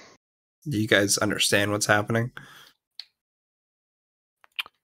yeah, do you guys understand what's happening?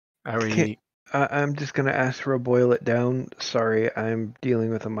 I'm just gonna ask her to boil it down. Sorry, I'm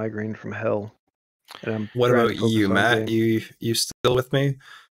dealing with a migraine from hell. And I'm what about you, Matt? You still with me?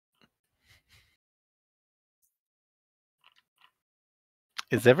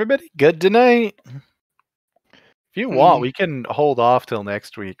 Is everybody good tonight? If you want, we can hold off till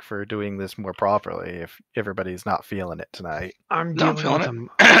next week for doing this more properly if everybody's not feeling it tonight. I'm feeling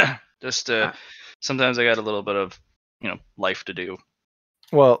it. Just sometimes I got a little bit of, life to do.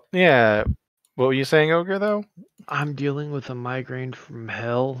 Well, yeah. What were you saying, Ogre, though? I'm dealing with a migraine from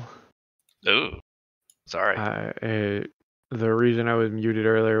hell. Oh, sorry. The reason I was muted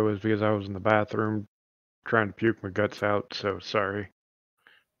earlier was because I was in the bathroom trying to puke my guts out, so sorry.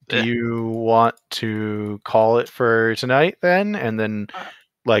 Do you want to call it for tonight then? And then,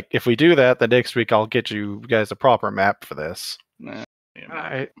 like, if we do that, the next week I'll get you guys a proper map for this.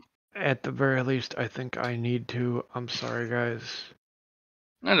 At the very least, I think I need to. I'm sorry, guys.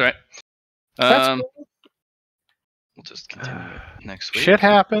 That's all right. That's cool. We'll just continue it next week. Shit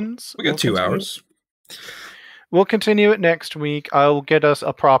happens. We got 2 hours. We'll continue it next week. I'll get us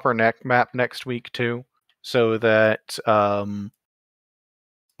a proper map next week too, so that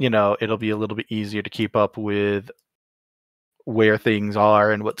it'll be a little bit easier to keep up with where things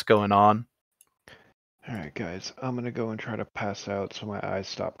are and what's going on. Alright, guys. I'm gonna go and try to pass out so my eyes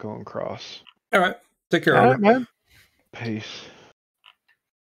stop going cross. Alright. Take care, All right, man. Peace.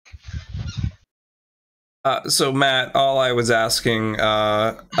 So Matt, all I was asking,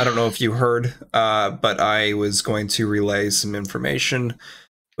 I don't know if you heard, but I was going to relay some information.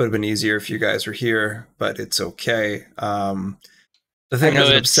 Would have been easier if you guys were here, but it's okay. The thing has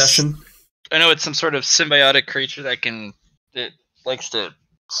an obsession. I know it's some sort of symbiotic creature that likes to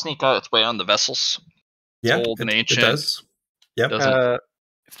sneak out its way on the vessels. It's old and ancient. It does. Yep.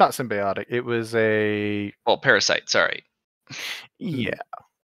 It's not symbiotic. It was a parasite. Sorry. Yeah.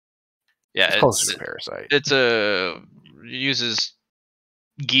 Yeah, it's a parasite. It uses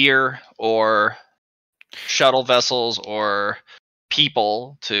gear or shuttle vessels or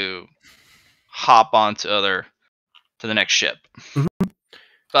people to hop onto to the next ship. Mm-hmm.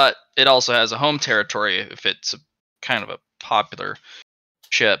 But it also has a home territory if it's kind of a popular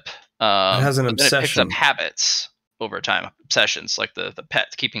ship. It has an obsession. It picks up habits over time, obsessions like the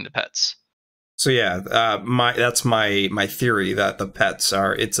pets, keeping the pets. So yeah, that's my theory that the pets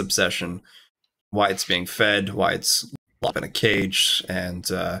are its obsession. Why it's being fed, why it's locked in a cage, and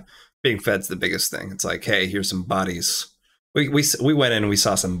being fed's the biggest thing. It's like, hey, here's some bodies. We went in and we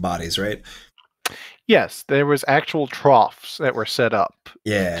saw some bodies, right? Yes, there was actual troughs that were set up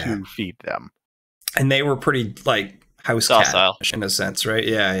to feed them, and they were pretty like house cat in a sense, right?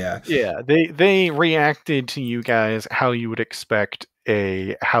 Yeah. They reacted to you guys how you would expect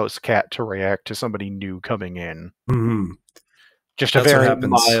a house cat to react to somebody new coming in. Mm-hmm. Just a very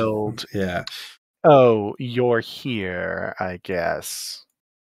mild. Yeah. Oh, you're here, I guess.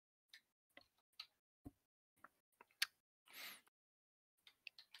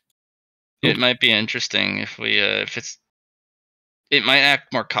 It might be interesting if we it might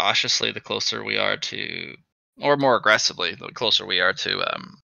act more cautiously the closer we are to, or more aggressively the closer we are to.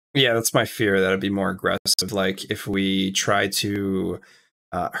 Yeah, that's my fear, that it'd be more aggressive. Like if we try to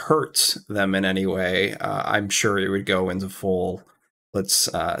hurt them in any way, I'm sure it would go into full let's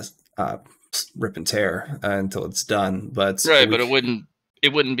rip and tear until it's done. But but it wouldn't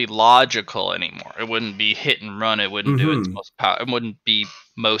be logical anymore. It wouldn't be hit and run. It wouldn't do its most power. It wouldn't be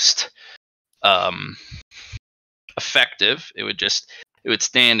most effective. It would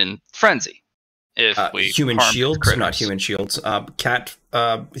stand in frenzy if we human shields, not human shields. Cat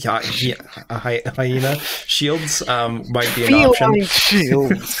hyena shields might be an option.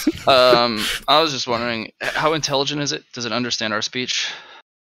 Shields. I was just wondering, how intelligent is it? Does it understand our speech?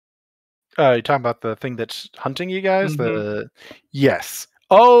 You're talking about the thing that's hunting you guys? Yes.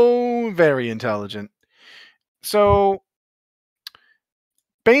 Oh, very intelligent. So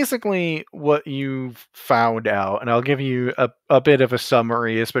basically what you've found out, and I'll give you a bit of a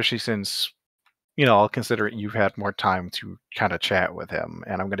summary, especially since, I'll consider it you've had more time to kind of chat with him,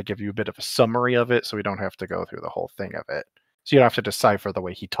 and I'm going to give you a bit of a summary of it so we don't have to go through the whole thing of it. So you don't have to decipher the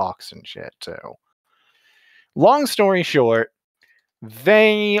way he talks and shit, too. Long story short,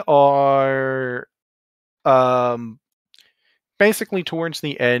 they are basically towards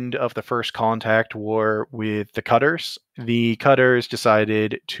the end of the first contact war with the Cutters. The Cutters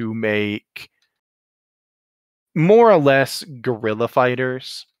decided to make more or less guerrilla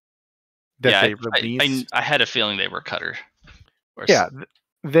fighters that they released. I had a feeling they were Cutter.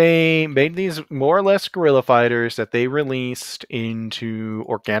 They made these more or less guerrilla fighters that they released into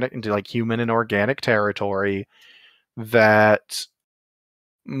like human and organic territory that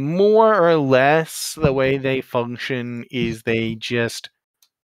more or less the way they function is they just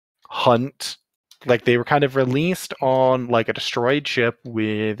hunt. Like they were kind of released on like a destroyed ship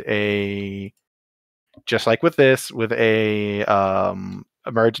with just like with this, with a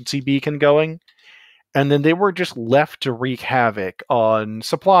emergency beacon going. And then they were just left to wreak havoc on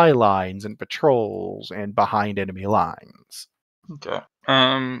supply lines and patrols and behind enemy lines. Okay.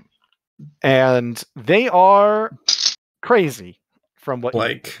 And they are crazy from what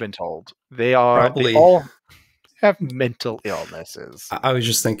you've been told. They are have mental illnesses. I was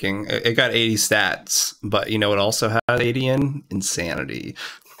just thinking, it got 80 stats, but you know it also had 80 in insanity.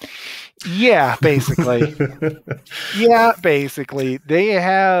 Yeah, basically. Yeah, basically.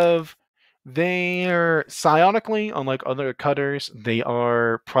 They're psionically, unlike other cutters, they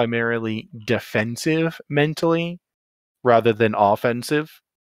are primarily defensive mentally rather than offensive,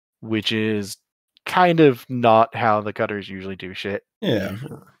 which is kind of not how the cutters usually do shit. Yeah.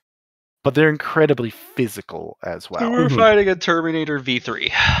 But they're incredibly physical as So well. we're fighting a Terminator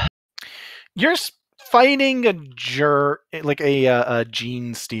V3. You're fighting like a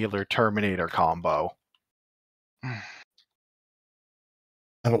Gene Stealer Terminator combo. I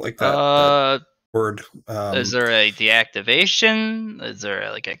don't like that word. Is there a deactivation? Is there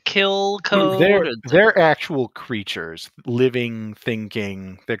like a kill code? They're actual creatures, living,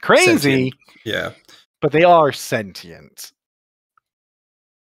 thinking. They're crazy, sentient. Yeah, but they are sentient.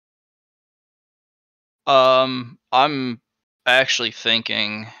 I'm actually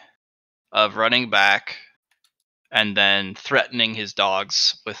thinking of running back and then threatening his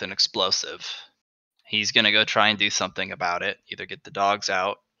dogs with an explosive. He's gonna go try and do something about it, either get the dogs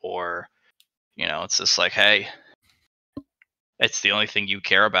out or, it's just like, hey, it's the only thing you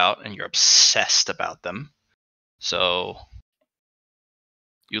care about and you're obsessed about them. So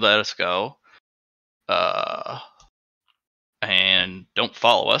you let us go. And don't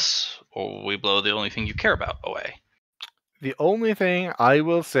follow us, or we blow the only thing you care about away. The only thing I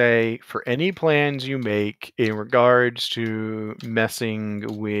will say for any plans you make in regards to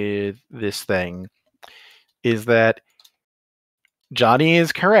messing with this thing is that Johnny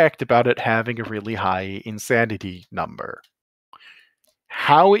is correct about it having a really high insanity number.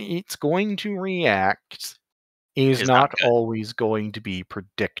 How it's going to react is not always going to be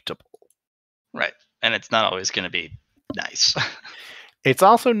predictable. Right. And it's not always going to be nice. It's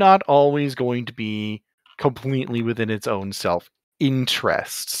also not always going to be completely within its own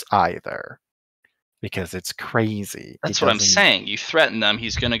self-interests either. Because it's crazy. That's what I'm saying. You threaten them,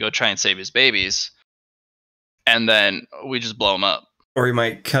 he's going to go try and save his babies, and then we just blow him up. Or he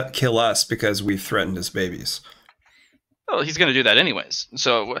might kill us because we threatened his babies. Well, he's going to do that anyways.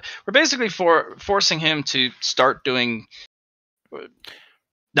 So we're basically forcing him to start doing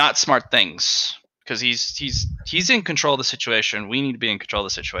not smart things because he's in control of the situation. We need to be in control of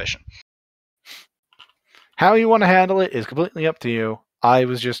the situation. How you want to handle it is completely up to you. I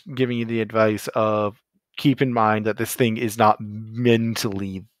was just giving you the advice of keep in mind that this thing is not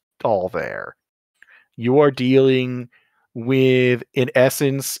mentally all there. You are dealing with, in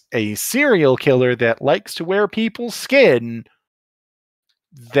essence, a serial killer that likes to wear people's skin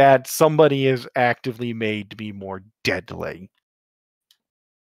that somebody is actively made to be more deadly.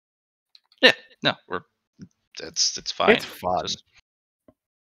 Yeah, no, it's fine. It's fun.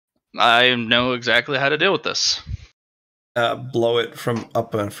 I know exactly how to deal with this. Blow it from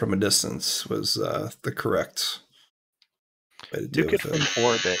up and from a distance was the correct way to deal with it. From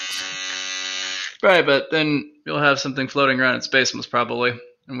orbit. Right, but then you'll have something floating around in space most probably,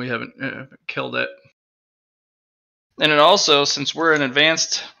 and we haven't killed it. And then also, since we're an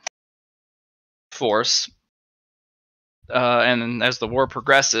advanced force, and as the war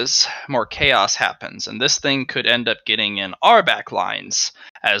progresses, more chaos happens, and this thing could end up getting in our back lines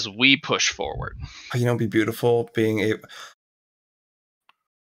as we push forward. It'd be beautiful being a.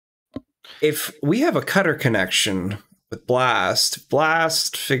 If we have a cutter connection with Blast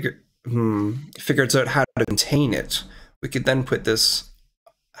figures out how to contain it. We could then put this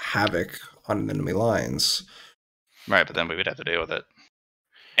havoc on enemy lines. Right, but then we would have to deal with it.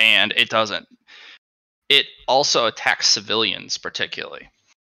 And it doesn't. It also attacks civilians particularly.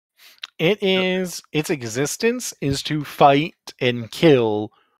 Its existence is to fight and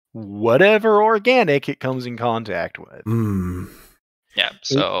kill whatever organic it comes in contact with. Yeah,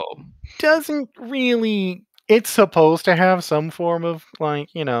 so it doesn't really. It's supposed to have some form of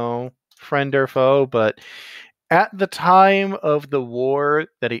friend or foe, but at the time of the war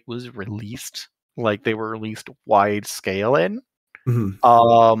that it was released, like they were released wide scale in,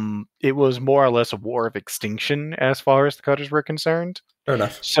 it was more or less a war of extinction as far as the cutters were concerned. Fair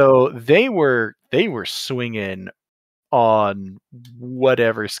enough. So they were swinging on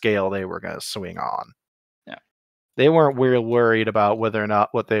whatever scale they were going to swing on. Yeah, they weren't real worried about whether or not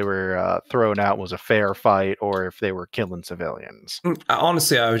what they were throwing out was a fair fight or if they were killing civilians.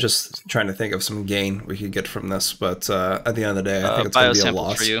 Honestly, I was just trying to think of some gain we could get from this, but at the end of the day, I think it's going to be a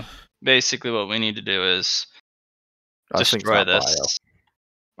loss for you. Basically, what we need to do is destroy this.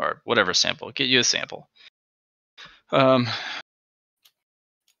 Or whatever sample. Get you a sample. The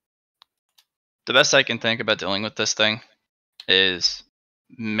best I can think about dealing with this thing is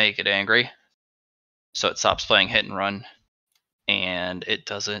make it angry so it stops playing hit and run, and it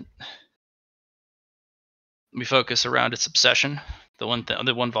doesn't. We focus around its obsession, the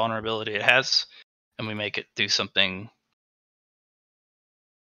one vulnerability it has, and we make it do something.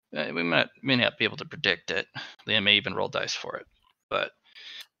 We may not be able to predict it. They may even roll dice for it, but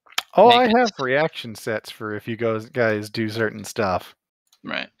I make it- have reaction sets for if you guys do certain stuff.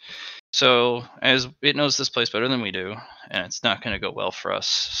 right. So as it knows this place better than we do, and it's not going to go well for us.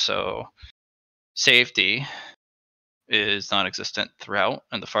 So safety is non-existent throughout,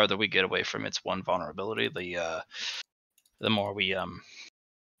 and the farther we get away from its one vulnerability, the more we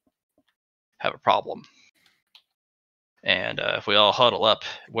have a problem. And if we all huddle up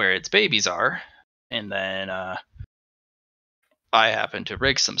where its babies are, and then I happen to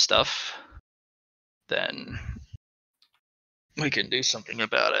rig some stuff, then we can do something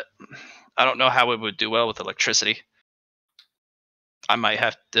about it. I don't know how it would do well with electricity. I might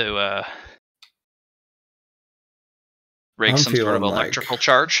have to rig I'm some sort of feeling like electrical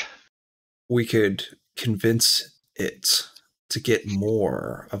charge. we could convince it to get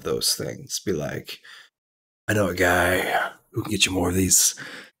more of those things. Be like, I know a guy who can get you more of these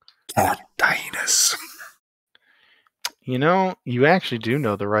cat hyenas. You actually do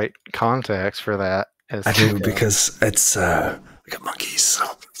know the right contacts for that. I do, because it's we got monkeys.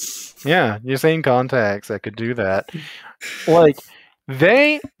 Yeah, you're saying contacts that could do that. Like,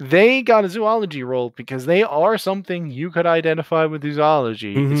 they got a zoology roll because they are something you could identify with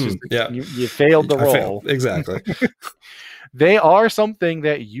zoology. It's just that you failed the roll. Exactly. They are something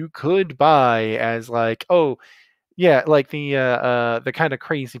that you could buy as like, oh, yeah, like the kind of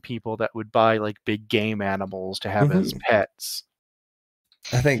crazy people that would buy like big game animals to have as pets.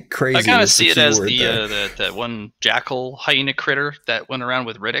 I think crazy. I kind of is see the it as keyword there. the one jackal hyena critter that went around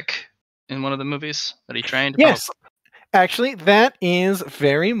with Riddick in one of the movies that he trained. Yes, actually, that is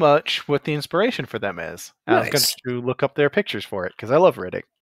very much what the inspiration for them is. I was going to look up their pictures for it because I love Riddick.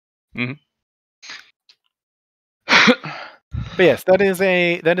 Mm-hmm. But yes, that is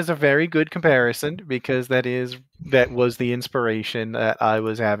a very good comparison because that was the inspiration that I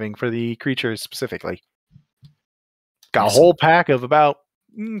was having for the creatures specifically. Got a whole pack of about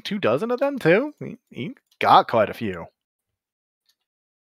 2 dozen of them too. He got quite a few.